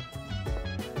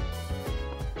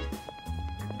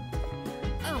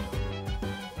 Oh.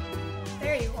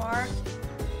 There you are.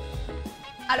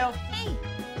 Hello. Hey.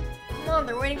 Come on,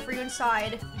 they're waiting for you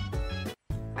inside.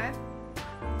 Okay.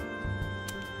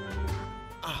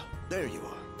 Ah, there you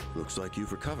are. Looks like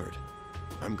you've recovered.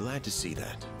 I'm glad to see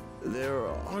that. There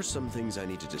are some things I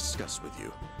need to discuss with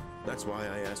you. That's why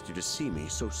I asked you to see me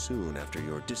so soon after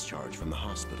your discharge from the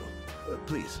hospital.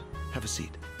 Please, have a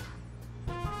seat.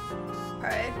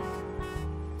 Alright.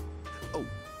 Oh,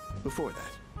 before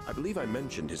that, I believe I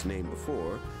mentioned his name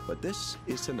before, but this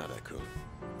is Sanada-kun.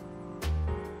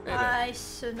 Hi,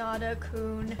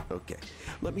 Sanada-kun. Okay,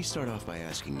 let me start off by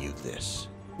asking you this.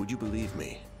 Would you believe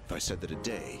me if I said that a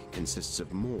day consists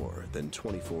of more than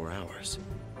 24 hours?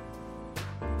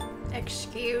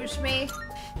 Excuse me?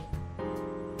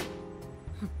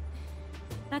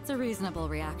 That's a reasonable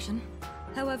reaction.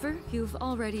 However, you've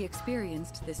already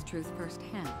experienced this truth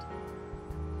firsthand.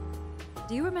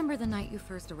 Do you remember the night you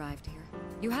first arrived here?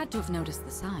 You had to have noticed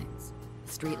the signs.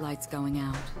 The streetlights going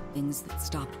out, things that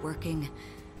stopped working,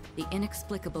 the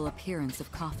inexplicable appearance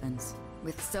of coffins.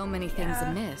 With so many things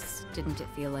amiss, didn't it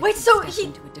feel like Wait, you so stepped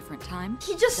into a different time?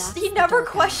 He never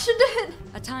questioned it?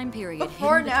 A time period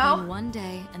Before hidden now? between one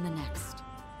day and the next.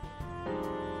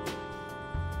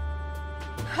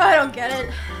 I don't get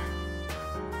it.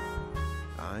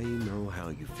 I know how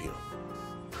you feel.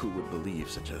 Who would believe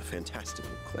such a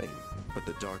fantastical claim? But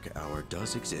the Dark Hour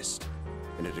does exist,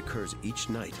 and it occurs each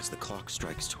night as the clock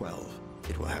strikes 12.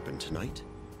 It will happen tonight,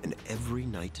 and every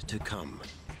night to come.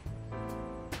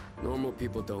 Normal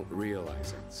people don't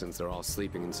realize it, since they're all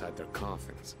sleeping inside their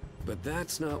coffins. But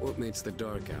that's not what makes the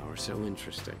Dark Hour so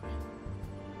interesting.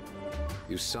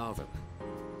 You saw them.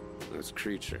 Those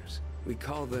creatures. We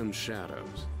call them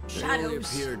shadows. They only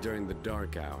appear during the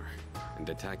Dark Hour, and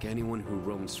attack anyone who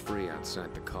roams free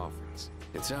outside the coffins.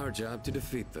 It's our job to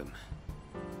defeat them.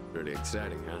 Pretty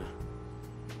exciting,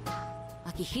 huh?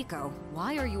 Akihiko,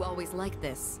 why are you always like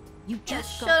this? You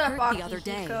just shut got up, hurt the other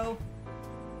day. Akihiko.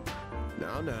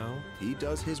 Now, he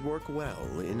does his work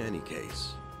well in any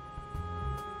case.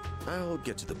 I'll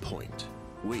get to the point.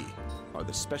 We are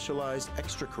the Specialized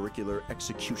Extracurricular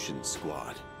Execution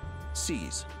Squad.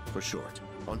 SEAS for short.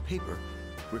 On paper,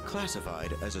 we're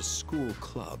classified as a school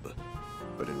club.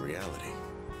 But in reality,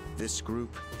 this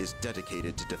group is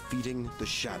dedicated to defeating the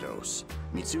shadows.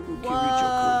 Mitsuru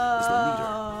Kiryu-joku is the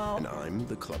leader, and I'm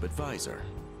the club advisor.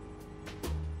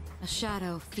 A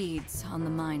shadow feeds on the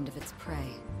mind of its prey.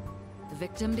 The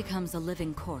victim becomes a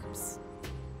living corpse.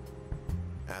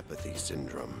 Apathy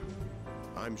syndrome.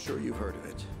 I'm sure you've heard of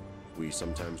it. We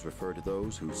sometimes refer to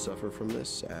those who suffer from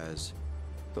this as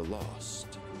the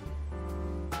lost.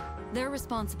 They're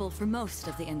responsible for most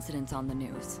of the incidents on the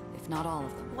news, if not all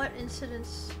of them. What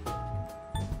incidents?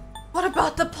 What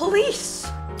about the police?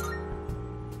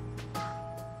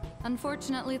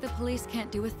 Unfortunately, the police can't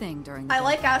do a thing during the I day.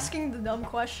 like asking the dumb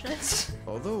questions.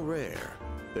 Although rare,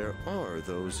 there are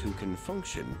those who can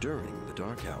function during the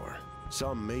Dark Hour.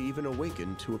 Some may even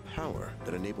awaken to a power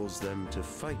that enables them to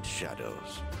fight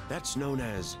shadows. That's known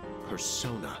as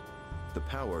persona. The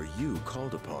power you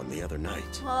called upon the other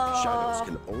night. Shadows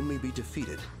can only be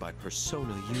defeated by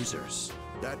persona users.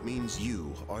 That means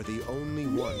you are the only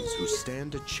ones who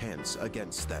stand a chance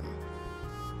against them.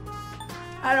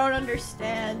 I don't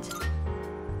understand.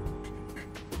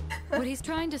 What he's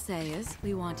trying to say is,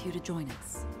 we want you to join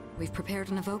us. We've prepared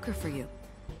an evoker for you.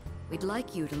 We'd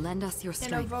like you to lend us your An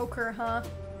strength. evoker, huh?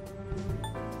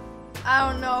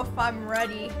 I don't know if I'm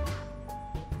ready.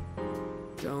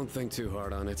 Don't think too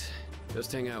hard on it.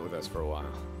 Just hang out with us for a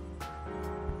while.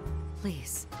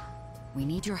 Please, we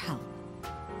need your help.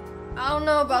 I don't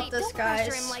know about Wait, this, don't guys.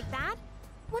 pressure him like that.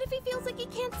 What if he feels like he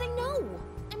can't say no?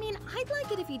 I mean, I'd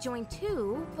like it if he joined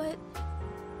too, but...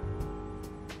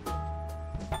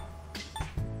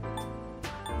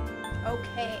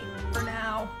 Okay, for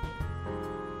now.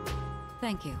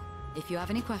 Thank you. If you have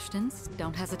any questions,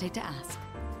 don't hesitate to ask.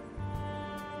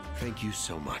 Thank you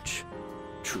so much.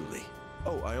 Truly.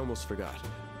 Oh, I almost forgot.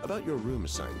 About your room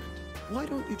assignment. Why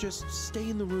don't you just stay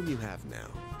in the room you have now?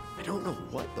 I don't know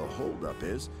what the holdup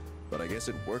is, but I guess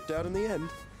it worked out in the end.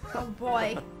 Oh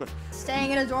boy. Staying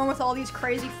in a dorm with all these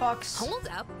crazy fucks. Hold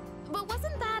up. But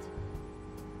wasn't that...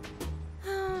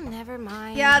 Oh, never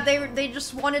mind. Yeah, they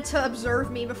just wanted to observe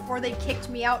me before they kicked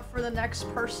me out for the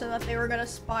next person that they were gonna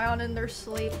spy on in their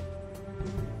sleep.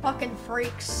 Fucking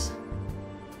freaks.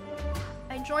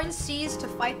 I joined SEAS to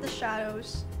fight the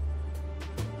shadows.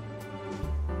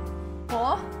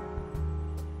 Huh?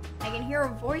 I can hear a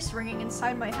voice ringing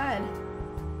inside my head.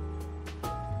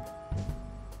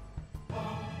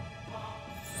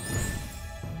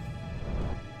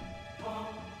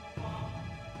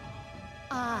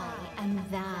 I am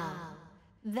thou.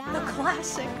 Thou The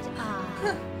classic.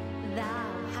 I. Thou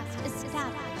hast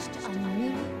established a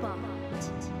new bond.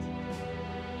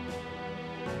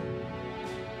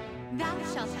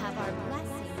 Thou shalt have our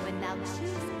blessing when thou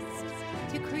choosest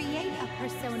to create a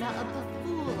persona of the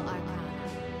Fool Arcana.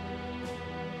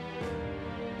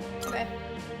 Okay.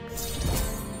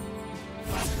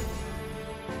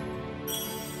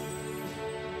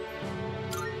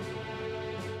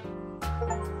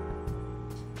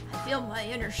 I feel my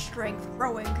inner strength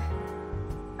growing.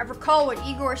 I recall what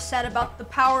Igor said about the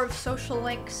power of social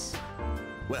links.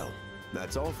 Well,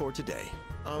 that's all for today.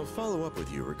 I'll follow up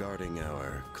with you regarding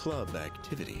our club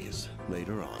activities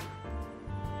later on.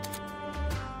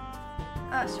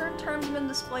 Certain terms have been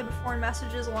displayed before in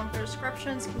messages along with their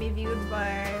descriptions can be viewed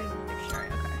by the dictionary.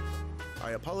 Okay.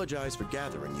 I apologize for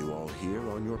gathering you all here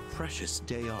on your precious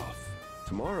day off.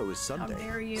 Tomorrow is Sunday,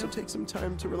 dare you. so take some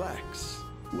time to relax.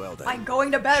 Well then. I'm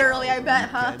going to bed early, I bet,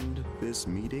 huh? End this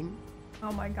meeting?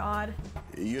 Oh my god.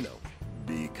 You know,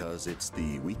 because it's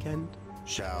the weekend.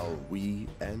 Shall we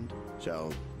end?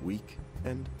 Shall week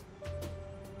end?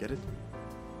 Get it?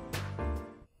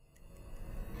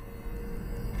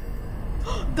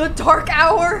 The dark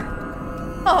hour!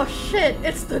 Oh shit,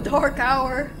 it's the dark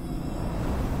hour.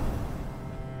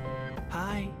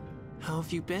 Hi, how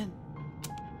have you been?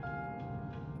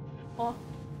 Oh.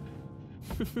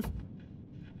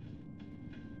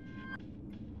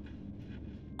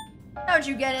 How'd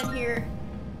you get in here?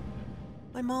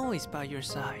 I'm always by your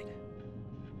side.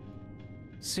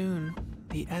 Soon,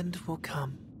 the end will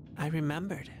come. I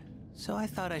remembered, so I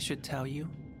thought I should tell you.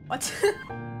 What?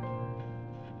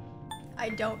 I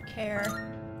don't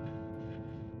care.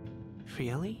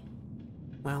 Really?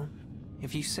 Well,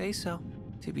 if you say so.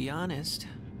 To be honest,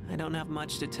 I don't have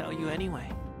much to tell you anyway.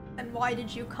 And why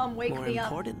did you come wake More me up?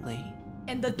 importantly,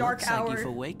 In the it dark looks hour. like you've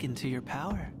awakened to your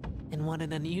power. And what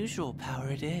an unusual power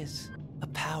it is. A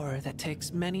power that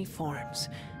takes many forms,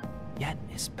 yet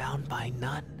is bound by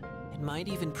none. It might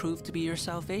even prove to be your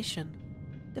salvation,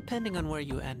 depending on where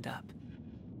you end up.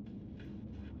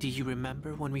 Do you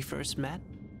remember when we first met?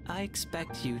 I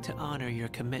expect you to honor your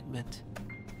commitment.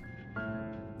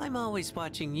 I'm always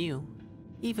watching you,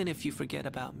 even if you forget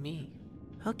about me.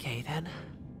 Okay then,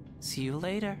 see you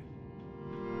later.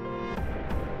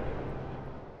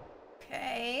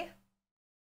 Okay.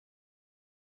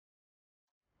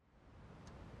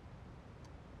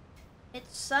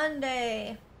 It's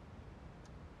Sunday,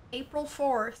 April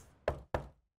 4th.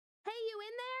 Hey, you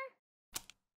in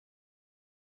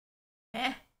there?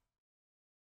 Eh.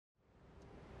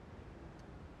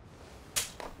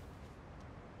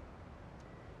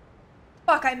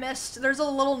 Fuck, I missed. There's a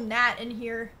little gnat in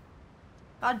here.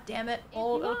 God damn it.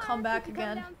 Oh, it'll come back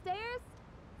again. Come downstairs?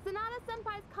 Sonata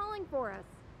Senpai's calling for us.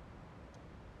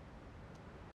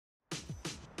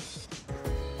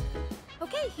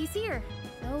 Okay, he's here.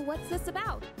 So what's this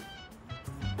about?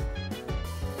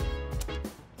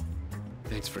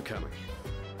 Thanks for coming.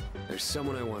 There's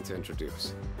someone I want to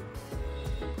introduce.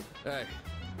 Hey,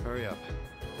 hurry up.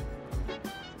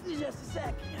 Just a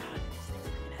sec.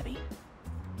 Heavy.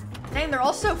 Dang, they're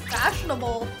all so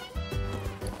fashionable.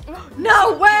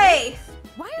 No way!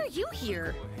 Why are you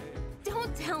here?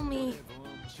 Don't tell me.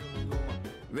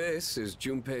 This is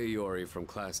Junpei Iori from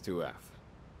Class 2F.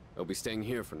 He'll be staying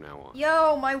here from now on.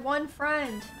 Yo, my one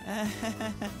friend.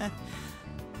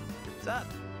 What's up?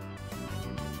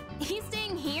 He's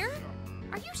staying here?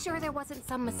 Are you sure there wasn't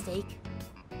some mistake?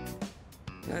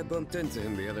 I bumped into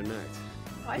him the other night.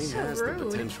 Why he so has rude? the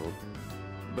potential,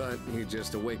 but he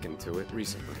just awakened to it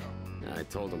recently. I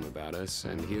told him about us,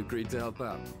 and he agreed to help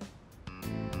out.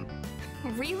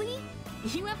 Really?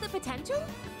 You have the potential?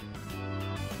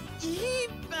 He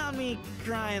found me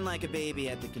crying like a baby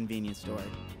at the convenience store,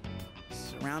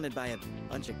 surrounded by a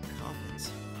bunch of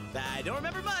coffins. I don't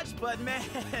remember much, but man,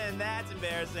 that's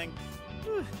embarrassing.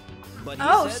 But he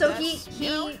Oh, said so that's, he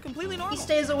you know, completely normal. he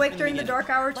stays awake in during the beginning. dark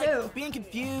hour Like too. being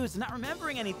confused, not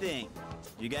remembering anything.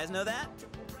 You guys know that?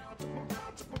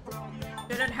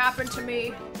 Didn't happen to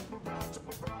me.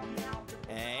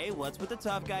 Hey, what's with the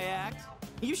tough guy act?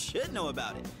 You should know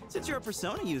about it, since you're a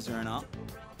Persona user and all.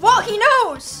 Well, he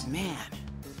knows! Man,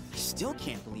 I still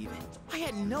can't believe it. I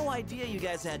had no idea you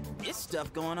guys had this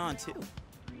stuff going on, too.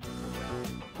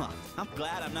 Well, I'm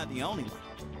glad I'm not the only one.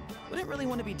 Wouldn't really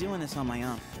want to be doing this on my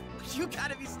own. You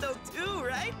gotta be stoked too,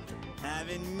 right?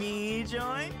 Having me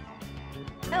join?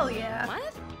 Hell yeah.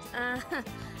 What?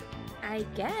 I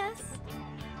guess.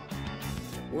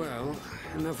 Well,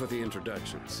 enough of the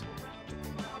introductions.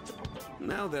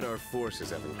 Now that our forces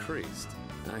have increased,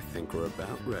 I think we're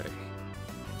about ready.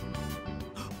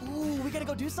 Ooh, we gotta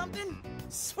go do something?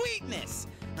 Sweetness!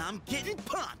 I'm getting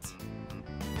pumped!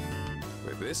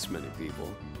 With this many people,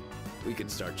 we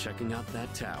could start checking out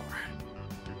that tower.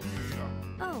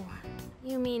 Oh,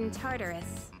 you mean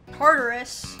Tartarus.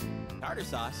 Tartarus? Tartar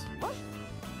sauce? What?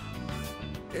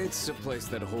 It's a place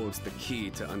that holds the key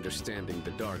to understanding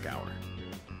the Dark Hour.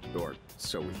 Or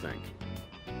so we think.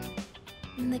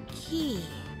 The key.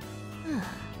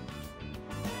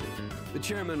 The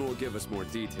chairman will give us more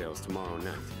details tomorrow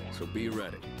night, so be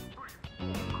ready.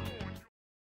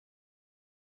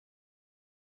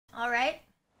 All right.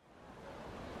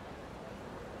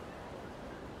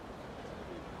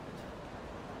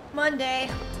 Monday.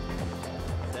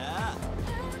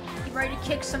 You ready to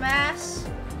kick some ass?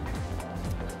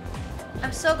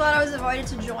 I'm so glad I was invited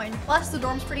to join. Plus, the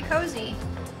dorm's pretty cozy.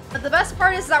 But the best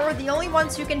part is that we're the only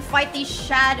ones who can fight these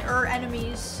shad-er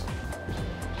enemies.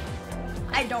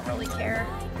 I don't really care.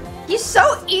 He's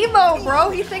so emo, bro.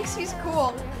 He thinks he's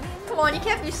cool. Come on, you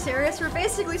can't be serious. We're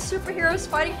basically superheroes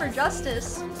fighting for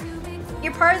justice.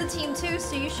 You're part of the team too,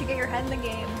 so you should get your head in the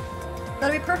game. But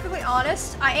to be perfectly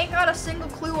honest, I ain't got a single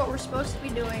clue what we're supposed to be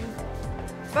doing.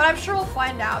 But I'm sure we'll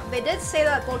find out. They did say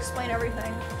that they'll explain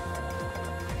everything.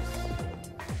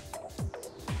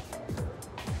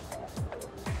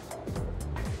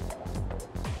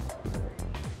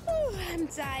 Ooh, I'm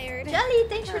tired. Jelly,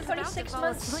 thanks for I was about to 26 fall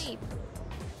months. asleep.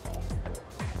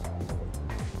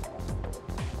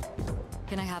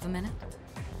 Can I have a minute?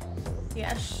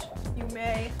 Yes, you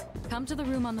may. Come to the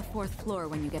room on the 4th floor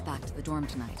when you get back to the dorm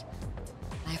tonight.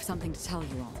 I have something to tell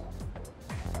you all.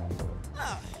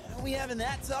 Oh, are we having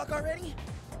that talk already?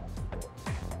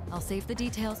 I'll save the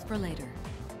details for later.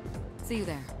 See you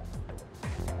there.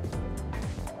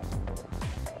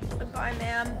 Goodbye,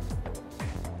 ma'am.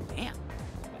 Damn,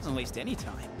 doesn't waste any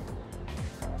time.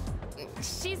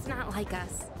 She's not like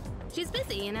us. She's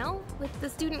busy, you know, with the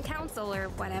student council or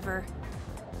whatever.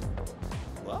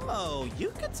 Whoa,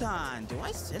 Yucatan, do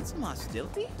I sense some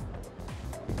hostility?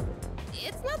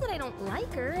 It's not that I don't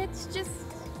like her, it's just...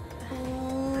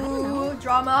 Ooh, I don't know.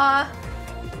 Drama.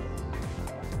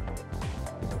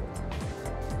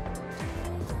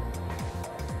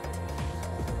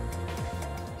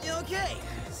 Okay,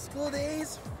 school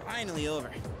days finally over.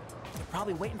 They're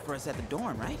probably waiting for us at the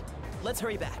dorm, right? Let's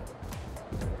hurry back.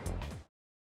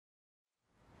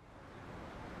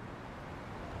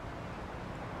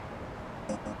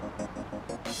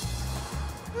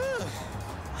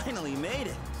 Finally made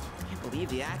it. Can't believe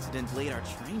the accident delayed our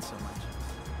train so much.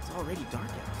 It's already dark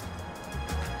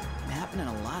out. Been happening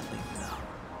a lot lately,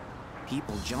 though.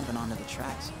 People jumping onto the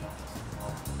tracks.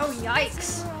 Oh,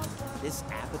 yikes. This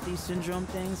apathy syndrome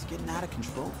thing's getting out of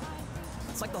control.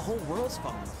 It's like the whole world's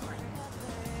falling apart.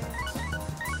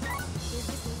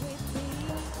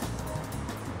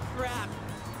 Crap!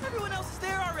 Everyone else is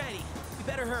there already. We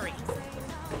better hurry.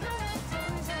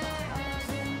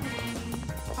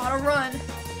 Gotta run.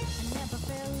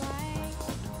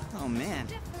 Oh man,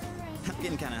 I'm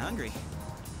getting kind of hungry.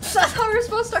 I thought we were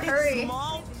supposed to hurry.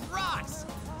 Small rocks.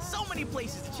 So many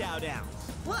places to chow down.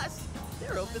 Plus,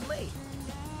 they're open late.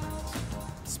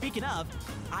 Speaking of,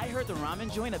 I heard the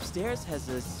ramen joint upstairs has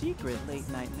a secret late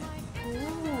night menu.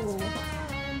 Ooh.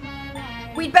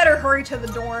 We'd better hurry to the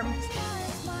dorm.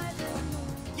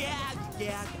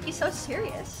 Yeah. He's so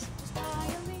serious.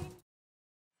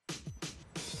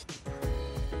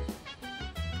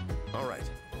 All right,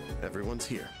 everyone's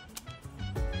here.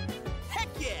 Heck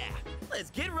yeah!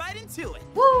 Let's get right into it.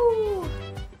 Woo!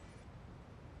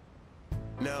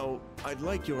 Now, I'd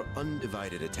like your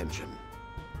undivided attention.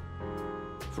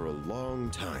 For a long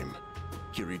time,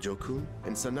 Kirijo-kun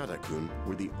and Sanada-kun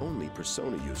were the only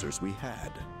persona users we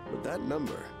had. But that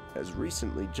number has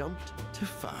recently jumped to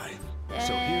 5.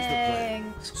 So here's the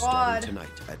plan. Starting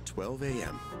tonight at 12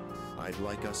 a.m., I'd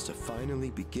like us to finally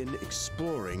begin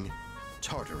exploring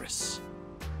Tartarus.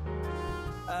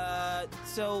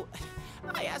 So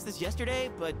I asked this yesterday,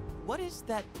 but what is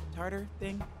that Tartar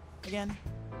thing again?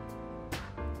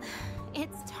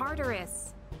 It's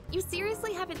Tartarus. You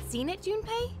seriously haven't seen it,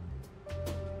 Junpei?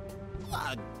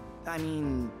 I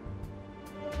mean...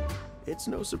 It's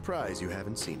no surprise you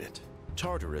haven't seen it.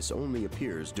 Tartarus only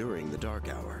appears during the dark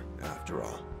hour, after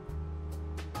all.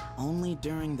 Only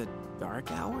during the dark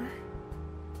hour?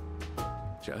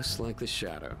 Just like the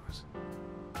shadows.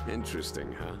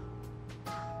 Interesting, huh?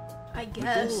 I The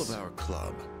guess. goal of our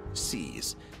club,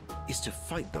 Seize, is to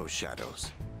fight those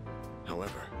shadows.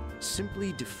 However,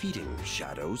 simply defeating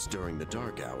shadows during the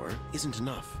dark hour isn't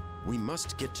enough. We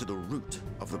must get to the root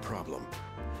of the problem.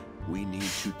 We need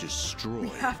to destroy We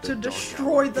have to the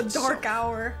destroy dark hour the dark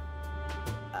hour.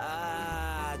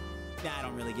 I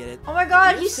don't really get it. Oh my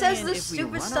god, You're he says saying this if we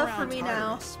stupid run stuff for around me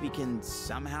now. Tartarus, we can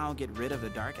somehow get rid of the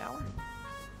dark hour?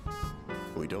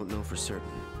 We don't know for certain.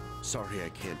 Sorry I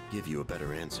can't give you a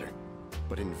better answer.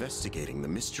 But investigating the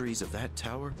mysteries of that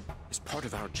tower is part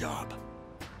of our job.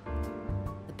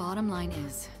 The bottom line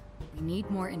is, we need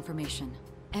more information.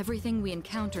 Everything we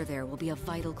encounter there will be a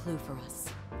vital clue for us.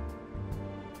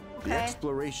 The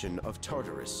exploration of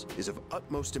Tartarus is of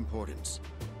utmost importance.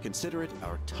 Consider it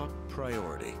our top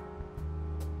priority.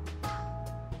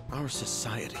 Our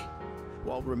society,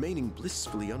 while remaining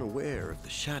blissfully unaware of the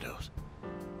shadows,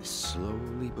 is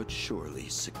slowly but surely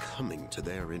succumbing to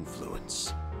their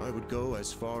influence. I would go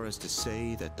as far as to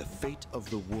say that the fate of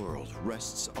the world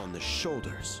rests on the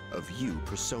shoulders of you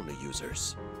Persona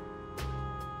users.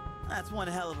 That's one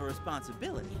hell of a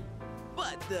responsibility.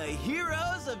 But the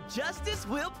heroes of justice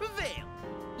will prevail.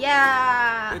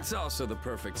 Yeah. It's also the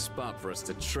perfect spot for us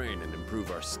to train and improve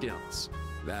our skills.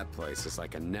 That place is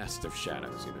like a nest of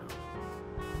shadows, you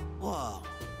know. Whoa.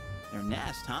 Their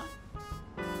nest, huh?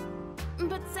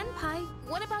 But Senpai,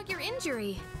 what about your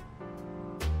injury?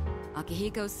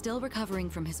 Akihiko's still recovering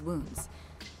from his wounds.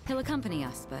 He'll accompany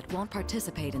us, but won't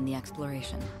participate in the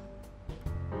exploration.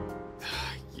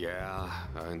 Yeah,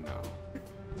 I know.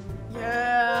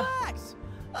 Yeah. Relax.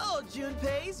 Oh,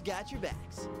 Junpei's got your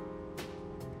backs.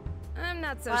 I'm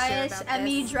not so Why sure is about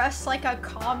Emmy this. dressed like a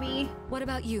commie? What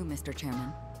about you, Mr.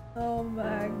 Chairman? Oh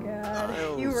my god.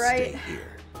 I'll You right. stay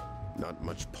here. Not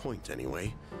much point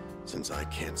anyway, since I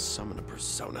can't summon a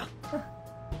persona.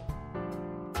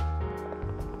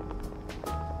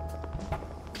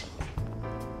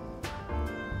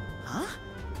 Huh?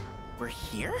 We're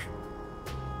here?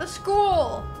 The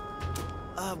school.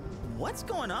 What's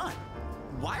going on?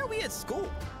 Why are we at school?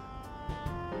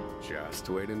 Just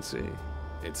wait and see.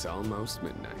 It's almost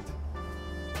midnight.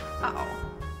 Uh-oh.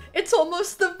 It's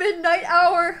almost the midnight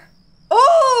hour.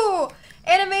 Oh!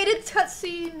 Animated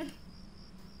cutscene.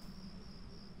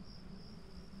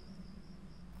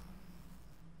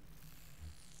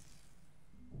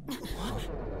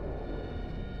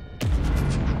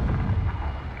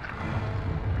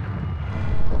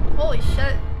 Holy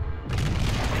shit.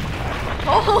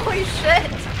 Holy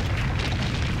shit.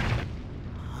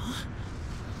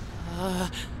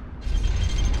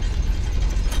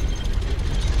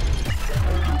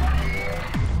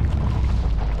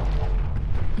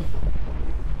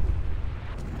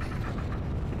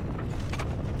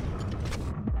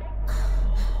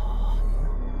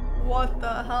 What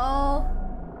the hell?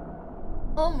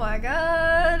 Oh my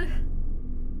god.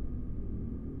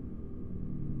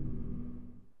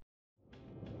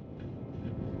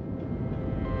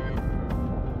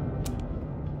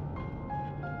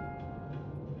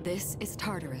 This is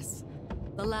Tartarus,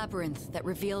 the labyrinth that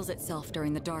reveals itself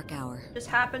during the dark hour. Just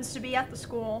happens to be at the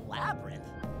school. Labyrinth?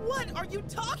 What are you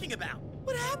talking about?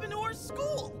 What happened to our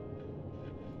school?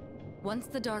 Once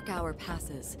the dark hour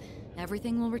passes,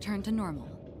 everything will return to normal.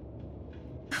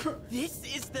 This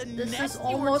is the This nest is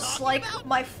you were almost talking like about?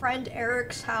 my friend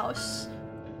Eric's house.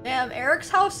 Damn, Eric's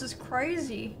house is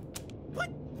crazy. But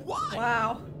why?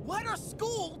 Wow. Why'd our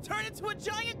school turn into a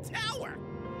giant tower?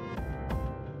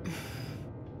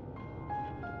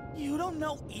 You don't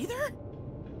know either?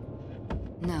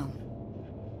 No.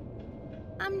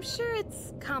 I'm sure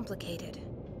it's complicated.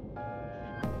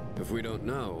 If we don't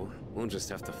know, we'll just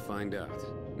have to find out.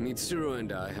 Mitsuru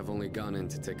and I have only gone in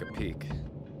to take a peek.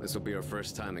 This will be our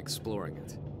first time exploring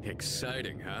it.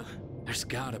 Exciting, huh? There's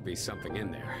gotta be something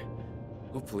in there.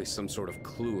 Hopefully some sort of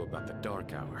clue about the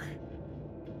dark hour.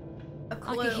 A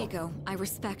clue. Akihiko, I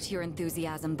respect your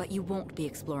enthusiasm, but you won't be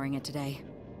exploring it today.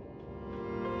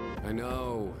 I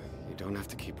know. You don't have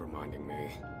to keep reminding me.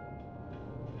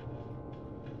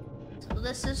 So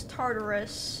this is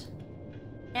Tartarus.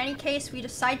 In any case, we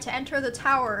decide to enter the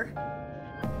tower.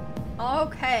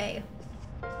 Okay.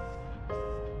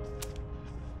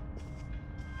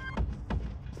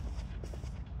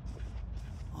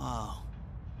 Whoa.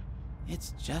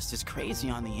 It's just as crazy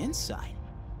on the inside.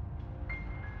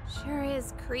 Sure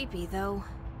is creepy, though.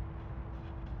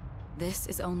 This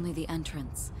is only the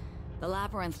entrance. The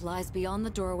labyrinth lies beyond the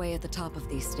doorway at the top of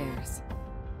these stairs.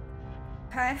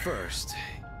 Okay. First,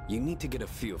 you need to get a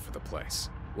feel for the place.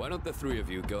 Why don't the three of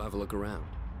you go have a look around?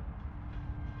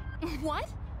 What?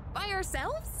 By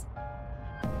ourselves?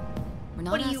 We're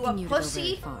not What are you, asking a you to go pussy?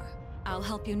 very far. I'll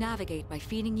help you navigate by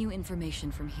feeding you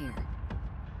information from here.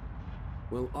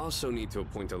 We'll also need to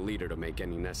appoint a leader to make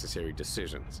any necessary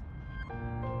decisions.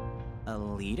 A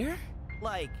leader?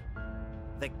 Like,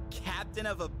 the captain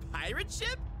of a pirate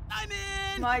ship? I'm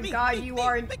in! My god, Me, you me,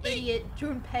 are an me. idiot,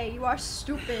 Junpei. You are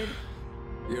stupid.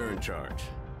 You're in charge.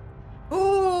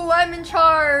 Ooh, I'm in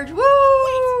charge. Woo!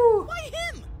 Wait, why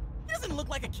him? He doesn't look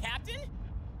like a captain.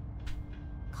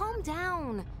 Calm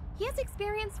down. He has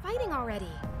experience fighting already.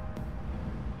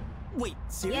 Wait,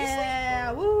 seriously?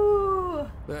 Yeah, woo!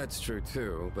 That's true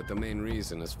too, but the main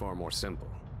reason is far more simple.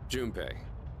 Junpei,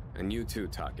 and you too,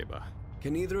 Takeba.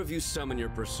 Can either of you summon your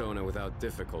persona without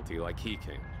difficulty like he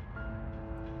can?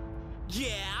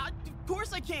 Yeah, of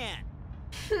course I can.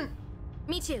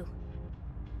 Me too.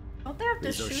 Don't they have to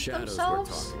These are shoot shadows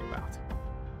themselves? we're talking about.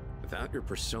 Without your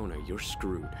persona, you're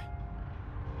screwed.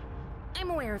 I'm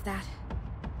aware of that.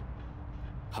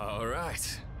 All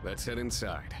right, let's head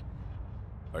inside.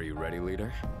 Are you ready,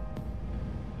 leader?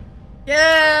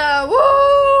 Yeah!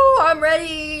 Woo! I'm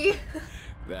ready!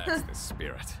 That's the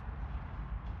spirit.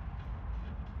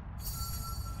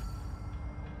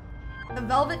 The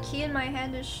velvet key in my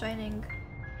hand is shining.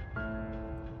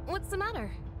 What's the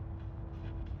matter?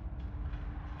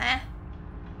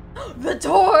 The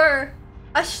door!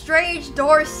 A strange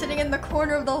door sitting in the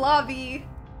corner of the lobby.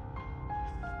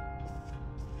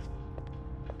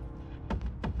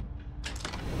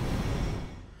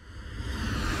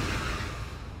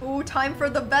 Ooh, time for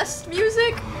the best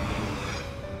music.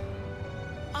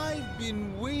 I've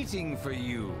been waiting for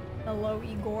you. Hello,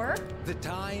 Igor. The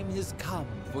time has come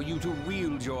for you to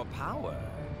wield your power.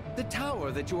 The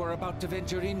tower that you are about to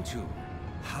venture into.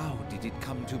 How did it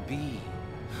come to be?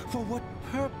 For what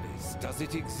purpose does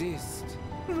it exist?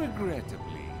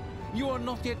 Regrettably, you are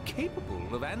not yet capable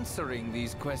of answering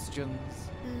these questions.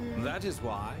 That is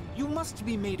why you must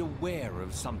be made aware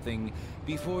of something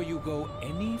before you go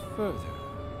any further.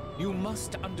 You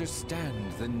must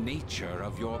understand the nature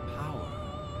of your power.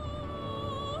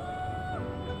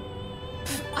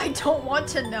 I don't want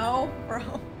to know, bro.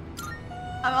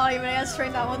 I'm not even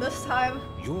answering that one this time.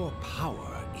 Your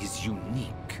power is unique.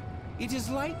 It is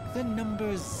like the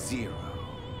number 0.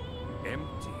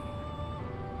 Empty.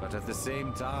 But at the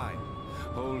same time,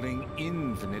 holding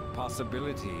infinite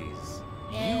possibilities.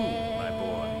 You, my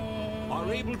boy,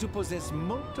 are able to possess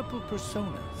multiple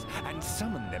personas and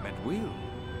summon them at will.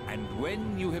 And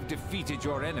when you have defeated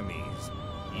your enemies,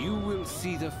 you will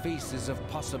see the faces of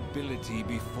possibility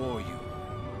before you.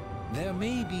 There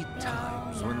may be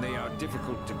times when they are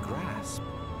difficult to grasp,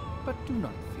 but do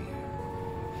not fear.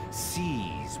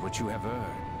 Seize what you have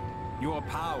earned. Your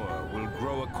power will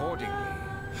grow accordingly.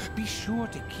 Be sure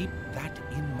to keep that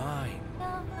in mind.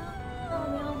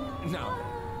 Now,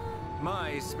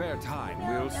 my spare time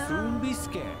will soon be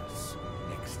scarce.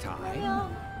 Next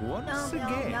time, once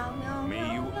again,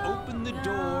 may you open the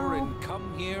door and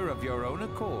come here of your own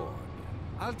accord.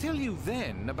 I'll tell you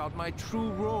then about my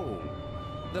true role,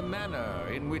 the manner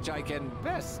in which I can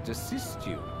best assist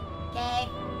you. Okay.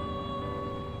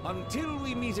 Until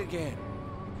we meet again,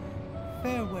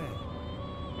 farewell.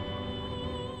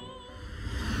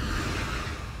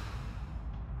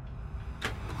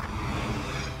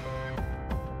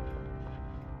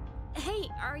 Hey,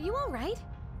 are you alright?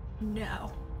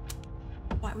 No.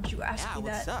 Why would you ask me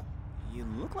that? What's up? You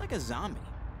look like a zombie.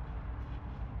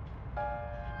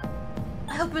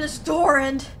 I opened this door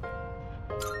and...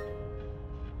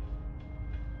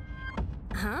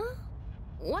 Huh?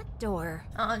 What door?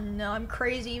 Oh no, I'm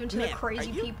crazy even to the crazy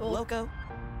are you people. Loco?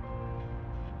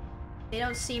 They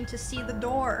don't seem to see the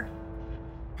door.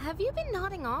 Have you been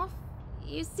nodding off?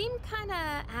 You seem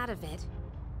kinda out of it.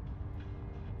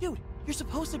 Dude, you're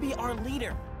supposed to be our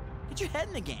leader. Get your head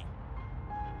in the game.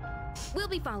 We'll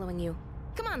be following you.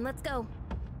 Come on, let's go.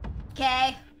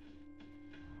 Okay.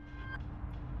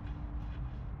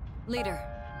 Leader.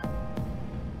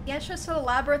 The entrance to the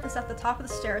labyrinth is at the top of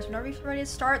the stairs. Whenever you're ready to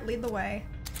start, lead the way.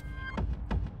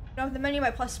 Get off the menu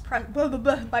by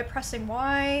by pressing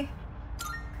Y.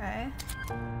 Okay.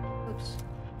 Oops.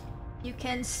 You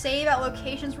can save at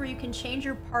locations where you can change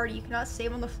your party. You cannot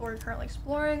save on the floor you're currently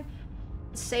exploring.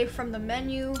 Save from the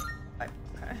menu.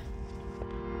 Okay.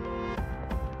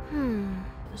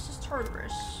 This is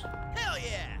Tartarus. Hell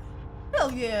yeah!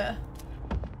 Hell yeah!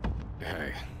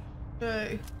 Hey.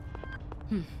 Hey.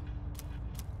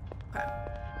 Okay.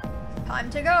 Time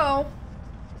to go.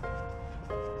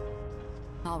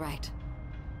 All right.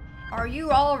 Are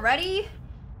you all ready?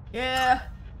 Yeah.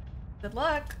 Good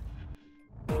luck.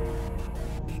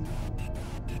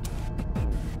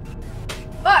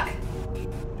 Fuck!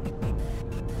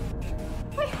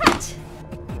 My hat!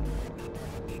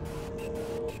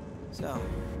 So,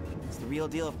 it's the real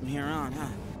deal from here on, huh?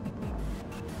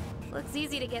 Looks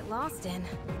easy to get lost in.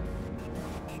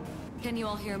 Can you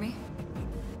all hear me?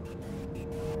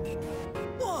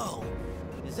 Whoa!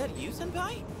 Is that you,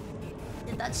 Senpai?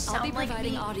 Did that I'll sound be like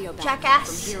providing me, audio backup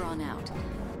jackass? from here on out.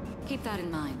 Keep that in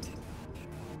mind.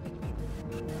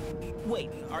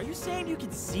 Wait, are you saying you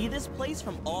can see this place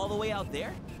from all the way out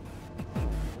there?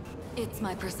 It's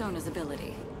my persona's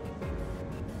ability.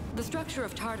 The structure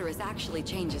of Tartarus actually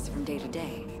changes from day to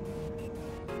day.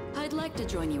 I'd like to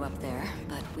join you up there,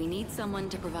 but we need someone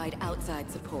to provide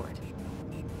outside support.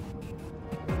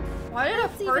 Why did a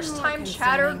first-time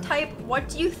chatter type? What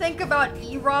do you think about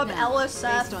Erob Now,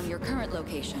 LSF? Based on your current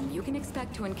location, you can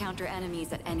expect to encounter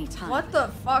enemies at any time. What the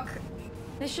fuck?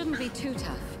 They shouldn't be too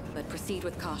tough, but proceed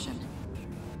with caution.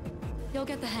 You'll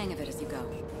get the hang of it as you go.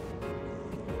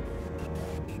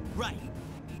 Right.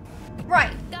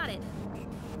 Right. Got it.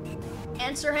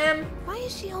 Answer him. Why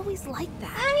is she always like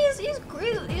that? He's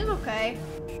okay.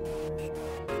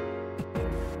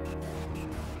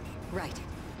 Right.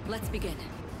 Let's begin.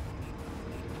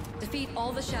 Defeat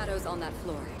all the shadows on that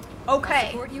floor. Okay.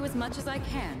 I'll support you as much as I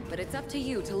can, but it's up to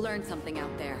you to learn something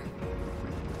out there.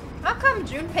 How come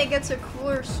Junpei gets a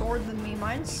cooler sword than me?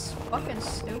 Mine's fucking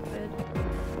stupid.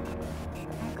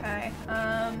 Okay.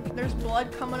 There's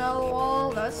blood coming out of the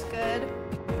wall. That's good.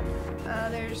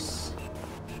 There's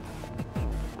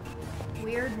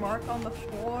weird mark on the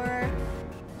floor.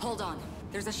 Hold on.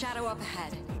 There's a shadow up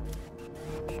ahead.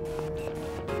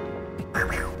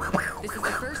 This is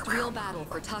the first real battle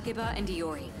for Takeba and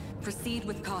Iori. Proceed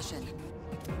with caution.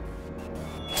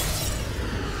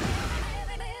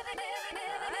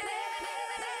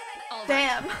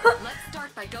 Damn. Let's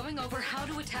start by going over how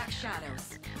to attack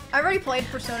shadows. I already played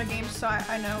Persona games, so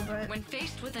I know, but... When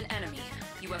faced with an enemy,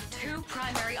 you have two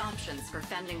primary options for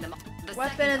fending them off. The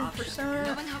Weapon second and option, persona,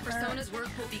 knowing how personas work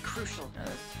will be crucial.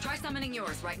 Try summoning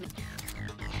yours right now.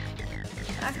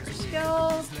 Actor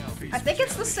skill. I think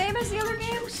it's the same as the other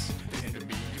games.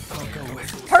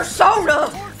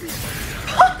 Persona!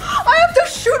 I have to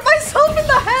shoot myself in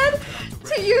the head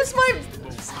to use my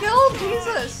skill?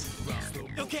 Jesus.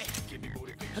 Okay.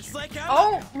 Looks like I'm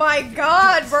Oh my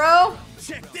god, bro.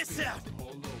 Check this out.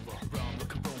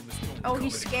 Oh,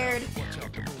 he's scared.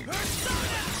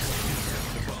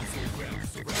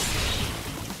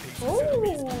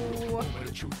 Ooh.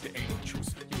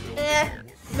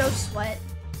 No sweat.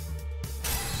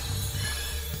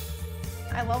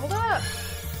 I leveled up.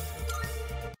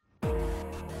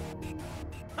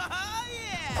 Oh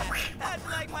yeah! That's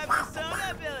like my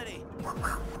persona ability.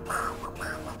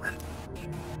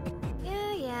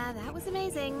 Yeah, that was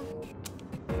amazing.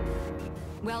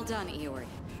 Well done, Iori.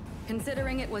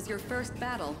 Considering it was your first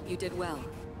battle, you did well.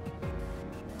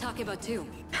 Takeba too.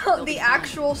 The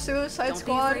actual Suicide Don't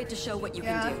Squad. be afraid to show what you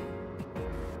can do.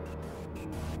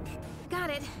 Got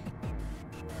it.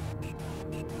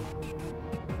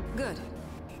 Good.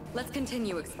 Let's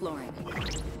continue exploring.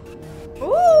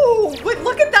 Ooh, wait,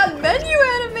 look at that menu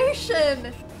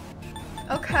animation.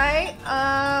 Okay,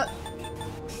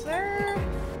 is there...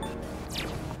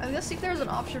 I'm gonna see if there's an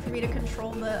option for me to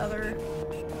control the other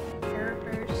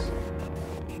characters.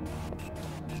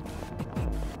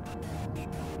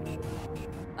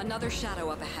 Another shadow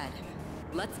up ahead.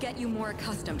 Let's get you more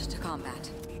accustomed to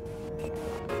combat.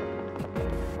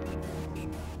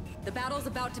 The battle's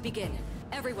about to begin.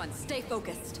 Everyone, stay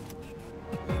focused.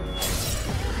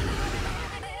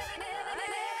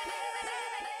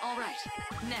 All right,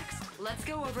 next, let's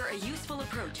go over a useful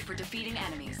approach for defeating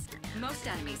enemies. Most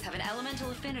enemies have an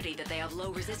elemental affinity that they have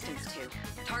low resistance to.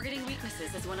 Targeting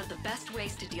weaknesses is one of the best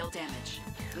ways to deal damage.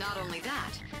 Not only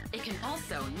that, it can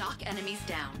also knock enemies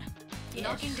down. Yes.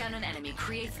 Knocking down an enemy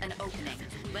creates an opening,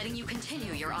 letting you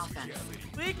continue your offense.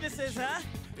 Weaknesses, huh?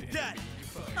 Done.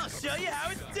 I'll show you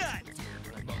how it's done.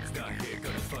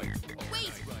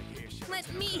 Wait!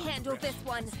 Let me handle this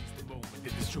one.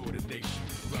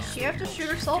 She have to shoot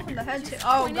herself in the head too.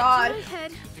 Oh Point it god. to my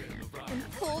head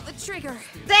and pull the trigger.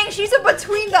 Dang, she's a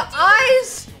between the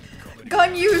eyes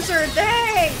gun user.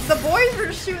 Dang, the boys were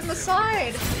just shooting the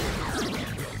side.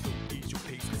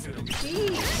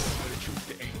 Jeez.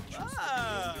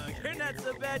 Oh, you're not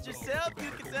so bad yourself,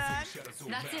 Yuka-san.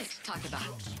 That's it, Takeba.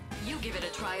 You give it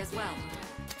a try as well.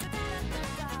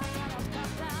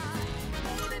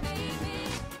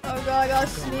 Oh god, I gotta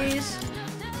sneeze.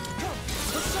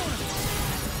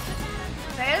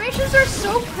 The animations are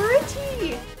so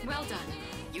pretty. Well done.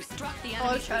 You struck the Hello,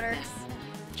 enemy's Shutter. weakness.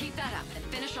 Keep that up and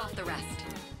finish off the rest.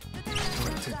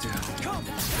 What to do?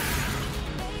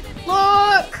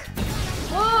 Look!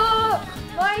 Look!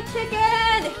 My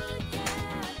chicken!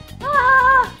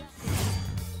 Ah!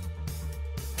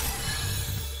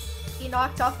 He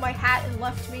knocked off my hat and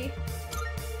left me.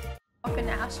 Fucking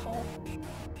asshole.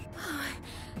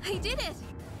 I did it!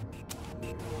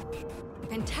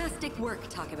 Fantastic work,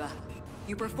 Takeba.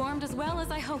 You performed as well as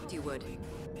I hoped you would.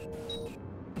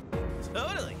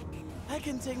 Totally. I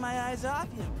couldn't take my eyes off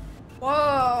you.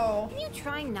 Whoa. Can you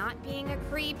try not being a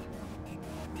creep?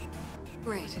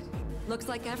 Great. Looks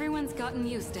like everyone's gotten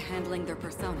used to handling their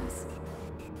personas.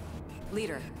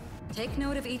 Leader, take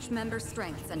note of each member's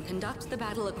strengths and conduct the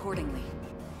battle accordingly.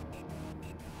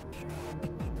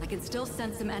 I can still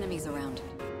sense some enemies around.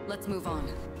 Let's move on.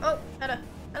 Oh, Hedda.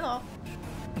 Hello.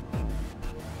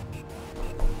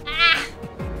 Ah!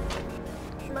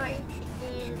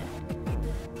 19.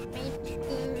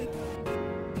 19.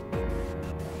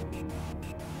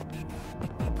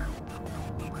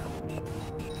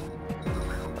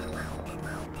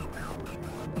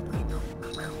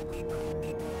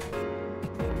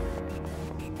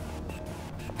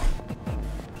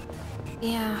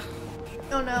 Yeah.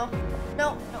 Oh no.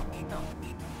 No, no, no.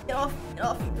 Get off, get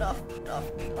off, get off, get off.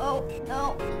 Oh,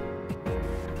 no.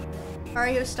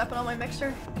 Alright, he was stepping on my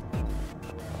mixer.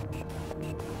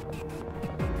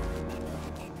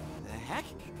 The heck?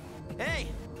 Hey!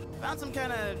 Found some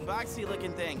kind of boxy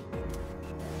looking thing.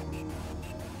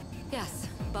 Yes,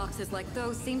 boxes like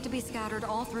those seem to be scattered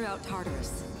all throughout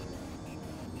Tartarus.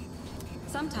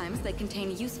 Sometimes they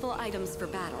contain useful items for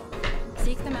battle.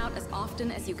 Seek them out as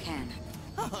often as you can.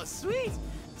 Oh, sweet!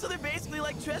 So they're basically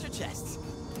like treasure chests.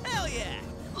 Hell yeah!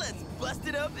 Let's bust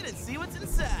it open and see what's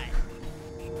inside.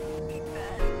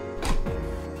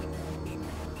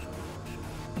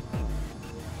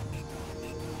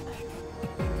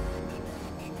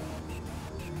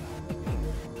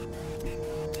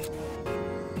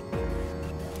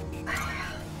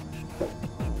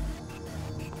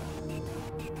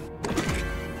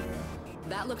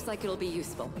 That looks like it'll be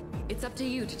useful. It's up to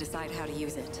you to decide how to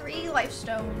use it. 3 life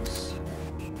stones.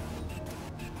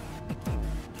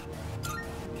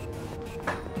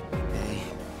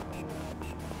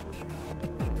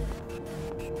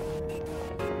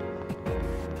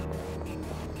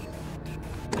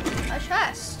 A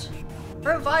chest.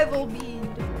 Revival bead.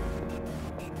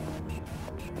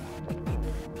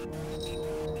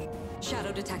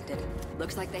 Shadow detected.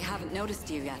 Looks like they haven't noticed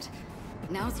you yet.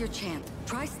 Now's your chance.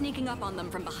 Try sneaking up on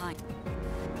them from behind.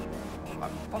 I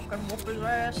fucking whoop his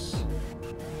ass.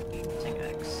 Take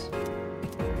X.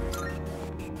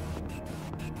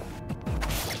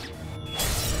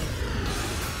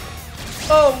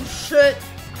 Oh shit!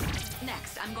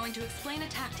 Next, I'm going to explain a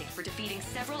tactic for defeating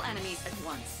several enemies at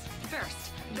once.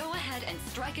 First, go ahead and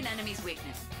strike an enemy's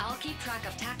weakness. I'll keep track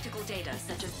of tactical data,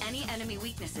 such as any enemy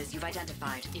weaknesses you've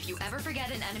identified. If you ever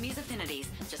forget an enemy's affinities,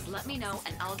 just let me know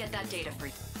and I'll get that data for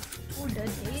you. Ooh, the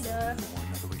data.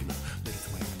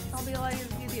 I'll be allowed to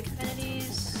view the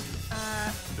affinities.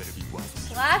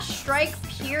 Slash, strike,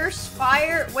 pierce,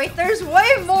 fire. Wait, there's way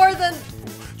more than.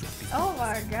 Oh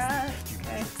my god.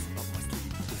 Okay.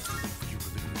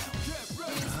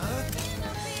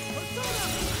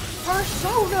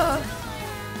 Persona!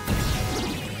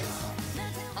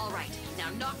 Alright, now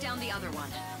knock down the other one.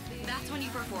 That's when you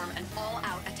perform an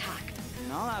all-out attack.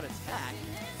 An all-out attack?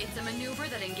 It's a maneuver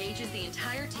that engages the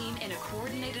entire team in a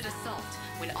coordinated assault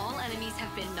when all enemies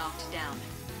have been knocked down.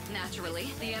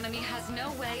 Naturally, the enemy has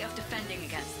no way of defending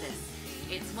against this.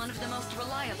 It's one of the most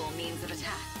reliable means of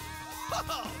attack.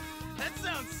 Whoa! That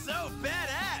sounds so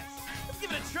badass! Let's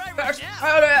give it a try right That's now!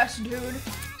 badass, dude.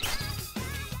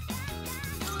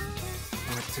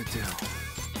 What to do?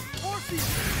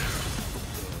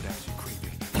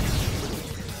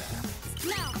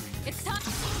 Now, it's time.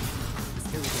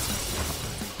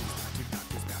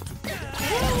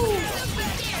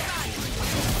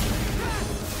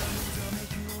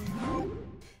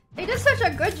 They did such a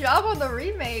good job on the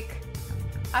remake.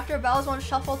 After battles, one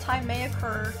shuffle time may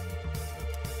occur.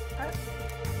 Okay.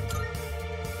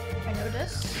 I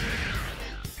noticed.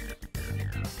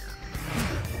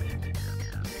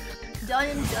 Done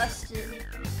and dusted.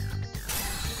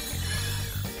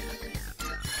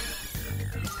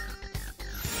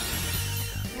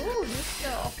 Ooh, new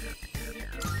skill.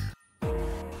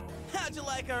 How'd you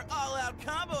like our all-out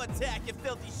combo attack, you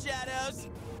filthy shadows?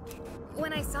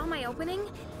 When I saw my opening,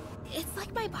 it's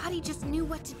like my body just knew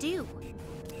what to do.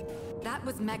 That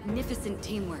was magnificent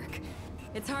teamwork.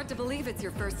 It's hard to believe it's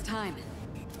your first time.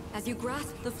 As you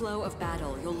grasp the flow of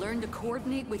battle, you'll learn to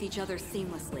coordinate with each other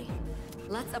seamlessly.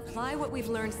 Let's apply what we've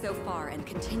learned so far and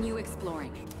continue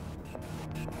exploring.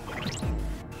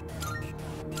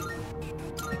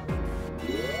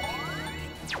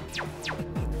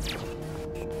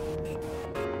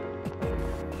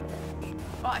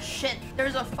 Oh shit,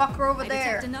 there's a fucker over I there.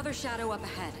 detect another shadow up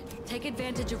ahead. Take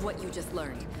advantage of what you just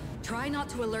learned. Try not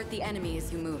to alert the enemy as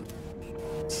you move.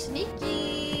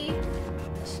 Sneaky.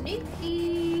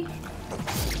 Sneaky.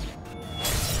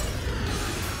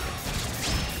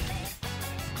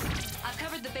 I've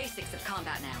covered the basics of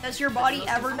combat now. Does your body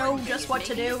ever know just what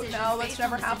to do? No, that's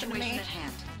never happened to me.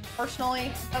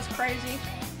 Personally, that's crazy.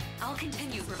 I'll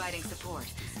continue providing support,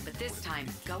 but this time,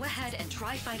 go ahead and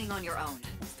try fighting on your own.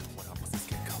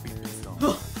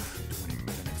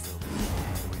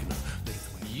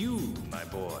 You, my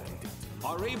boy,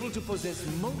 are able to possess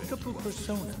multiple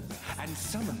personas and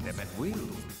summon them at will.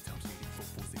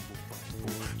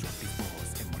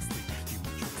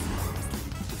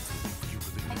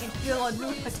 I can feel a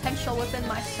new potential within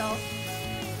myself.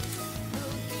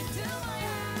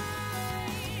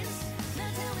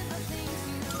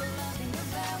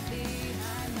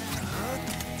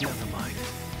 Never mind.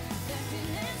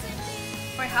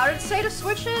 Wait, how did it say to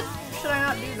switch it? Should I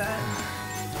not do that?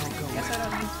 Guess I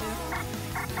don't need to.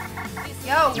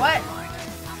 Yo, what?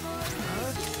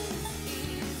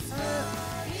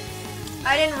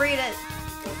 I didn't read it.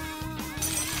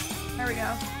 There we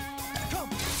go.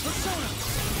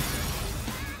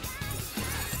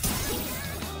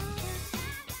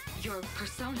 Your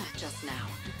persona just now.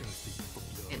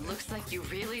 It looks like you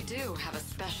really do have a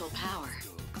special power.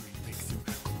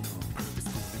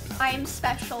 I am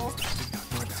special.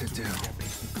 What to do?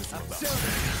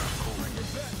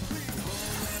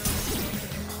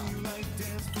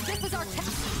 This is our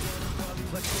test.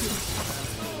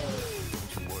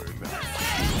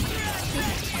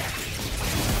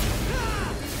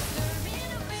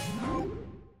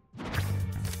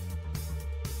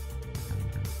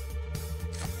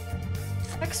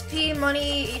 XP,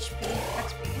 money, HP,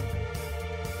 XP.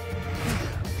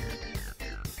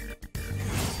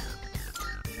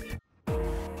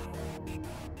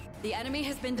 The enemy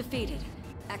has been defeated.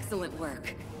 Excellent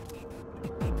work.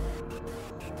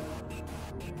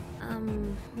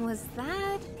 Was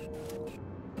that?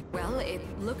 Well, it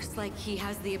looks like he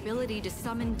has the ability to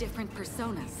summon different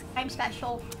personas. I'm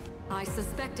special. I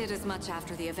suspected as much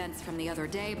after the events from the other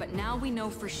day, but now we know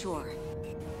for sure.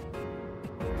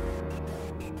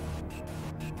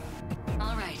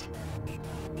 All right.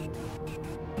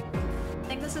 I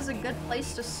think this is a good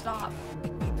place to stop.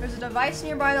 There's a device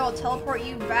nearby that will teleport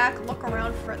you back. Look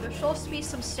around for it. There's supposed to be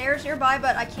some stairs nearby,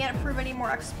 but I can't approve any more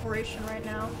exploration right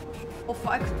now.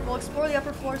 We'll explore the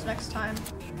upper floors next time.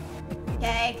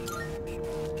 Okay.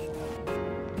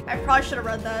 I probably should have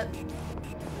read that.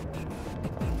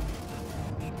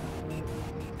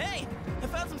 Hey, I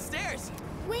found some stairs.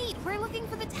 Wait, we're looking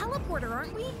for the teleporter,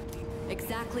 aren't we?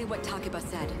 Exactly what Takuba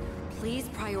said. Please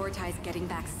prioritize getting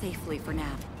back safely for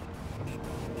now.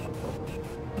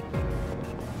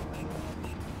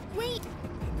 Wait!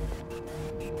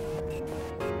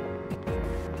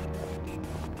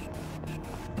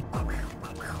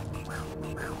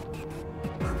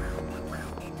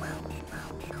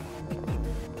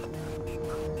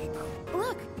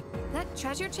 Look! That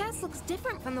treasure chest looks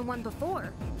different from the one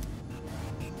before.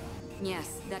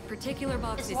 Yes, that particular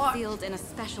box is sealed in a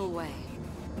special way.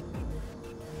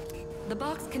 The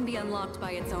box can be unlocked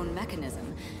by its own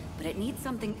mechanism, but it needs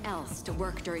something else to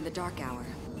work during the dark hour.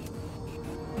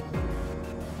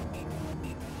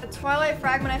 The twilight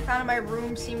fragment I found in my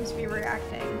room seems to be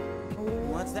reacting.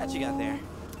 What's that you got there?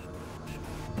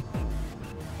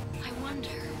 I wonder.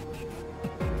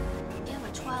 You have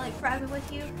a twilight fragment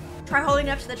with you? Try holding it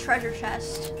up to the treasure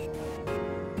chest.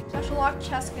 Special locked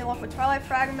chest can be unlocked with twilight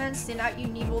fragments. The amount you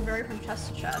need will vary from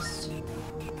chest to chest.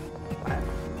 Okay.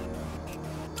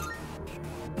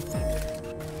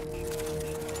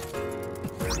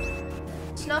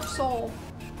 Snuff soul.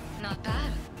 Not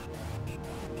bad.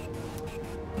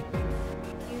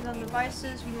 Use on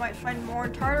devices. You might find more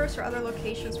in Tartarus or other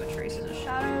locations with traces of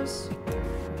shadows.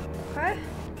 Okay.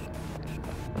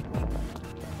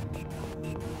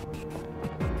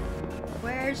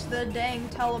 Where's the dang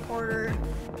teleporter?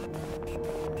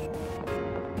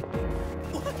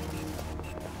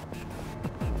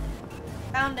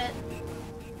 Found it.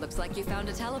 Looks like you found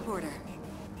a teleporter.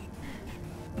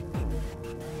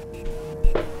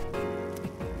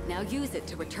 Now use it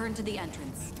to return to the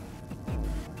entrance.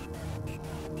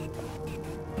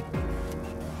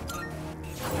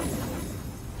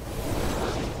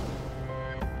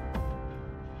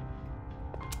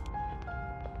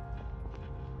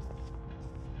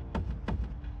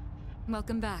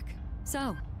 Welcome back.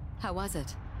 So, how was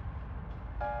it?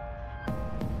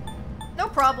 No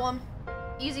problem.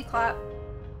 Easy clap.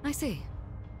 I see.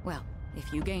 Well,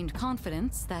 if you gained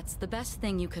confidence, that's the best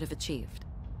thing you could have achieved.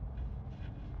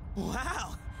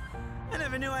 Wow! I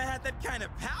never knew I had that kind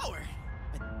of power.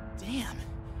 But damn,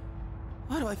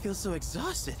 why do I feel so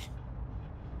exhausted?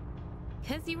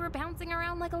 'Cause you were bouncing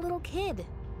around like a little kid.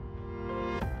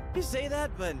 You say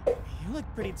that, but you look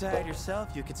pretty tired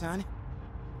yourself, Yuka-tan.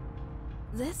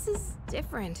 This is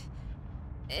different.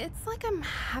 It's like I'm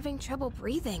having trouble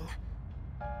breathing.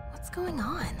 What's going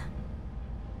on?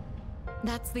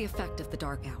 That's the effect of the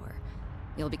dark hour.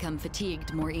 You'll become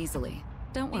fatigued more easily.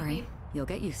 Don't worry, you'll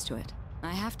get used to it.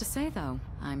 I have to say though,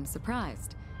 I'm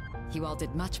surprised. You all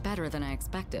did much better than I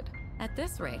expected. At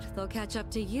this rate, they'll catch up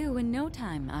to you in no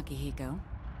time, Akihiko.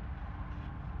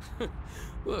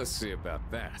 We'll see about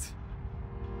that.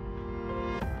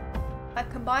 By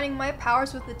combining my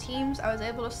powers with the teams, I was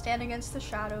able to stand against the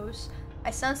shadows. I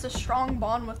sensed a strong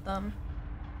bond with them.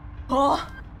 Oh!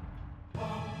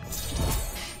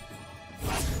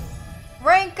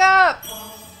 Rank up!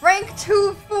 Rank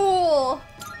 2 fool!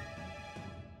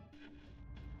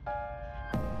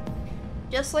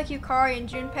 Just like Yukari and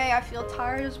Junpei, I feel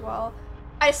tired as well.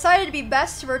 I decided it'd be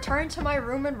best to return to my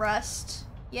room and rest.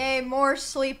 Yay, more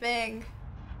sleeping.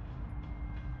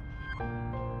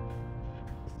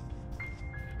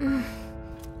 Okay,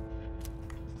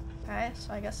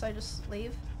 so I guess I just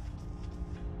leave.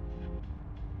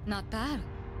 Not bad.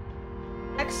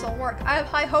 Excellent work. I have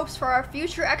high hopes for our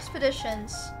future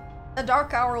expeditions. The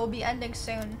Dark Hour will be ending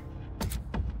soon.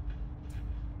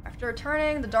 After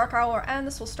returning, the Dark Hour will end.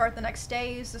 This will start the next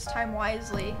day. Use this time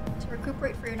wisely to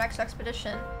recuperate for your next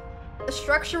expedition. The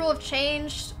structure will have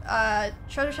changed.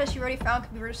 Treasure chests you already found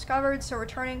could be rediscovered, so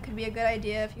returning could be a good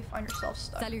idea if you find yourself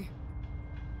stuck. Salut.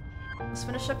 Let's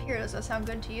finish up here. Does that sound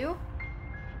good to you?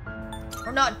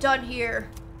 We're not done here.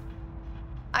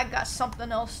 I got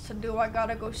something else to do. I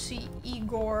gotta go see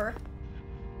Igor.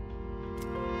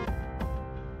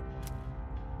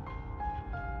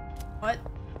 What?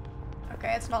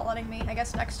 Okay, it's not letting me. I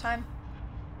guess next time.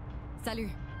 Salut.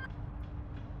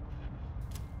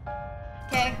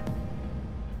 Okay.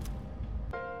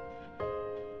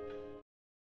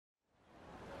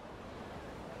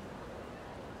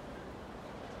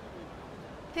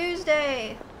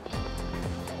 Tuesday.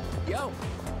 Yo.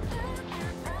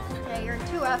 Okay, you're in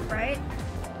 2F, right?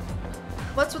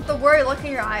 What's with the worry look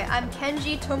in your eye? I'm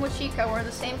Kenji Tomochika. We're in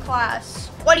the same class.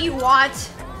 What do you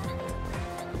want?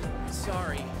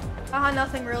 Sorry. Haha,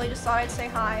 nothing really. Just thought I'd say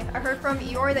hi. I heard from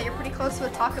Iori that you're pretty close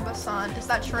with Takaba-san. Is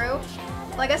that true?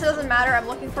 Well, I guess it doesn't matter. I'm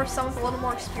looking for someone with a little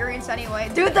more experience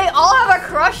anyway. Dude, they all have a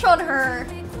crush on her!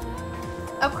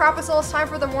 Oh crap, it's almost time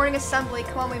for the morning assembly.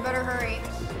 Come on, we better hurry.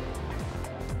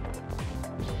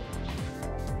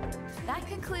 That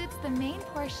concludes the main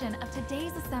portion of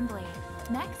today's assembly.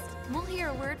 Next, we'll hear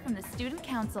a word from the Student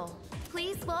Council.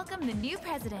 Please welcome the new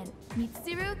president,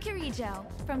 Mitsuru Kirijo,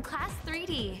 from Class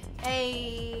 3D.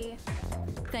 Hey.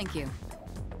 Thank you.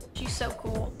 She's so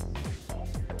cool.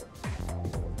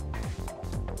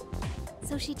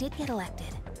 So she did get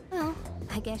elected. Well,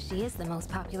 I guess she is the most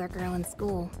popular girl in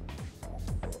school.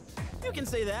 You can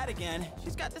say that again.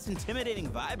 She's got this intimidating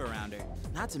vibe around her.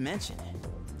 Not to mention,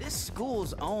 this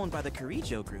school's owned by the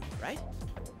Kirijo group, right?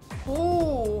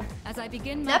 Ooh. As I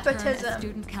begin my term Nepotism. as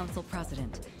Student Council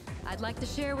President, I'd like to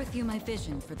share with you my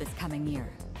vision for this coming year.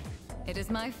 It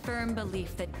is my firm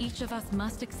belief that each of us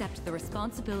must accept the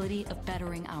responsibility of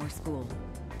bettering our school.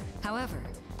 However,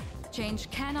 change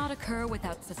cannot occur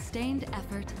without sustained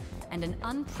effort and an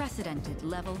unprecedented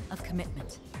level of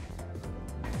commitment.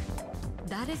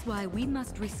 That is why we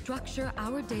must restructure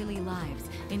our daily lives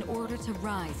in order to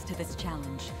rise to this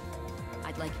challenge.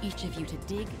 I'd like each of you to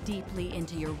dig deeply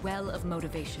into your well of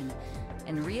motivation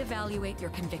and reevaluate your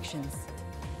convictions.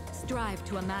 Strive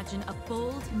to imagine a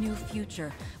bold new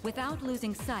future without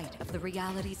losing sight of the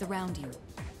realities around you.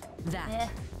 That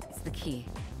is the key.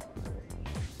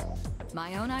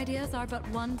 My own ideas are but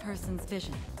one person's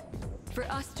vision. For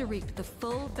us to reap the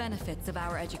full benefits of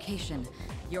our education,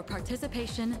 your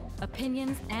participation,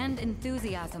 opinions, and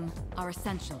enthusiasm are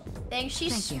essential. Dang,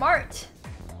 she's Thank you. smart.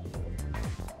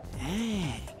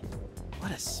 Dang,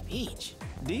 what a speech.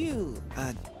 Do you,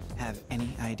 have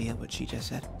any idea what she just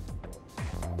said?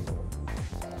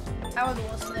 I was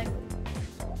listening.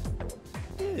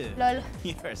 Dude, Lol.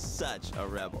 you're such a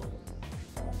rebel.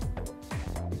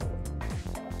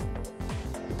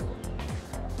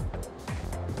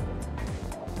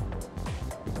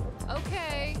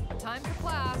 Okay, time for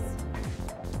class.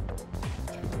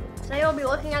 Today we'll be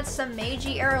looking at some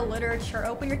Meiji-era literature.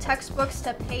 Open your textbooks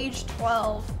to page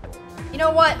 12. You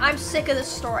know what? I'm sick of this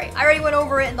story. I already went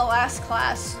over it in the last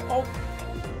class. Oh.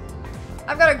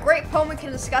 I've got a great poem we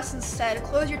can discuss instead.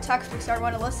 Close your textbooks,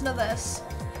 everyone, and listen to this.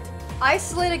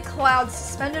 Isolated clouds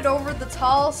suspended over the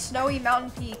tall, snowy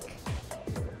mountain peak.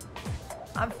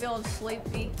 I'm feeling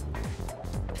sleepy.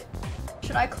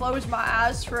 Should I close my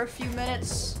eyes for a few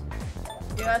minutes?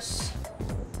 Yes.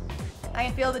 I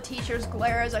can feel the teacher's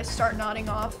glare as I start nodding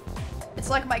off. It's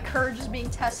like my courage is being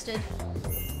tested.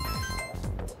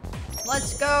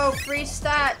 Let's go, free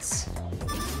stats.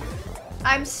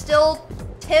 I'm still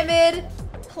timid,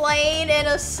 plain, and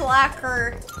a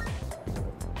slacker.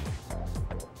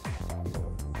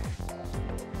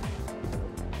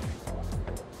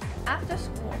 After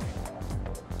school.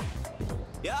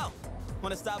 Yo,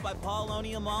 Want to stop by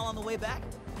Paulonia Mall on the way back?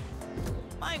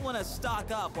 Might want to stock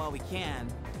up while we can,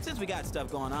 since we got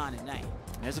stuff going on at night.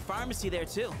 There's a pharmacy there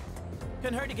too.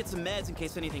 Couldn't hurt to get some meds in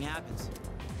case anything happens.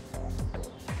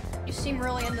 You seem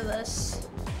really into this.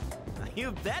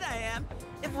 You bet I am.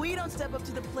 If we don't step up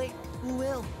to the plate, who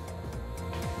will?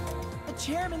 The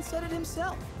chairman said it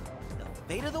himself. The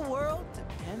fate of the world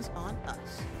depends on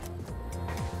us.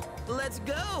 Let's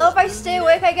go. So if I stay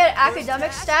awake, I get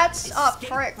academic stats. Oh, Escape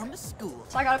frick. from the school.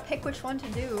 So I gotta pick which one to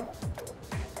do.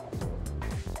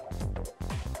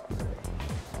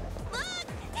 Look!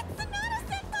 It's Sonata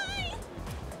Senpai!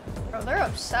 Bro, they're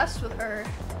obsessed with her.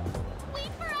 Wait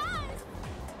for us!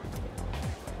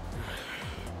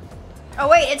 Oh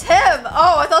wait, it's him!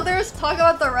 Oh, I thought they were talking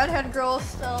about the redhead girl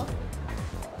still.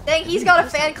 Dang, he's got a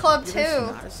fan club too.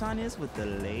 Sonata-san is with the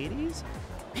ladies?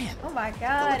 Man, oh my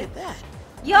god. Look at that.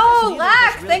 Yo,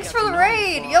 Lack, thanks for the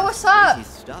raid. Yo, what's up?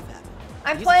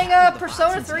 I'm playing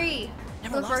Persona 3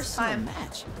 for the first time.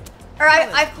 Or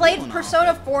I've played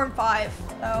Persona 4 and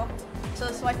 5 though, so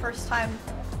this is my first time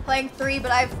playing 3, but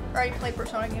I've already played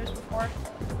Persona games before.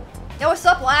 Yo, what's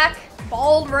up, Lack?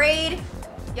 Bald raid.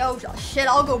 Yo, shit,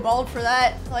 I'll go bald for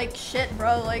that. Like, shit,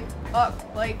 bro. Like, fuck.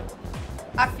 Like,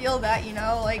 I feel that, you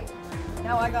know? Like,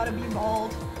 now I gotta be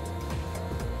bald.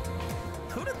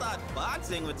 Who'd have thought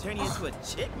boxing would turn you into a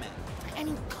chick man? I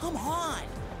mean, come on.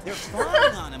 They're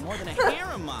fawning on him more than a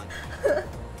harem monk. I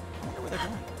wonder where they're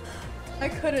going. I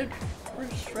couldn't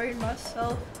restrain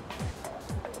myself.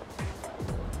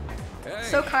 Hey,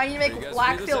 So kind, you make you guys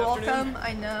Black free feel this welcome. afternoon?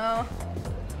 I know.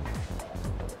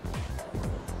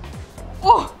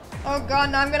 Oh! Oh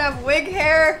god, now I'm gonna have wig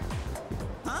hair.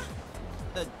 Huh?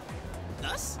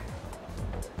 Us?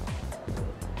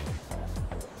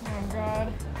 Oh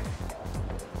god.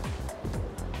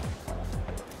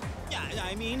 Yeah,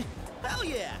 I mean, hell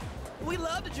yeah. We'd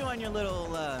love to join your little,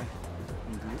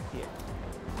 group here.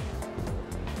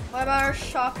 What about our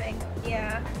shopping?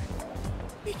 Yeah.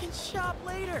 We can shop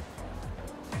later.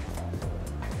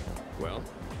 Well,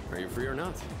 are you free or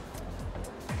not?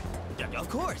 Yeah, of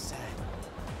course.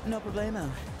 No problemo.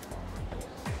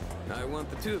 I want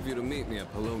the two of you to meet me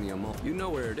at Paulonia Mall. You know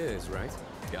where it is, right?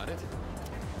 Got it?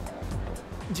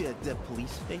 The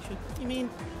police station? You mean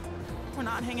we're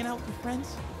not hanging out with your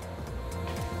friends?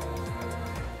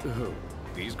 Who?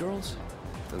 These girls?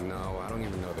 No, I don't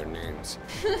even know their names.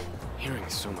 Hearing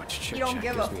so much chit You don't chat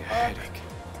give gives a me a fuck. headache.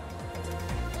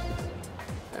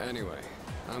 Anyway,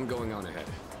 I'm going on ahead.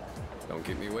 Don't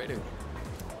keep me waiting.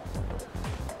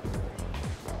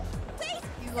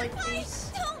 You like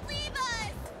these? Don't leave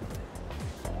us!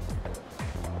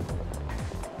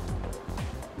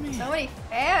 Man, So many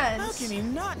fans. how can you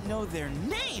not know their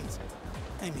names?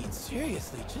 I mean,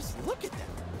 seriously, just look at them.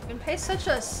 Gunpei's such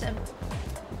a simp.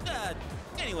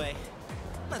 Anyway,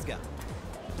 let's go.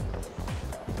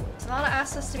 Sonata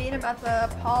asked us to meet him at the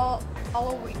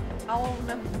Paulonia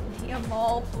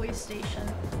Mall police station.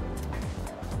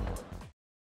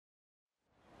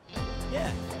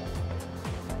 Yeah.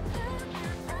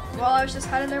 Well, I was just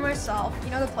heading there myself. You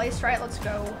know the place, right? Let's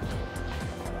go.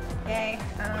 Okay,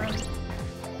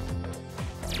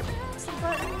 what's the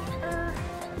button?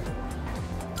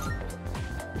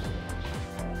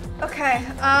 Okay,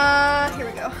 here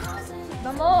we go.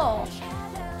 The mall.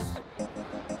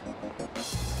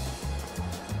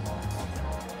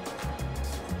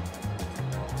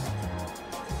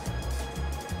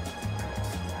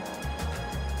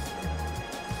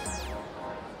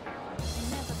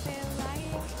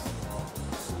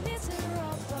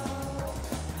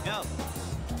 Yo.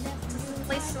 This is the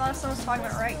place Sonata was talking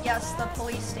about, right? Yes, the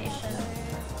police station.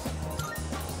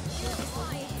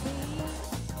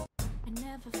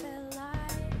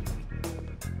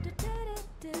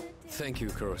 Thank you,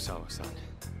 Kurosawa-san.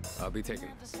 I'll be taking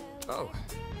this. Oh,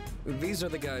 these are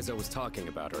the guys I was talking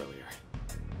about earlier.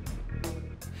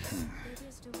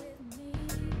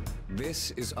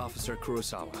 This is Officer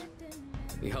Kurosawa.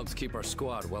 He helps keep our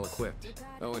squad well equipped.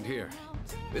 Oh, and here,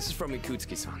 this is from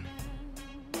Ikutsuki-san.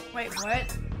 Wait,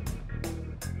 what?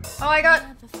 Oh, I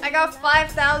got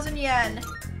 5,000 yen.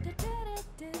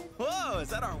 Whoa, is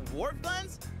that our warp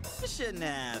guns? We shouldn't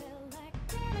have.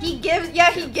 He gives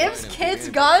kids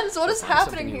guns? What is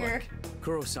happening here?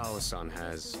 Kurosawa-san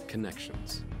has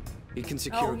connections. He can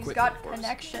secure Oh, he's equipment got for us,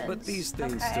 connections. but these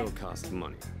things Okay. still cost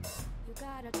money.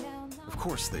 Of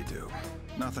course they do.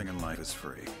 Nothing in life is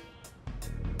free.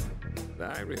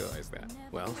 I realize that.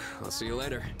 Well, I'll see you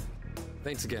later.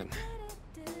 Thanks again.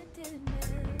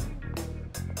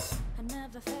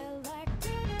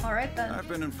 Alright then. I've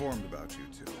been informed about you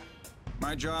two.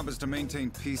 My job is to maintain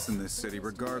peace in this city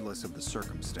regardless of the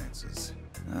circumstances.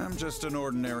 I'm just an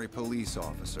ordinary police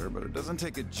officer, but it doesn't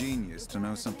take a genius to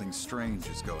know something strange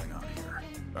is going on here.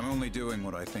 I'm only doing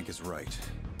what I think is right.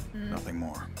 Nothing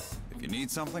more. If you need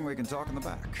something, we can talk in the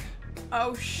back.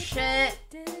 Oh shit.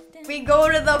 We go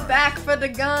to the back for the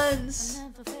guns.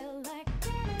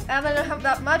 I don't have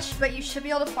that much, but you should be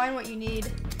able to find what you need.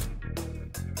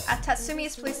 At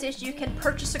Tatsumi's police station, you can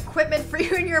purchase equipment for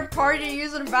you and your party to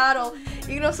use in battle.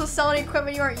 You can also sell any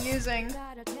equipment you aren't using.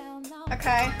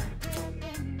 Okay.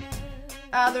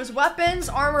 There's weapons,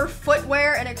 armor,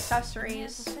 footwear, and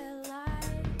accessories.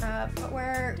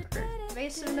 Footwear,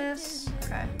 evasiveness.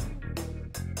 Okay.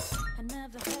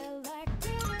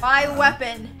 Buy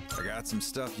weapon. I got some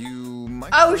stuff you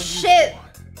might. Oh shit!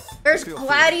 There's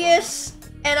Gladius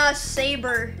and a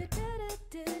saber.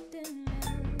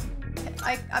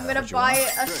 I'm gonna buy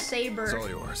a saber. It's all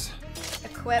yours.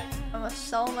 Equip. I'm gonna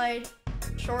sell my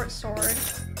short sword.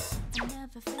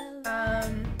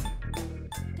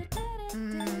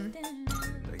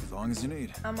 Take as long as you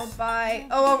need. I'm gonna buy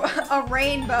a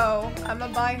rainbow. I'm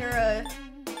gonna buy her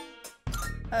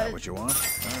a what you want?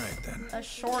 All right then. A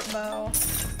short bow.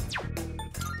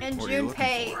 And What are you looking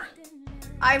Junpei. for?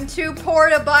 I'm too poor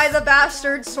to buy the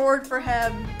bastard sword for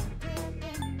him.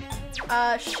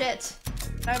 Shit.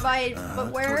 Can I buy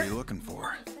footwear? What are you looking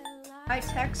for?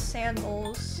 High-tech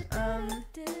sandals.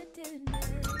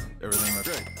 Everything looks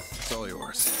great. It's all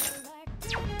yours.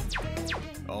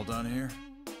 All done here?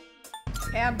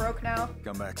 Okay, I'm broke now.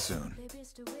 Come back soon.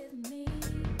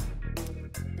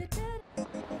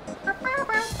 I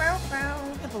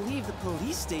can't believe the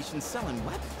police station's selling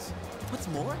weapons. What's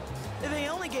more, they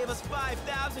only gave us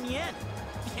 5,000 yen.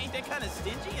 Ain't that kind of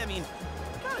stingy? I mean,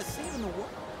 kind of saving the world.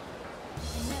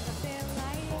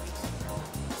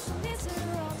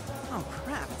 Oh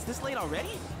crap, it's this late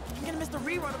already? I'm gonna miss the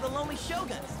rerun of The Lonely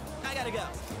Shoguns. I gotta go.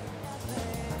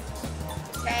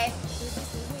 Okay.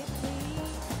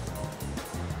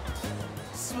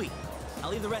 Sweet. I'll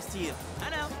leave the rest to you. I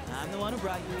know, I'm the one who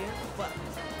brought you here, but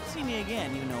see me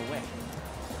again, you know where.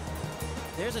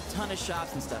 There's a ton of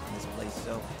shops and stuff in this place,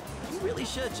 so you really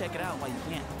should check it out while you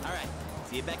can. All right,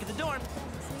 see you back at the dorm.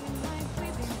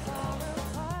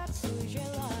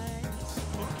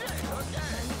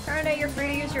 Currently, you're free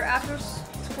to use your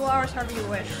after-school hours however you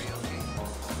wish.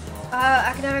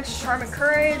 Academics, charm, and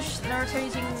courage. The number of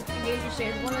times you can engage each day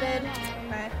is limited.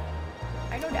 Okay.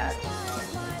 I know that.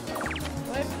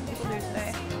 What did people do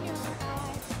today?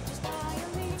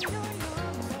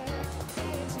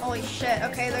 Holy shit.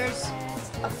 Okay, there's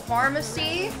a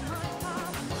pharmacy.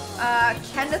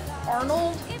 Kenneth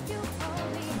Arnold.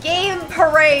 Game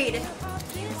Parade.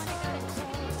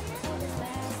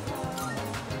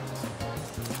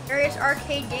 Various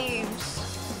arcade games.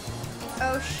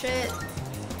 Oh shit.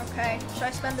 Okay, should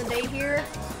I spend the day here?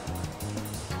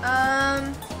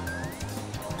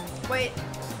 Wait.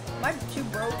 Am I too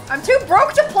broke? I'm too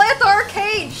broke to play at the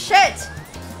arcade! Shit!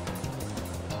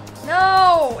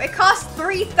 No! It costs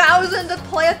 3,000 to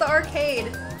play at the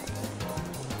arcade.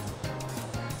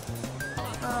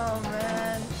 Oh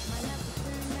man.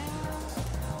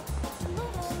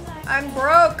 I'm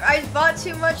broke. I bought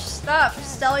too much stuff.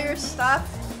 Sell your stuff.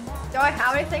 Do I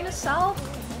have anything to sell?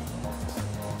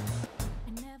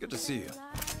 Good to see you.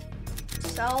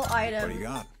 Sell item. What do you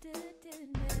got?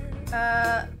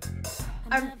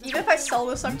 Even if I sell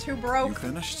this, I'm too broke. You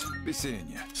finished? Be seeing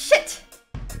you. Shit!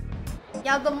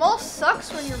 Yeah, the mall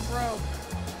sucks when you're broke.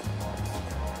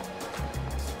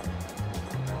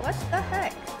 What the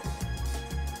heck?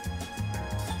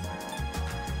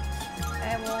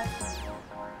 Okay, well,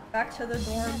 back to the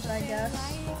dorms, I guess.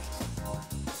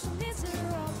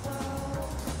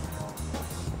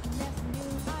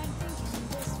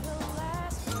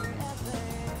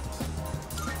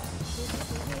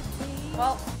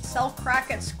 Well, sell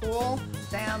crack at school.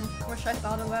 Damn, wish I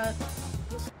thought of that.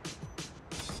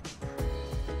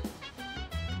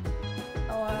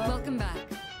 Hello. Welcome back.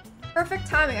 Perfect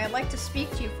timing. I'd like to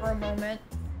speak to you for a moment.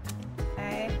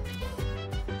 Okay.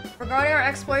 Regarding our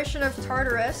exploration of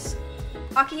Tartarus,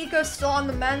 Akihiko's still on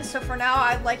the mend, so for now,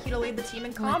 I'd like you to lead the team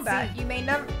in combat. You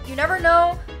never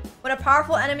know when a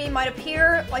powerful enemy might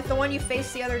appear, like the one you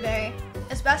faced the other day.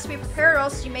 It's best to be prepared, or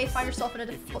else you may find yourself in a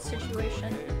difficult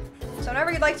situation. So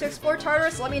whenever you'd like to explore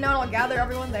Tartarus, let me know and I'll gather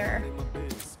everyone there.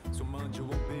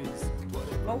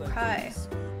 Okay.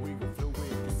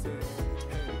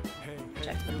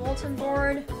 Check the bulletin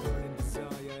board.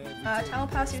 Time will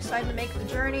pass, you decide to make the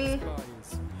journey.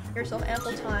 Give yourself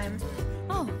ample time.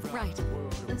 Oh, right.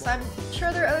 Since I'm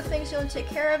sure there are other things you'll take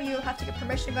care of, you'll have to get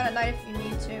permission to go out at night if you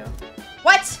need to.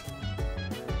 What?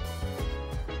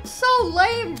 So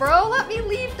lame, bro. Let me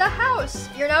leave the house.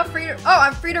 You're now free to- Oh,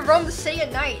 I'm free to roam the city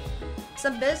at night.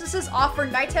 Some businesses offer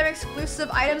nighttime exclusive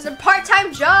items and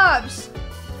part-time jobs.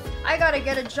 I gotta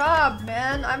get a job,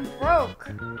 man. I'm broke.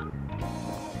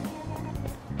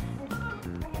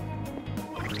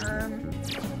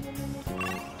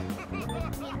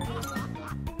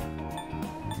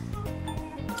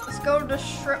 Let's go to the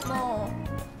strip mall.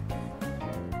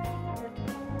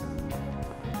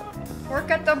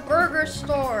 Work at the burger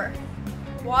store.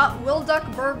 Will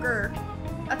Duck Burger.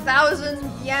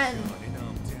 1,000 yen.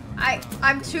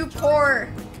 I'm too poor.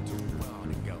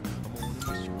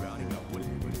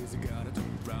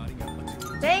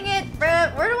 Dang it,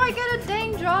 Brett. Where do I get a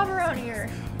dang job around here?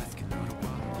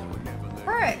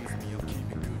 Frick.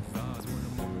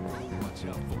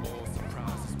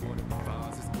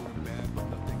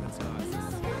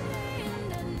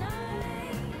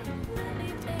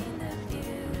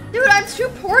 Dude, I'm too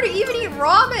poor to even eat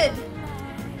ramen.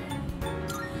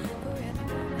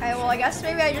 Okay, well, I guess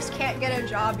maybe I just can't get a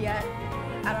job yet.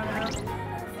 I don't know.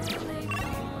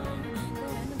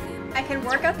 I can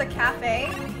work at the cafe.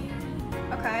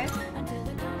 Okay.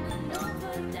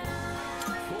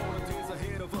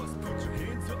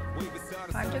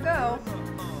 Time to go.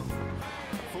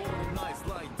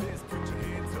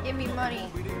 Give me money.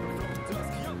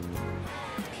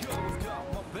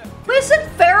 Wait, some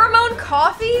pheromone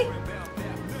coffee?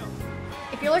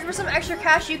 If you're looking for some extra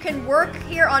cash, you can work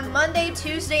here on Monday,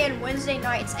 Tuesday, and Wednesday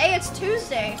nights. Hey, it's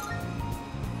Tuesday.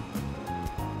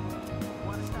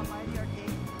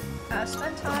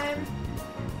 Spend time.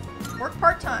 Work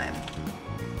part-time.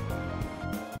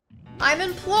 I'm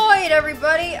employed,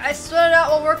 everybody. I stood out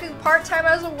while working part-time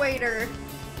as a waiter.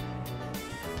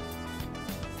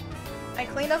 I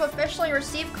cleaned up officially and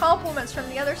received compliments from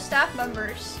the other staff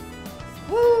members.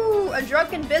 Woo! A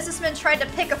drunken businessman tried to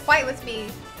pick a fight with me,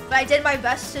 but I did my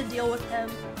best to deal with him.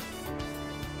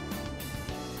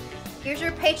 Here's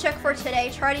your paycheck for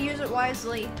today. Try to use it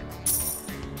wisely.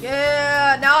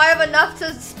 Yeah, now I have enough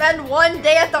to spend one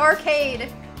day at the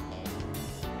arcade.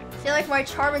 I feel like my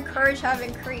charm and courage have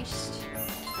increased.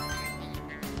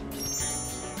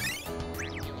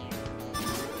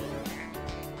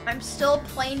 I'm still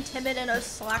plain timid and a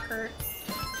slacker.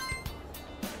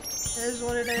 It is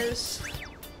what it is.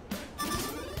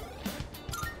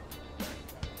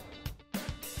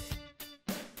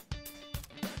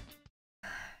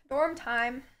 Dorm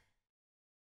time.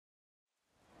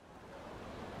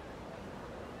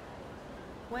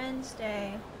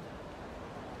 Wednesday.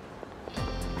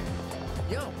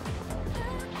 Yo.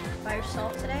 By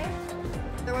yourself today?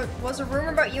 There was a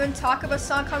rumor about you and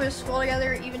Takaba-san coming to school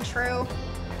together, even true?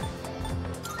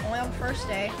 Only on the first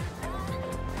day.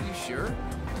 Are you sure?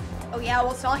 Oh yeah,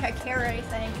 well it's not like I care or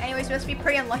anything. Anyways, you must be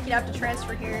pretty unlucky to have to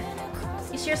transfer here.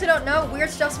 You seriously don't know? Weird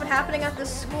stuff's been happening at this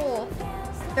school.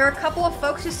 There are a couple of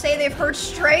folks who say they've heard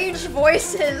strange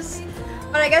voices.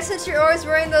 But I guess since you're always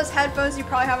wearing those headphones, you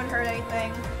probably haven't heard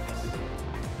anything.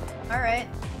 Alright.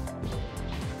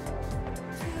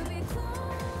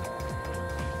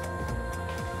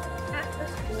 After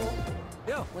school.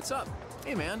 Yo, what's up?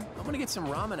 Hey man, I'm gonna get some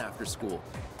ramen after school.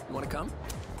 You wanna come?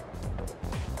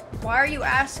 Why are you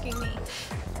asking me?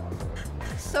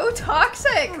 So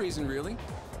toxic! No reason really.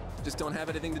 Just don't have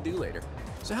anything to do later.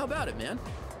 So how about it, man?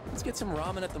 Let's get some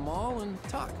ramen at the mall and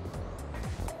talk.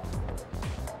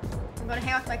 I'm gonna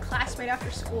hang out with my classmate after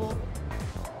school.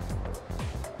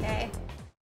 Okay.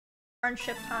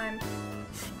 Friendship time.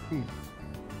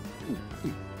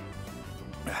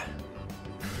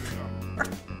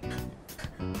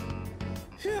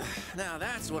 Now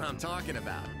that's what I'm talking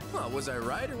about. Well, was I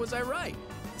right or was I right?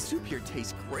 Soup here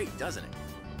tastes great, doesn't it?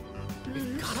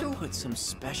 We've gotta put some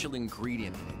special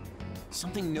ingredient in it.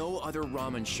 Something no other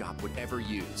ramen shop would ever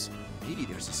use. Maybe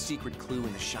there's a secret clue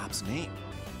in the shop's name.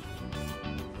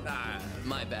 Ah,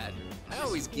 my bad. I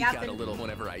always geek out a little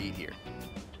whenever I eat here.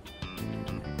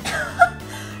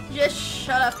 Just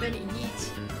shut up and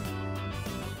eat.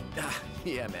 Ah,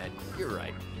 yeah, man, you're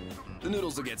right. The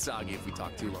noodles will get soggy if we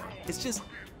talk too long. It's just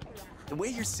the way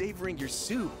you're savoring your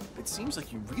soup, it seems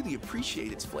like you really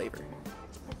appreciate its flavor.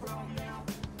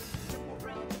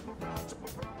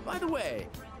 By the way,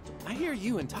 I hear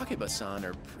you and Takeba-san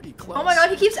are pretty close. Oh my god,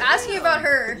 he keeps asking about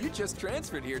her. You just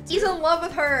transferred here too. He's in love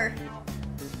with her.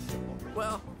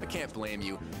 Well, I can't blame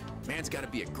you. Man's gotta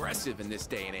be aggressive in this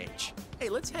day and age. Hey,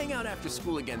 let's hang out after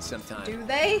school again sometime. Do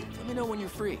they? Let me know when you're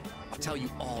free. I'll tell you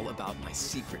all about my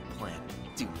secret plan.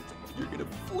 Dude, you're gonna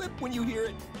flip when you hear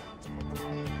it.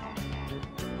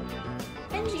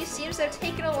 Kenji seems to have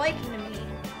taken a liking to me.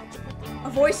 A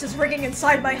voice is ringing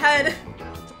inside my head.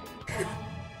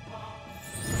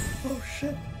 Oh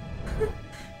shit.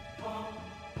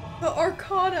 The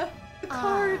Arcana. The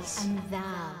cards. And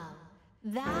thou,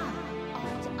 Thou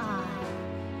art I.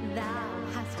 Thou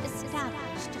hast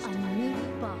established a new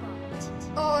bond.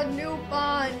 Oh, a new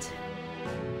bond.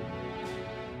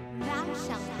 Thou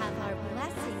shalt have our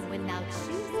blessing when thou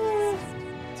choosest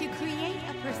to create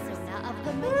a persona of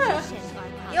the magician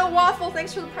archive. Yo, Waffle,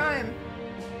 thanks for the prime.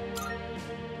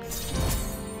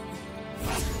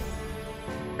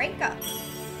 Rank up.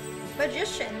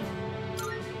 Magician.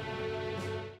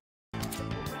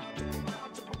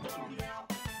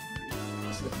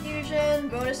 Fusion,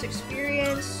 bonus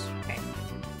experience. Okay.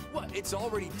 What? It's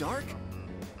already dark?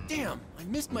 Damn, I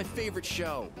missed my favorite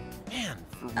show. Man,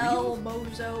 for real? El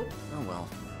Mozo. Oh well.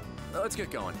 Let's get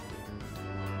going.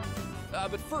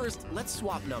 But first, let's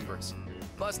swap numbers.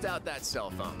 Bust out that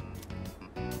cell phone.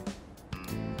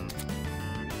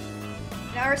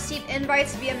 Now receive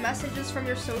invites via messages from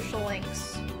your social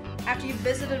links. After you've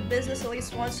visited a business at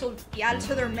least once, you'll be added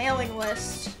to their mailing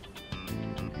list.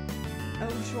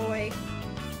 Oh joy.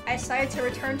 I decided to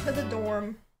return to the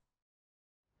dorm.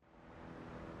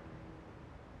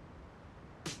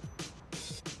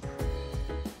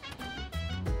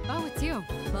 Oh, it's you.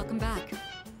 Welcome back.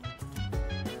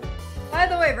 By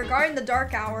the way, regarding the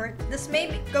dark hour, this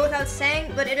may go without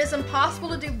saying, but it is impossible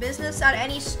to do business at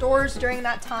any stores during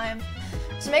that time.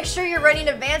 So make sure you're ready in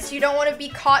advance. You don't want to be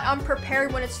caught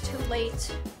unprepared when it's too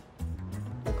late.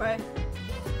 Okay.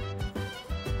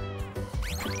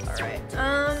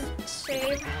 Alright,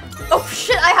 save. Oh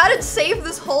shit, I had it saved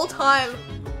this whole time.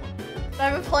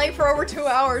 I've been playing for over 2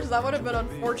 hours. That would have been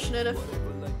unfortunate if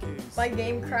my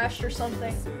game crashed or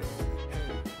something.